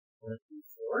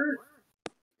 24?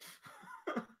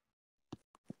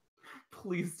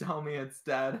 Please tell me it's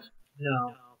dead.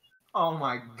 No. Oh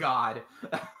my god.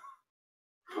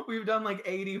 We've done like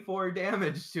 84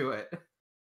 damage to it.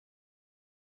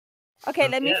 Okay,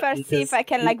 let me first see if I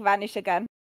can like vanish again.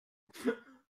 Okay.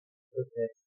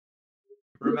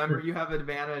 Remember, you have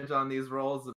advantage on these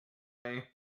rolls. Okay?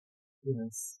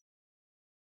 Yes.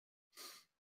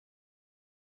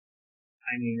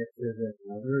 I mean, if there's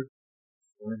another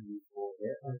 24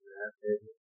 hit like that, then...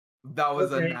 That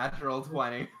was a natural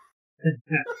 20.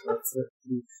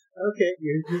 Okay,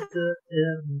 you're just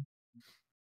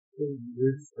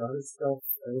you're just not a stealth.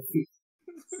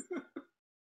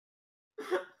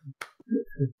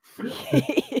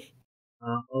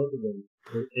 Odin,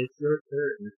 it's your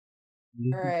turn.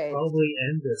 You can probably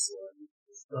end this one.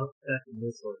 Stop attacking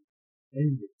this one.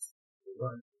 End it.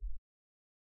 Run.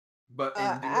 But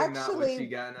in doing that, would she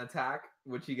get an attack?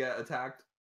 Would she get attacked?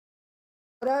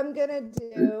 What I'm gonna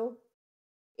do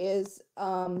is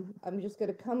I'm just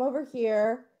gonna come over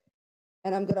here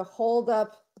and I'm gonna hold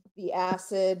up the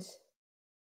acid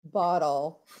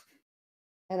bottle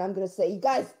and I'm gonna say, "You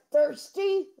guys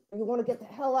thirsty? Or you want to get the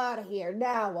hell out of here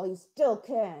now while you still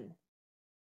can?"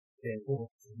 Okay,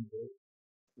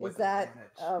 is that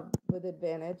with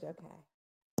advantage? Okay.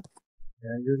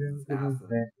 Yeah, you're gonna get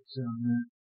advantage on that.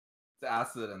 It's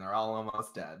acid and they're all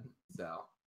almost dead. So,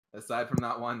 aside from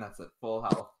that one, that's at full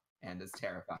health and is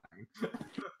terrifying.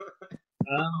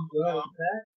 Well,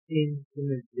 that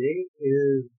intimidate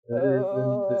is better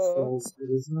than the soul's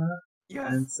charisma.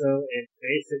 Yes. And so it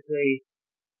basically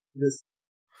just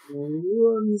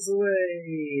runs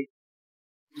away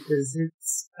because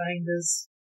its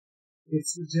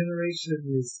regeneration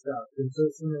is stopped, and so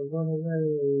it's gonna run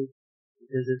away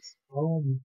because it's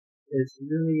home. It's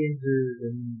really injured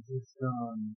and just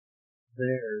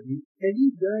there. Can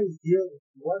you guys deal with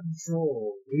one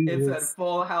troll? It's at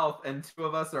full health and 2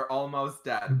 of us are almost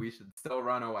dead. We should still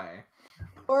run away.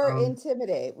 Or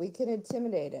intimidate. We can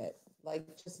intimidate it. Like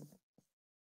just.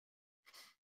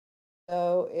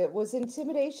 So it was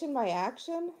intimidation my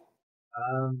action?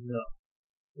 No.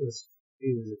 It was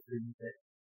a pretty bad.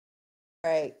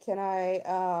 Alright, can I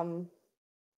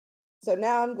so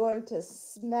now I'm going to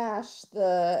smash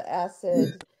the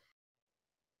acid.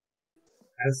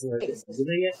 As like a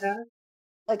melee attack?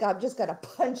 Like I'm just gonna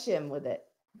punch him with it.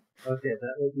 Okay,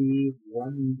 that will be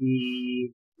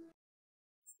 1d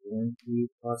 20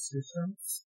 plus your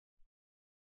strength.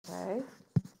 Okay.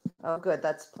 Oh, good.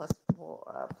 That's plus 3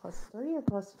 or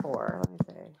plus 4? Let me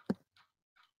see.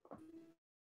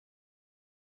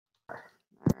 All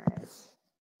right.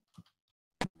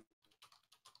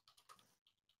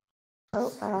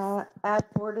 Oh, add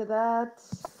 4 to that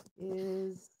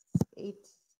is 8.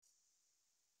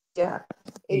 Yeah,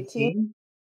 18.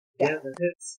 Yeah, that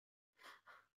hits.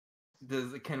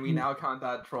 Can we now count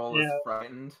that troll as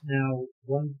frightened? Now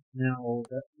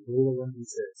that roll a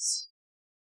 1d6.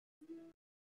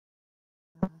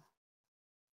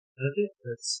 Okay,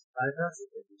 that's 5 acid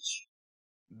damage.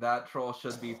 That troll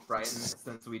should be frightened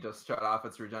since we just shut off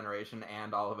its regeneration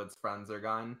and all of its friends are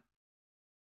gone.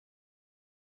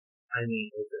 I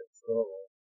mean, it's a troll.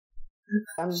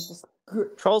 I'm just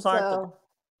trolls aren't the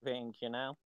thing, you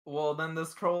know. Well, then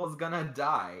this troll is gonna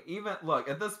die. Look,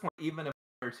 at this point, even if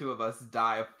 1 or 2 of us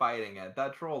die fighting it,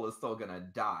 that troll is still gonna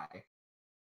die.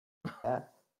 Yeah.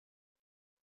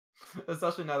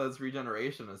 Especially now that its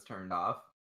regeneration is turned off.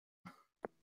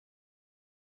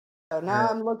 So now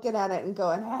I'm looking at it and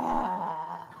going,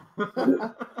 ah.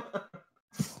 Alright.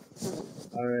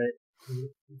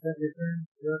 Is that your turn?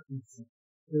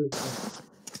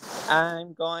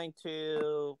 I'm going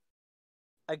to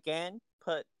again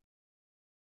put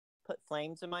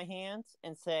flames in my hands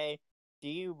and say, "Do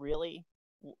you really?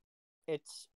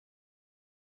 It's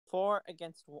 4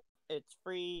 against. It's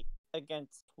 3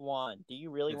 against 1. Do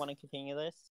you really want to continue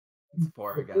this?" It's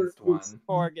 4 against 1.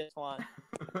 4 against 1.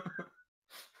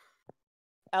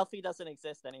 Elfie doesn't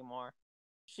exist anymore.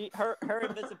 Her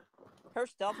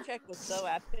stealth check was so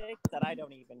epic that I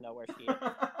don't even know where she is.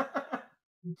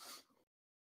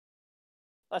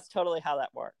 That's totally how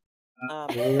that worked.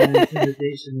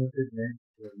 Intimidation with advantage.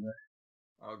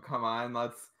 Oh, come on,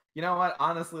 you know what?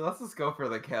 Honestly, let's just go for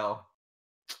the kill.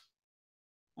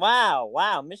 Wow,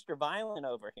 Mr. Violent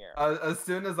over here. As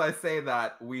soon as I say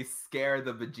that, we scare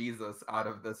the bejesus out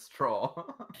of this troll.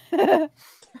 Okay,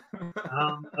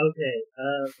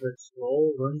 the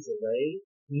troll runs away,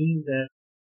 meaning that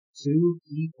 2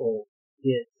 people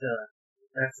get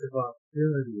passive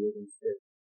opportunity against it.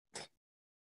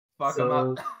 Fuck them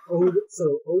up.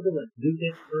 So, Odalyn, you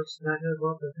get first passive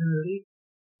opportunity.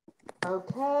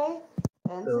 Okay.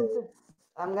 And So- since it's,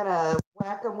 I'm gonna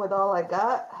whack him with all I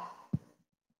got.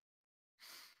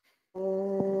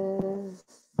 Is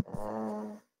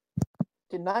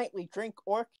Tonight we drink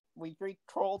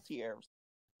troll tears.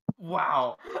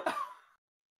 Wow.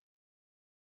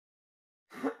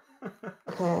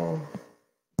 okay.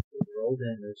 Roll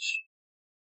damage.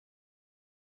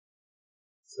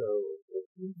 So,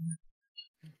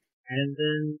 and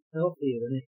then Healthy,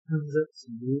 when it comes up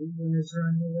to you when it's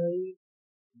running away,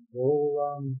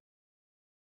 roll,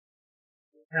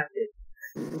 attack it.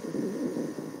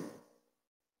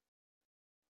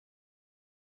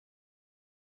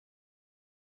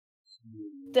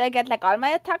 Do I get like all my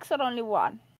attacks or only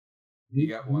one? You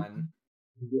get one.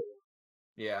 You get one.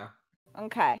 Yeah.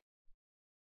 Okay.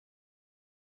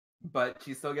 But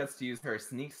she still gets to use her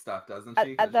sneak stuff, doesn't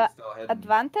she? At 'Cause the she's still hidden.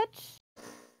 advantage?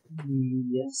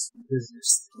 Yes, because you're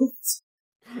still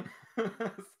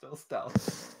Still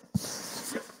stealth.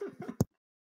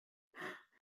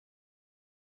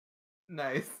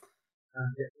 Nice.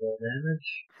 get roll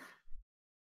damage.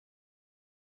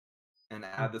 And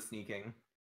add the sneaking.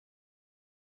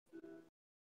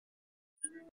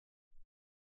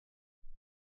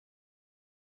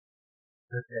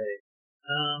 Okay.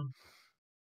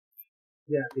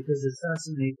 Yeah, because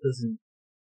Assassinate doesn't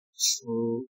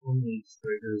only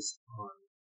triggers on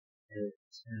an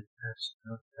action,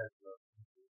 not that level.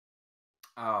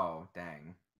 Oh,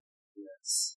 dang.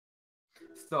 Yes.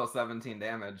 Still 17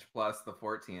 damage plus the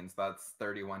 14, so that's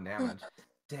 31 damage.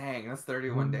 Dang, that's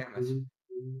 31 damage.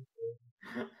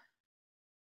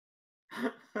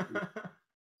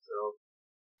 So,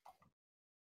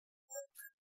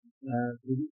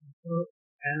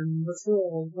 and the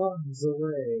troll runs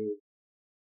away.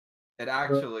 It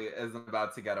actually isn't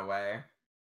about to get away.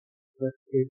 But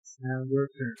it's now your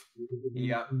turn.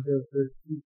 Yep.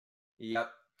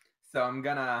 Yep. So I'm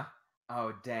gonna.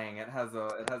 Oh dang! It has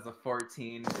a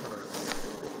 14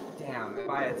 for. Damn! If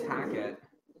I attack it,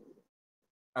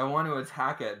 I want to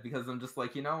attack it because I'm just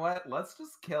like, you know what? Let's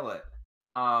just kill it.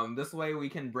 This way we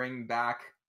can bring back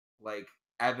like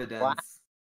evidence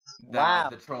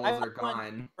that the trolls are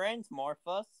gone. Friends,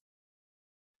 Morphus.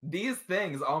 These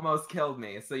things almost killed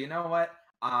me. So you know what?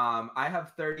 I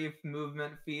have 30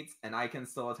 movement feet and I can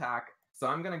still attack. So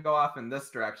I'm gonna go off in this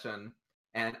direction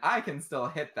and I can still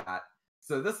hit that.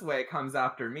 So this way it comes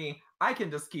after me. I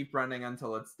can just keep running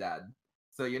until it's dead.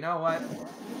 So you know what?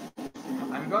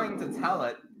 I'm going to tell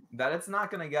it that it's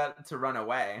not gonna get to run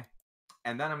away.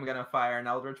 And then I'm gonna fire an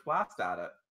Eldritch Blast at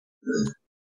it.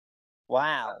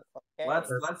 Wow. Okay. Let's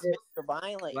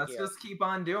just keep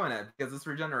on doing it because this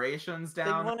regeneration's down.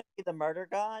 So you want to be the murder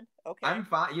god? Okay. I'm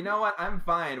fine. You know what? I'm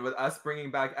fine with us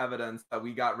bringing back evidence that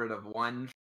we got rid of one.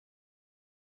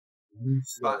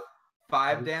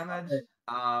 5 damage.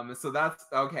 So that's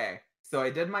okay. So I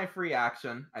did my free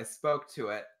action. I spoke to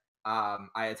it.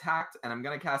 I attacked, and I'm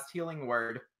gonna cast Healing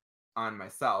Word on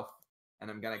myself, and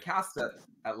I'm gonna cast it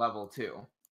at level 2.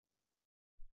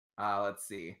 Let's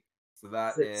see. So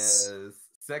that is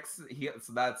 6.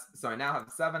 So I now have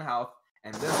 7 health,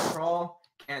 and this troll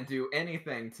can't do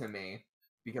anything to me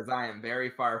because I am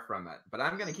very far from it. But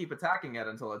I'm gonna keep attacking it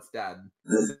until it's dead.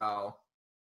 So. All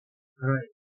right.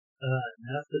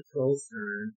 Now it's the troll's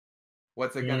turn.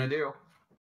 What's it gonna do?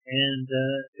 And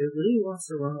it really wants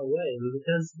to run away, but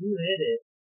because you hit it,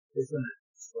 it's gonna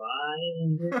try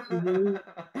and get to you.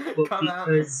 But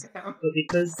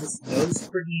because the snow's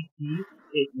pretty deep,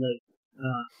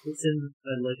 it's in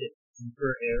like a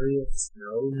deeper area of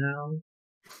snow now.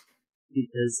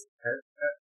 Because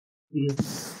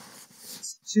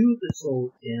to the troll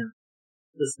camp,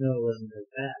 the snow wasn't as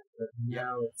bad, but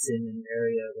now it's in an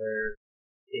area where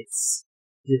it's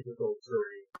difficult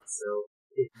terrain, so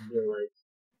it can go like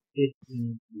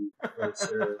 15 feet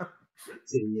closer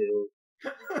to you.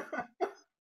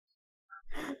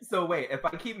 So wait, if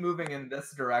I keep moving in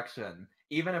this direction,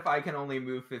 even if I can only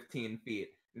move 15 feet,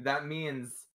 that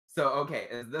means... So, okay,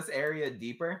 is this area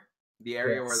deeper? The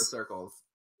area where the circles?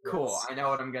 Cool, I know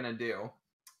what I'm gonna do.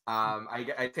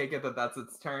 I take it that that's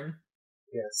its turn?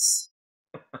 Yes.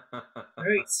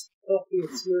 Alright, Buffy,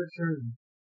 it's your turn.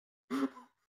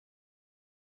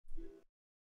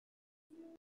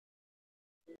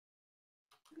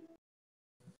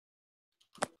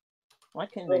 Why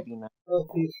can't they be nice?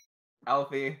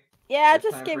 Alfie. Yeah,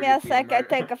 just give me a sec. I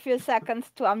take a few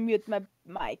seconds to unmute my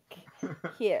mic.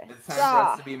 Here. It's time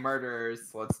for us to be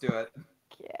murderers. Let's do it.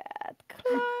 Get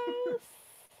close.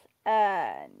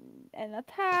 And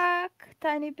attack.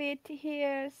 Tiny bit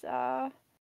here, so...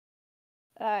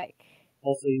 Like...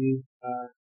 Also, you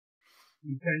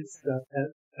kind of stuff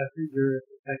after your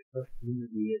attack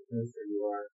opportunity, it knows where you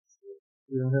are. So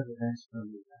We don't have advantage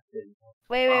from that anymore.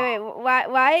 Wait.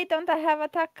 Why don't I have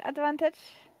attack advantage?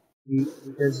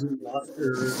 Because you lost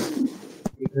your...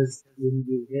 Because when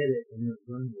you hit it and it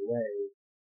runs away...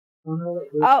 Oh no,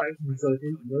 it was frightened, so it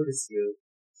didn't notice you.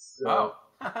 So...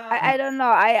 I don't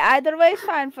know. Either way is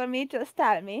fine for me, just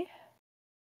tell me.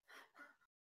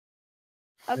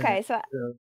 Okay, so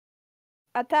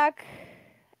attack.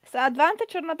 So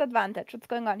advantage or not advantage? What's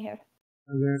going on here?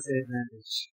 I'm gonna say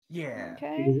advantage. Yeah.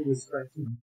 Okay. Because it was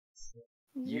frightened. So.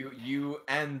 You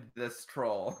end this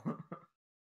troll.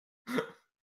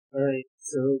 Alright,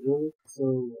 so roll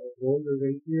your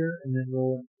rapier and then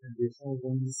roll an additional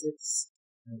 1d6.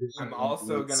 I'm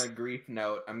also gonna grief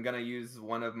note. I'm gonna use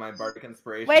one of my bardic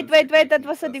inspirations. Wait, that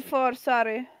was a d4,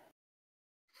 sorry.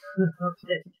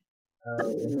 Okay.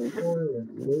 1d4,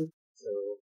 1d8, so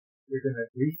you're gonna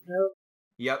grief note?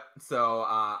 Yep, so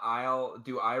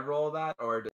do I roll that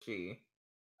or does she?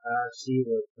 She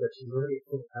would, but she's already at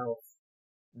full health.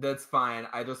 That's fine,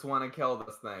 I just want to kill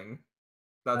this thing.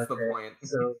 That's the point.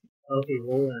 So, okay,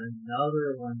 roll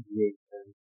another 1d8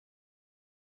 then.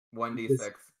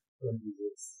 1d6.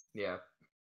 1d6. Yeah.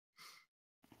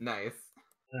 Nice.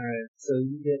 Alright, so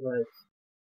you get like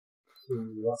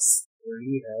plus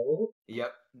 3 health.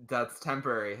 Yep, that's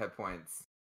temporary hit points.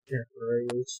 Temporary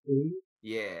HP.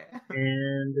 Yeah.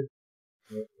 And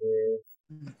it is...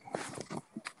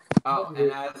 Oh,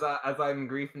 and as I'm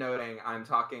grief noting, I'm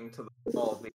talking to the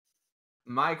soul.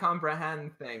 My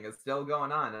comprehend thing is still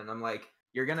going on, and I'm like,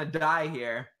 you're gonna die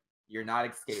here. You're not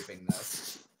escaping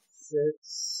this.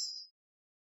 6.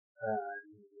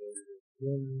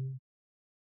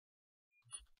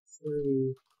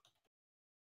 3.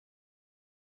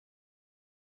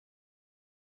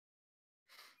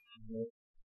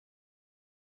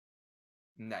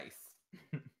 Nice.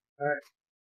 Alright.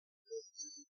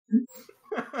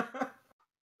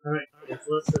 Alright, it's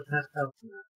less than half health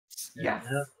now. Yes.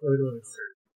 Now Odolin's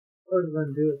turn.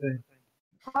 Odolin, do a thing.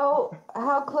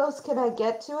 How close can I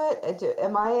get to it?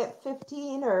 Am I at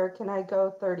 15 or can I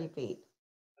go 30 feet?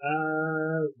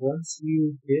 Once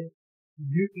you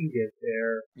can get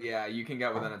there. Yeah, you can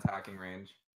get within attacking range.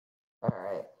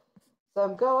 Alright. So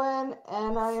I'm going,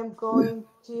 and I am going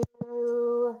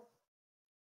to...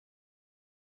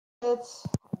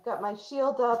 I've got my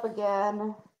shield up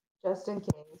again, just in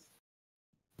case.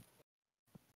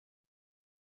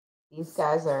 These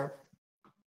guys are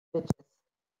bitches.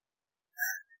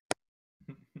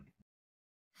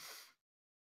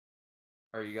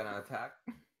 Are you gonna attack?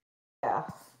 Yeah.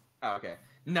 Oh, okay.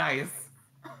 Nice!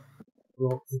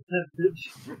 Roll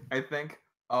percentage. I think...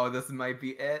 Oh, this might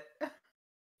be it.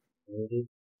 Ready?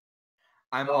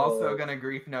 I'm also gonna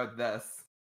grief note this.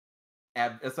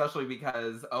 Especially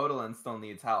because Odolin still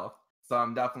needs health. So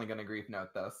I'm definitely gonna grief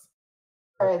note this.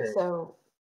 Alright, so...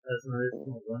 That's an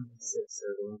additional 1d6,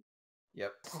 Odolin.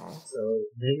 Yep. So,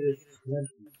 negative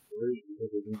 23.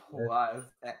 Plus,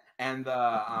 and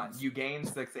you gain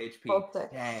 6 HP. Oh,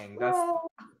 6. Dang,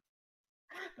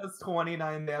 that's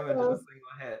 29 damage in a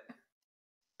single hit.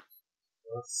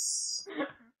 Plus...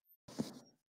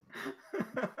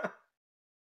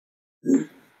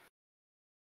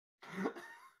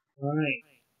 Alright.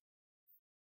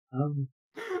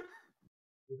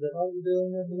 Is that all you're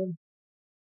doing, Evelyn?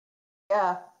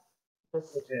 Yeah.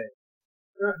 Okay.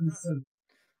 Robinson.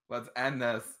 Let's end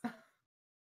this.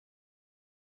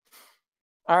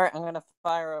 Alright, I'm gonna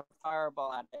fire a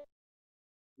fireball at it.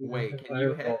 Wait, can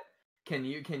you hit? Can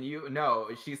you? No,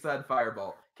 she said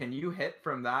firebolt. Can you hit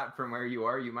from where you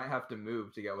are? You might have to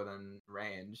move to get within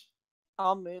range.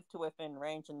 I'll move to within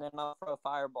range and then I'll throw a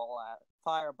fireball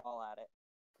at it.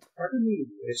 Part of me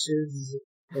wishes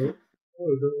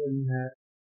Odolin that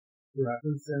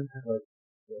Robinson had like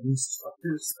one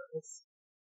stalker spells.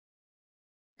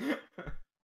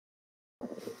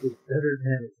 It's better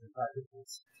damage than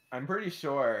fireballs. I'm pretty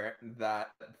sure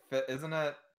that isn't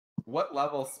it. What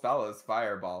level spell is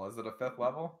fireball? Is it a 5th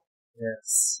level?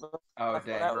 Yes. Oh That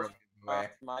dang! was Way.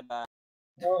 my bad.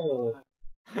 Oh.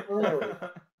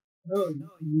 No,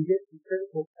 you get the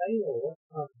critical fail.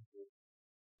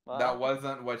 What? That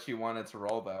wasn't what you wanted to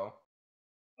roll, though.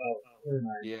 Oh, never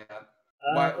mind. Yeah.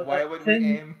 Why would we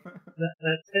aim?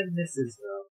 That 10 misses,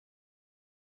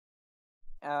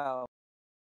 though. Oh.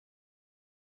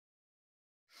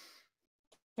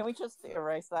 Can we just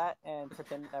erase that and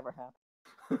pretend it never happened?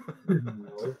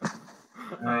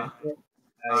 No.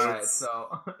 Alright,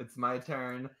 so it's my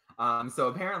turn. So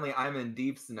apparently I'm in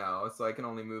deep snow, so I can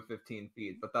only move 15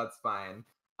 feet, but that's fine.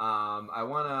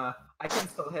 I can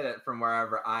still hit it from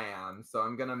wherever I am, so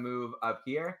I'm gonna move up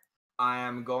here. I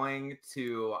am going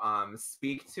to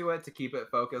speak to it to keep it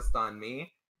focused on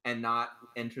me, and not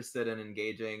interested in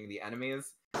engaging the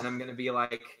enemies. And I'm gonna be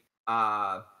like,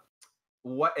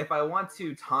 what if I want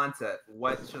to taunt it?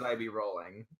 What should I be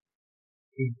rolling?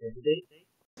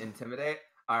 Intimidate?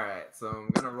 Alright, so I'm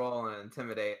gonna roll an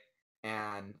intimidate,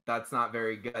 and that's not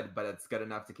very good, but it's good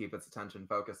enough to keep its attention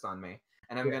focused on me.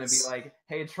 And I'm gonna be like,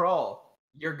 hey troll,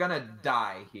 you're gonna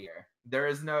die here. There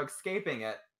is no escaping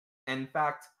it. In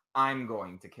fact, I'm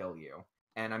going to kill you.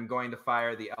 And I'm going to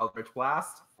fire the Eldritch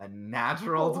Blast, a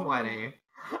natural 20.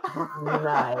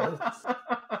 Nice.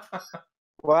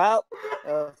 Well,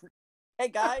 hey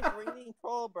guys, we're eating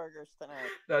troll burgers tonight.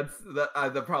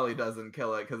 That probably doesn't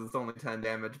kill it because it's only 10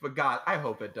 damage. But God, I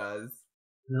hope it does.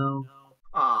 No.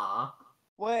 Ah.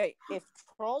 Wait, if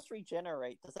trolls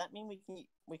regenerate, does that mean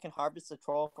we can harvest the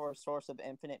troll for a source of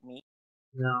infinite meat?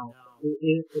 No.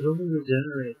 It only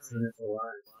regenerates when it's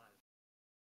alive.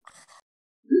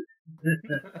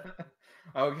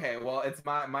 Okay, well, it's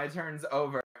my turn's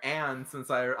over, and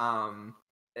since I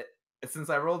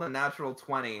rolled a natural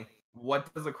 20,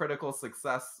 what does a critical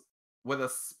success with a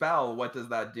spell? What does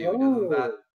that do? Doesn't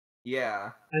that?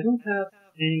 Yeah. I don't have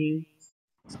any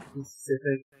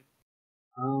specific.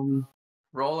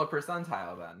 Roll a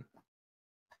percentile then.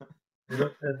 I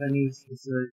don't have any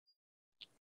specific.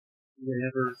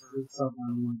 Whatever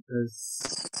someone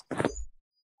because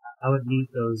I would need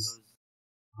those.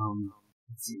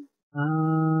 Let's see.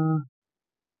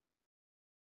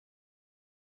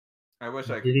 I wish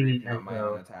I could read out my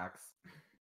own attacks.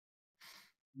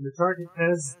 The target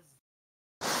has.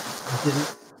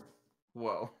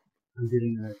 Whoa. I'm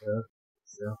getting an echo.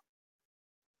 So.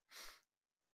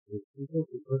 If people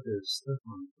could put their stuff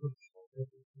on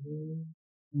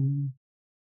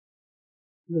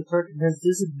the target has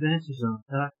disadvantage on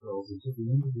attack rolls until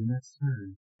the end of the next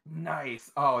turn.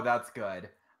 Nice. Oh, that's good.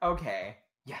 Okay.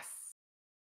 Yes.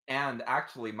 And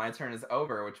actually, my turn is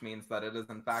over, which means that it is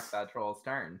in fact that troll's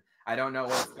turn. I don't know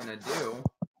what it's gonna do.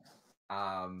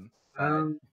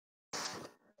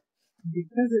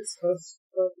 Because it's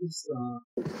focused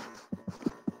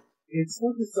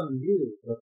on you,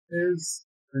 but there's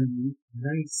a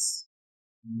nice,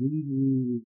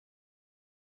 meaty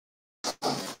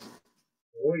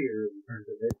warrior in front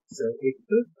of it, so it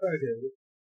could try to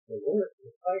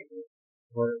fight it,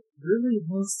 but it really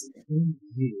wants to end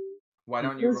you. Why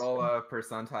don't you roll a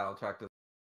percentile check to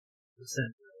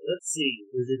percentile? Let's see,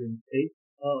 is it in favor?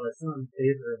 Oh, it's not in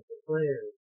favor of the player.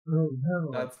 Oh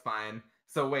no. That's fine.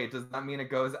 So wait, does that mean it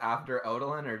goes after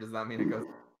Odalin, or does that mean it goes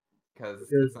because it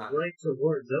goes it's not right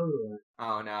towards Odalin?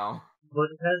 Oh no. But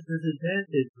it has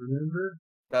disadvantage, remember?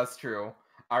 That's true.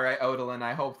 All right, Odalin.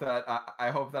 I hope that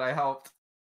I helped.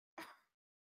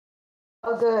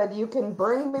 Oh, good. You can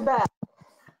bring me back.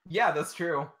 Yeah, that's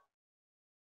true.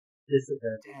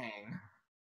 Disadvantage. Dang.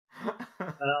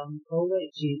 Oh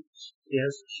wait, she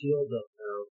has her shield up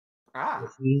though.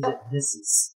 Which means it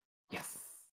misses. Yes.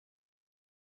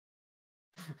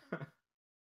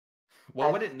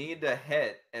 What would it need to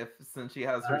hit since she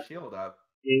has her shield up?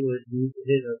 It would need to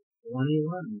hit a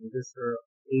 21 because her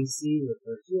AC with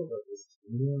her shield up is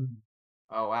 21.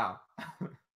 Oh wow.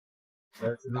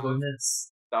 That's another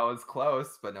miss. That was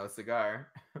close, but no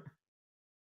cigar.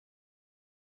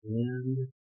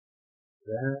 And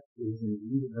that is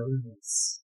indeed another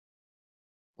miss.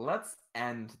 Let's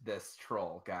end this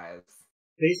troll, guys.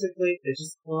 Basically, it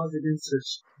just claws against her.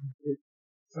 It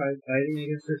tried fighting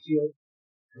against her shield.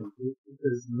 And it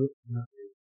does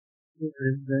nothing.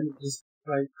 And then it just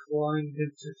tried clawing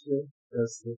against her shield.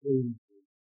 Does nothing.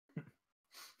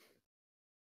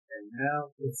 And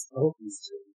now it's Opie's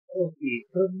turn. Opie,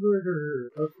 the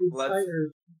murderer of the entire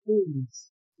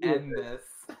things. End this.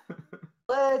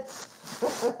 Let's.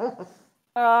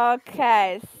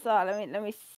 Okay, so let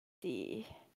me see.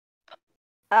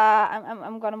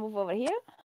 I'm gonna move over here.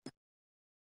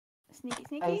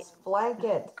 Sneaky. Nice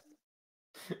blanket.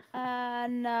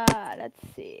 And let's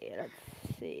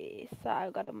see. So I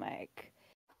gotta make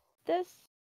this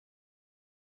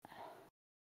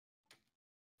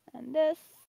and this.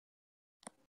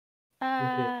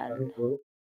 And roll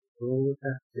with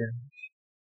that damage.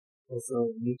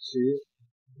 Also, make sure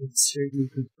you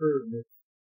confirm it.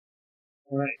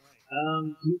 Alright,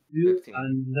 do 15.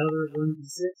 another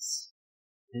 1d6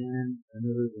 and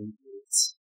another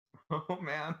 1d8. Oh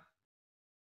man.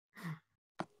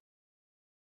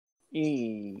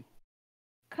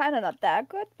 Kind of not that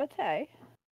good, but hey.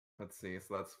 Let's see.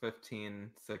 So that's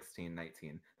 15, 16,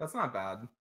 19. That's not bad.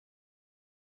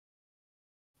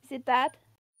 Is it bad?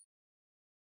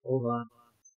 Hold on.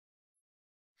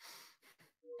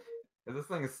 If this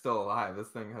thing is still alive, this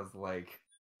thing has like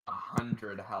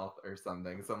 100 health or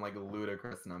something. Some like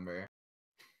ludicrous number.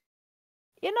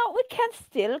 You know, we can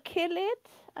still kill it.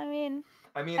 I mean,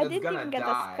 I it's didn't gonna even get a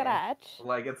die. scratch.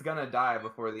 Like, it's gonna die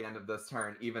before the end of this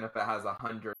turn, even if it has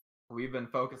 100. We've been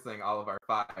focusing all of our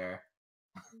fire.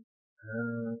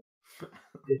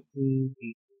 15,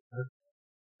 18.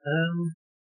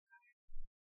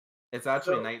 It's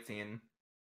actually 19.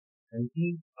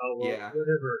 19? Oh, well, Yeah.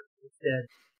 whatever. It's dead.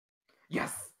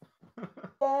 Yes!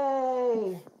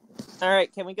 Yay!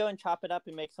 Alright, can we go and chop it up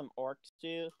and make some orc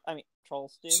stew? I mean, troll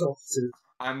stew? Troll stew.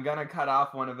 I'm gonna cut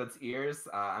off one of its ears.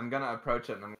 I'm gonna approach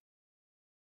it and I'm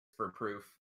for proof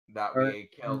that we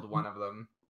killed one of them.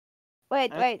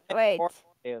 Wait. Wait. Yeah,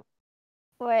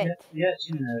 it's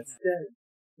dead.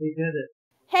 We did it.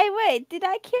 Hey, wait, did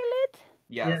I kill it?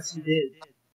 Yes, you did.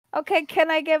 Okay, can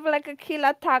I give like a kill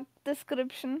attack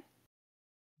description?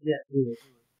 Yeah, do it.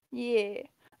 Yeah.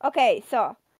 Okay,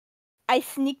 so I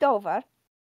sneaked over,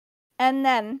 and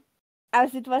then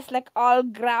as it was like all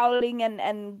growling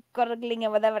and gurgling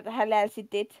and whatever the hell else it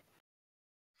did,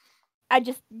 I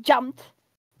just jumped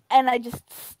and I just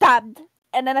stabbed,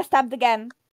 and then I stabbed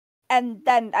again, and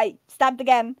then I stabbed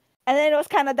again, and then it was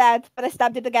kind of dead, but I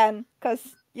stabbed it again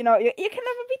because you know you can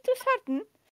never be too certain,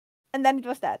 and then it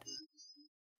was dead.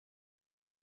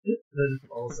 Then it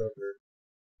falls over.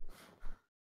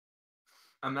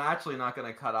 I'm actually not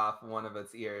gonna cut off one of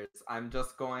its ears. I'm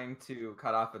just going to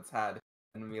cut off its head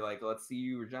and be like, let's see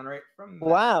you regenerate from that.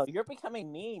 Wow, you're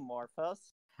becoming mean, Morphos.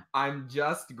 I'm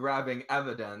just grabbing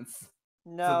evidence.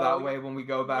 No. So that way when we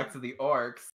go back to the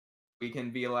orcs, we can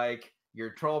be like,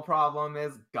 your troll problem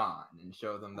is gone, and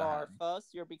show them the head.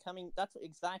 Morphos, you're becoming... That's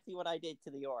exactly what I did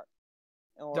to the orc.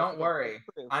 Don't worry.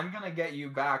 I'm gonna get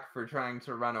you back for trying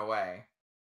to run away.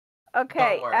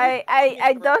 Okay,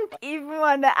 I don't even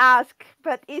want to ask,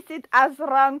 but is it as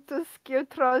wrong to kill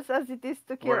trolls as it is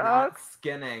to kill We're not orcs?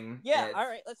 skinning. Yeah,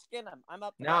 alright, let's skin him. I'm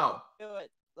up. No.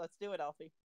 Let's do it,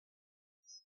 Alfie.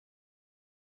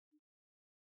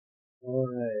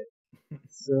 Alright.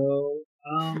 So,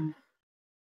 oh,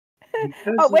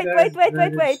 wait. I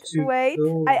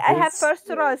have first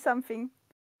to roll something.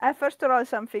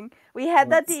 We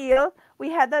had a deal.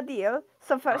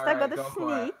 So first I got a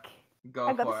sneak.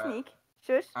 I got a sneak.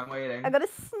 Shush. I'm waiting. I got a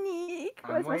sneak.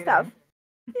 Where's my waiting. stuff?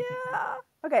 Yeah.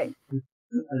 Okay. I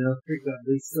don't forget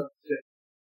this subject.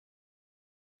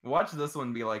 Watch this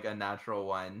one be like a natural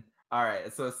one.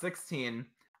 Alright, so 16.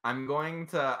 I'm gonna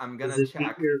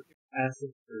check. Beat your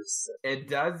passive perception? It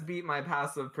does beat my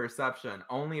passive perception,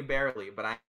 only barely, but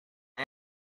I.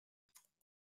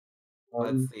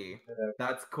 Let's see.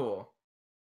 That's cool.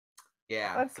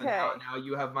 Yeah. Okay. So now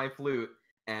you have my flute,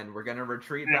 and we're gonna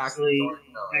retreat back to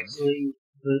Actually,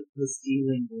 the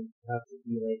stealing would have to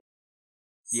be like.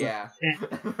 Yeah.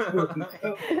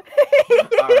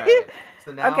 Alright.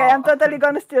 So now. Okay, I'm totally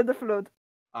gonna steal the flute.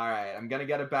 Alright, I'm gonna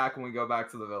get it back when we go back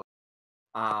to the village.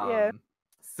 Yeah.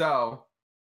 So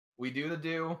we do.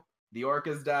 The orc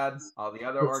is dead. All the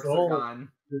other orcs are gone.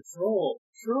 The troll.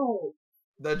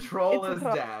 The troll is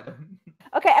dead.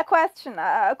 Okay, a question.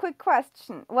 A quick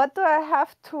question. What do I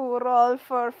have to roll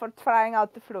for trying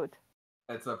out the flute?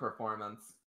 It's a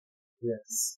performance.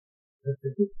 Yes. But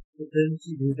then if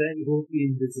you do that, you won't be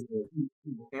invisible.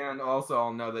 And also,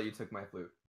 I'll know that you took my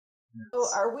flute. Yes. So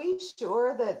are we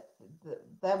sure that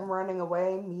them running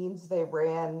away means they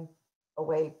ran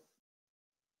away?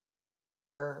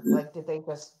 Or, like, did they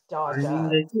just dodge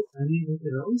up? They could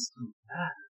always come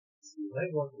back. So you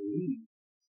might want to leave.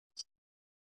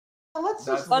 Well, let's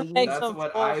That's just leave. That's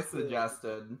what I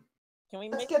suggested.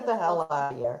 Let's get the hell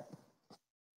out of here.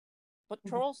 What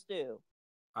trolls do?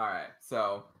 Alright,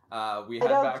 so we I head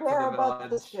don't back to care the about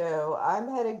village. the show. I'm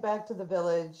heading back to the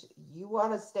village. You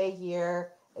want to stay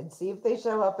here and see if they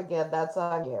show up again. That's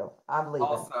on you. I'm leaving.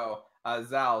 Also,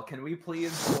 Zal, can we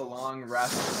please do a long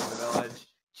rest in the village?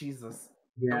 Jesus.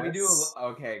 Yes. Can we do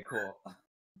okay, cool.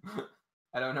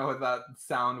 I don't know what that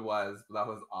sound was, but that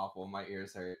was awful. My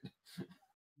ears hurt.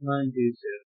 Mine do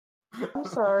too. I'm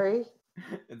sorry.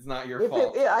 It's not your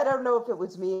fault. I don't know if it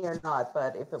was me or not,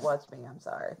 but if it was me, I'm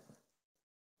sorry.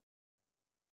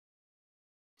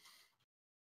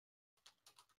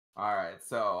 Alright,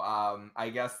 so I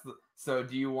guess so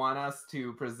do you want us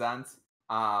to present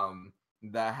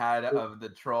the head of the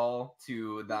troll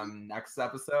to them next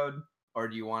episode? Or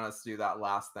do you want us to do that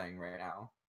last thing right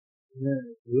now? No,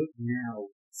 do it now.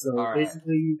 So Alright.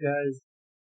 basically you guys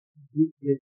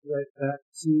get right back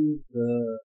to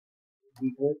the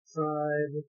old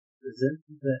tribe, present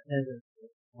the head of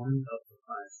one of the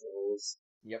 5 souls.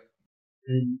 Yep.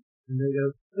 And they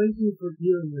go, thank you for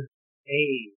dealing with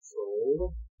a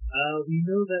soul. We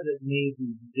know that it may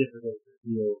be difficult to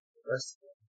deal with the rest of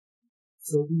them.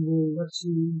 So we will let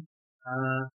you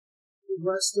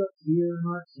rest up here in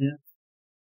our camp.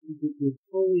 We could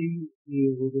fully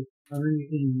be able to turn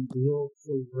in real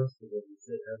for the rest of them if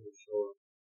they ever show up.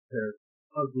 They're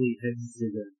ugly heads to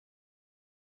them.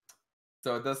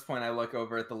 So at this point, I look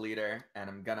over at the leader, and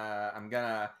I'm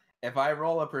gonna. If I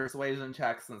roll a persuasion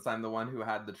check, since I'm the one who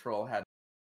had the troll head,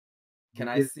 can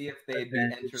I see if they'd be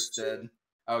interested?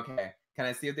 Okay. Can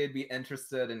I see if they'd be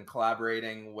interested in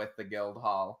collaborating with the guild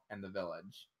hall and the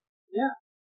village? Yeah.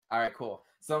 All right, cool.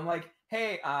 So I'm like,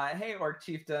 hey, Orc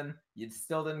Chieftain, you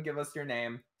still didn't give us your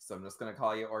name, so I'm just gonna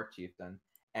call you Orc Chieftain.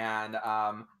 And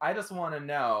I just want to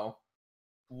know,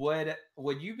 would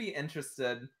you be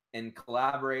interested in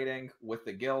collaborating with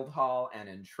the guild hall and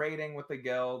in trading with the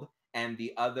guild and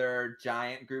the other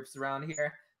giant groups around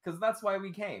here? Because that's why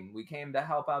we came. We came to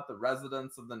help out the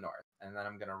residents of the north. And then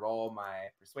I'm gonna roll my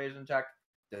persuasion check.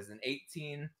 Does an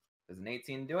 18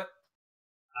 do it?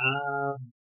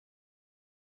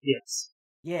 Yes.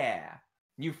 Yeah.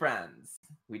 New friends.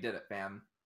 We did it, fam.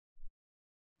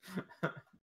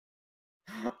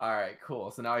 Alright,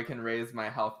 cool. So now I can raise my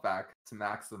health back to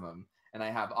maximum. And I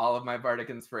have all of my bardic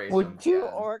inspiration. Would you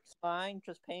orcs mind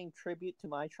just paying tribute to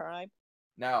my tribe?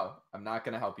 No, I'm not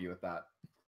going to help you with that.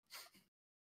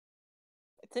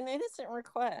 It's an innocent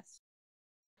request.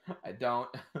 I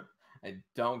don't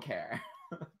care.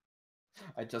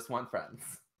 I just want friends.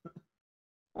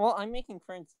 Well, I'm making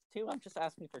friends too. I'm just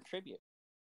asking for tribute.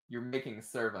 You're making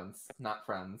servants, not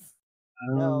friends.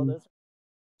 No, those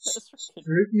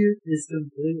tribute is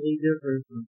completely different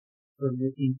from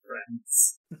making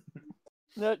friends.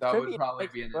 No, that would probably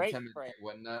be an intimidate, friend.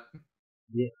 wouldn't it?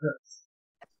 Yes.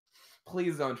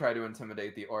 Please don't try to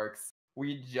intimidate the orcs.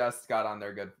 We just got on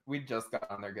their good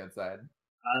side.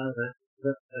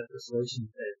 That persuasion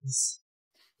phase.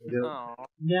 Oh.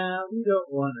 Nah, we don't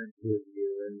want to give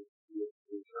you and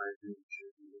we try to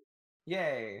tribute.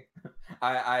 Yay!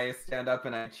 I stand up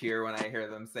and I cheer when I hear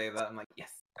them say that. I'm like,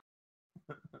 yes.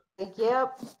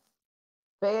 Yep.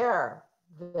 Fair.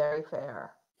 Very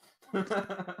fair.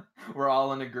 We're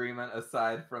all in agreement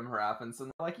aside from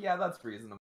Harappinson. We're like, yeah, that's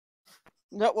reasonable.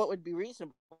 No, what would be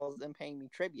reasonable is them paying me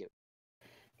tribute.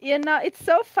 You know, it's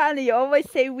so funny. You always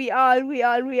say we all,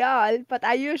 but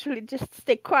I usually just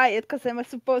stay quiet because I'm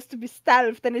supposed to be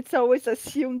stealthed, and it's always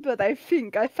assumed what I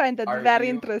think. I find that very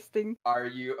interesting. Are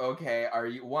you okay? Are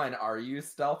you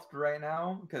stealthed right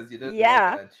now? Because you didn't make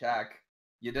a check.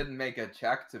 You didn't make a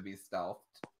check to be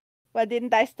stealthed. Well,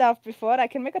 didn't I stealth before? I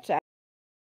can make a check.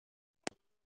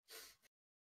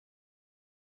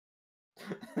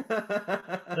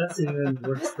 That's even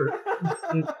worse for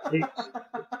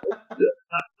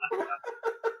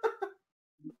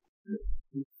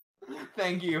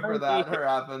Thank you for that,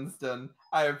 Harappinson.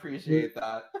 I appreciate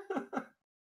that.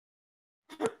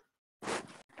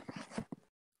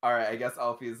 Alright, I guess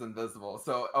Alfie's invisible.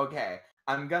 So, okay.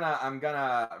 I'm gonna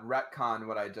retcon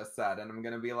what I just said, and I'm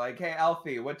gonna be like, hey,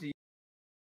 Alfie, what do you...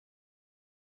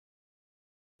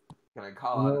 Can I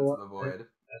call out into the void?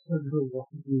 I don't know what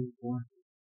you want.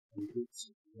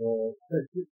 Well, that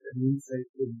means I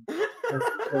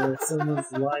can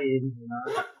someone's lying,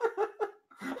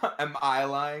 Am I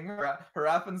lying?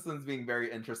 Harappinson's being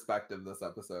very introspective this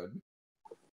episode.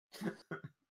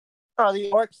 Are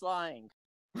the orcs lying?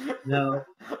 No.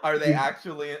 Are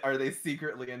they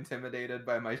secretly intimidated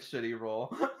by my shitty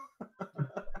roll? No.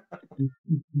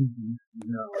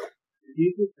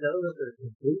 You can tell that they're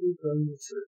completely telling the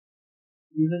truth.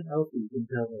 Even Elfie can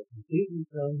tell they're completely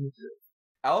telling the truth.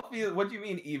 Elfie? What do you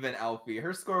mean even Elfie?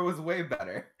 Her score was way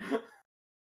better.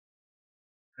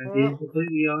 I'm being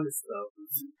completely honest, though.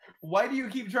 Why do you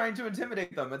keep trying to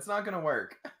intimidate them? It's not gonna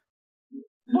work.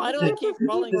 Why do I keep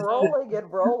rolling?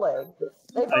 Rolling.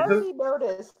 They've already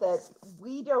noticed that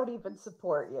we don't even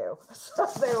support you. So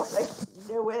they're like,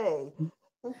 no way.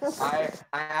 I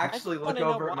actually look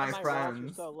over at my friends.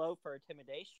 Rolls are so low for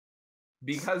intimidation.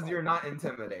 Because you're not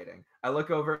intimidating. I look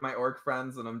over at my orc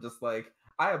friends and I'm just like,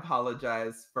 I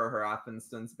apologize for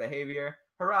Harappin's behavior.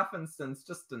 Harappin's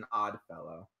just an odd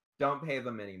fellow. Don't pay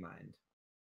them any mind.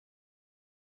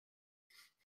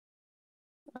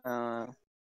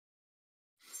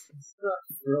 Stop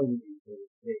throwing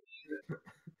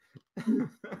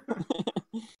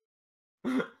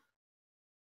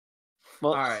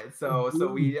Well, all right, so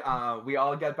we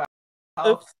all get back to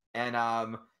health,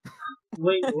 and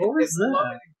wait, what was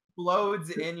that?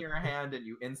 Explodes in your hand and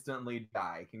you instantly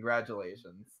die.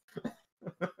 Congratulations.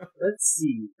 Let's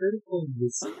see. Critical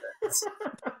missteps.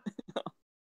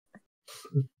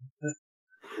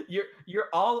 You're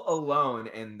all alone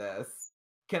in this.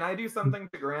 Can I do something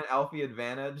to grant Alfie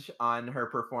advantage on her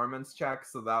performance check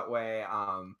so that way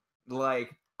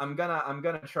like I'm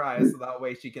gonna try so that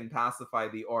way she can pacify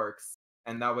the orcs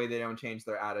and that way they don't change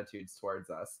their attitudes towards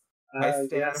us. I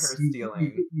stand her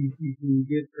stealing. You can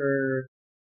give her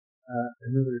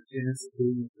another chance of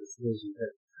doing the persuasion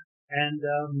test. And,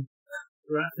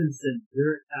 Rapinson,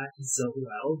 your attack is so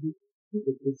loud,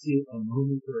 it gives you a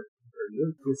moment to recover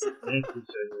your disadvantage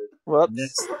on your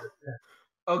next attack.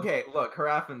 Okay, look,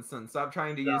 Harafinson, stop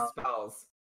trying to use spells.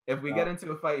 If we get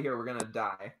into a fight here, we're gonna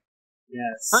die.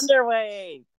 Yes.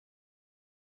 Thunderwave!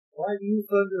 Why do you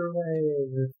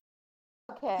Thunderwave?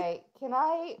 Okay, can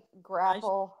I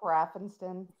grapple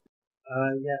Harafinston?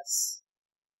 Yes.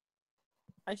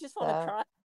 I just want to try.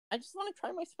 I just want to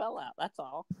try my spell out. That's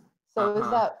all. So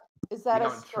is that a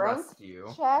strength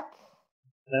check?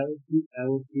 That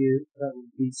would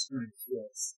be strength.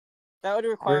 Yes. That would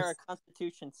require a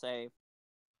Constitution save.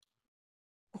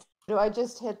 Do I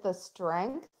just hit the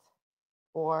strength,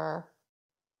 or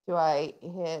do I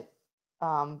hit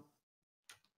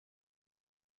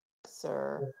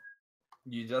sir?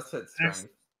 You just hit strength.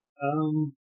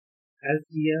 As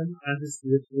DM, I'm just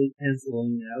literally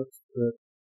canceling out the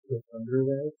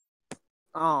Thunderwave.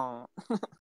 Oh.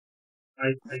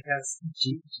 I cast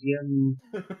GM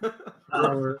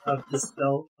power of the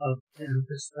spell of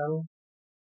Counterspell.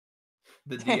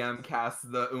 The DM casts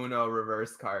the Uno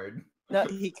reverse card. No,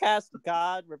 he cast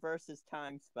God reverses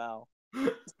time spell.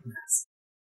 Yes.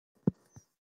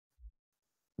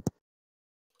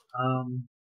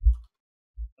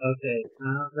 Okay,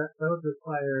 that would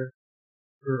require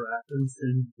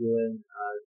Rapinson doing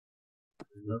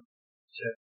enough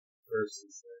check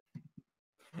versus it.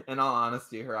 In all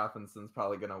honesty, Harafinson's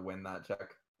probably gonna win that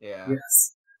check. Yeah.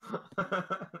 Yes.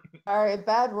 Alright,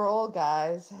 bad roll,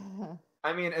 guys.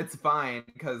 I mean, it's fine,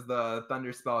 because the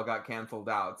Thunder spell got cancelled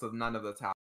out, so none of this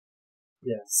happened.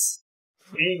 Yes.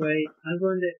 Anyway, I'm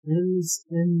going to end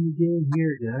the game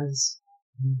here, guys.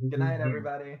 Good night,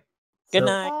 everybody. Good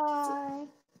night. Bye.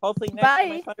 Hopefully next time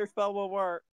my Thunder spell will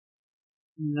work.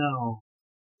 No.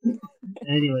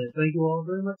 Anyway, thank you all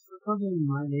very much for coming.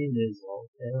 My name is All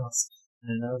Chaos,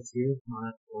 and I was here with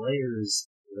my players.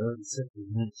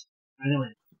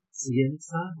 Anyway, see you next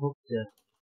time. Hope to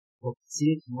see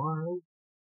you tomorrow.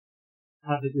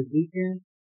 Have a good weekend.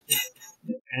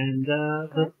 And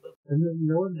then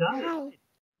no one died. Hi.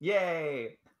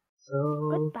 Yay!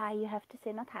 So Goodbye, you have to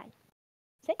say not hi.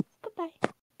 Say goodbye.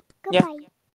 Yeah. Goodbye.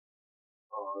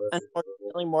 Oh,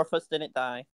 Unfortunately, Morphos didn't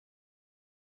die.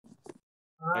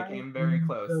 I came very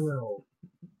close. Farewell.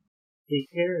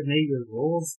 Take care, and may your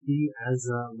rolls be as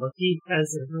lucky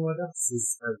as everyone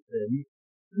else's have been.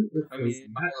 I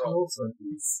mean,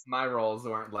 my rolls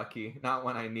weren't lucky. Not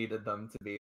when I needed them to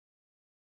be.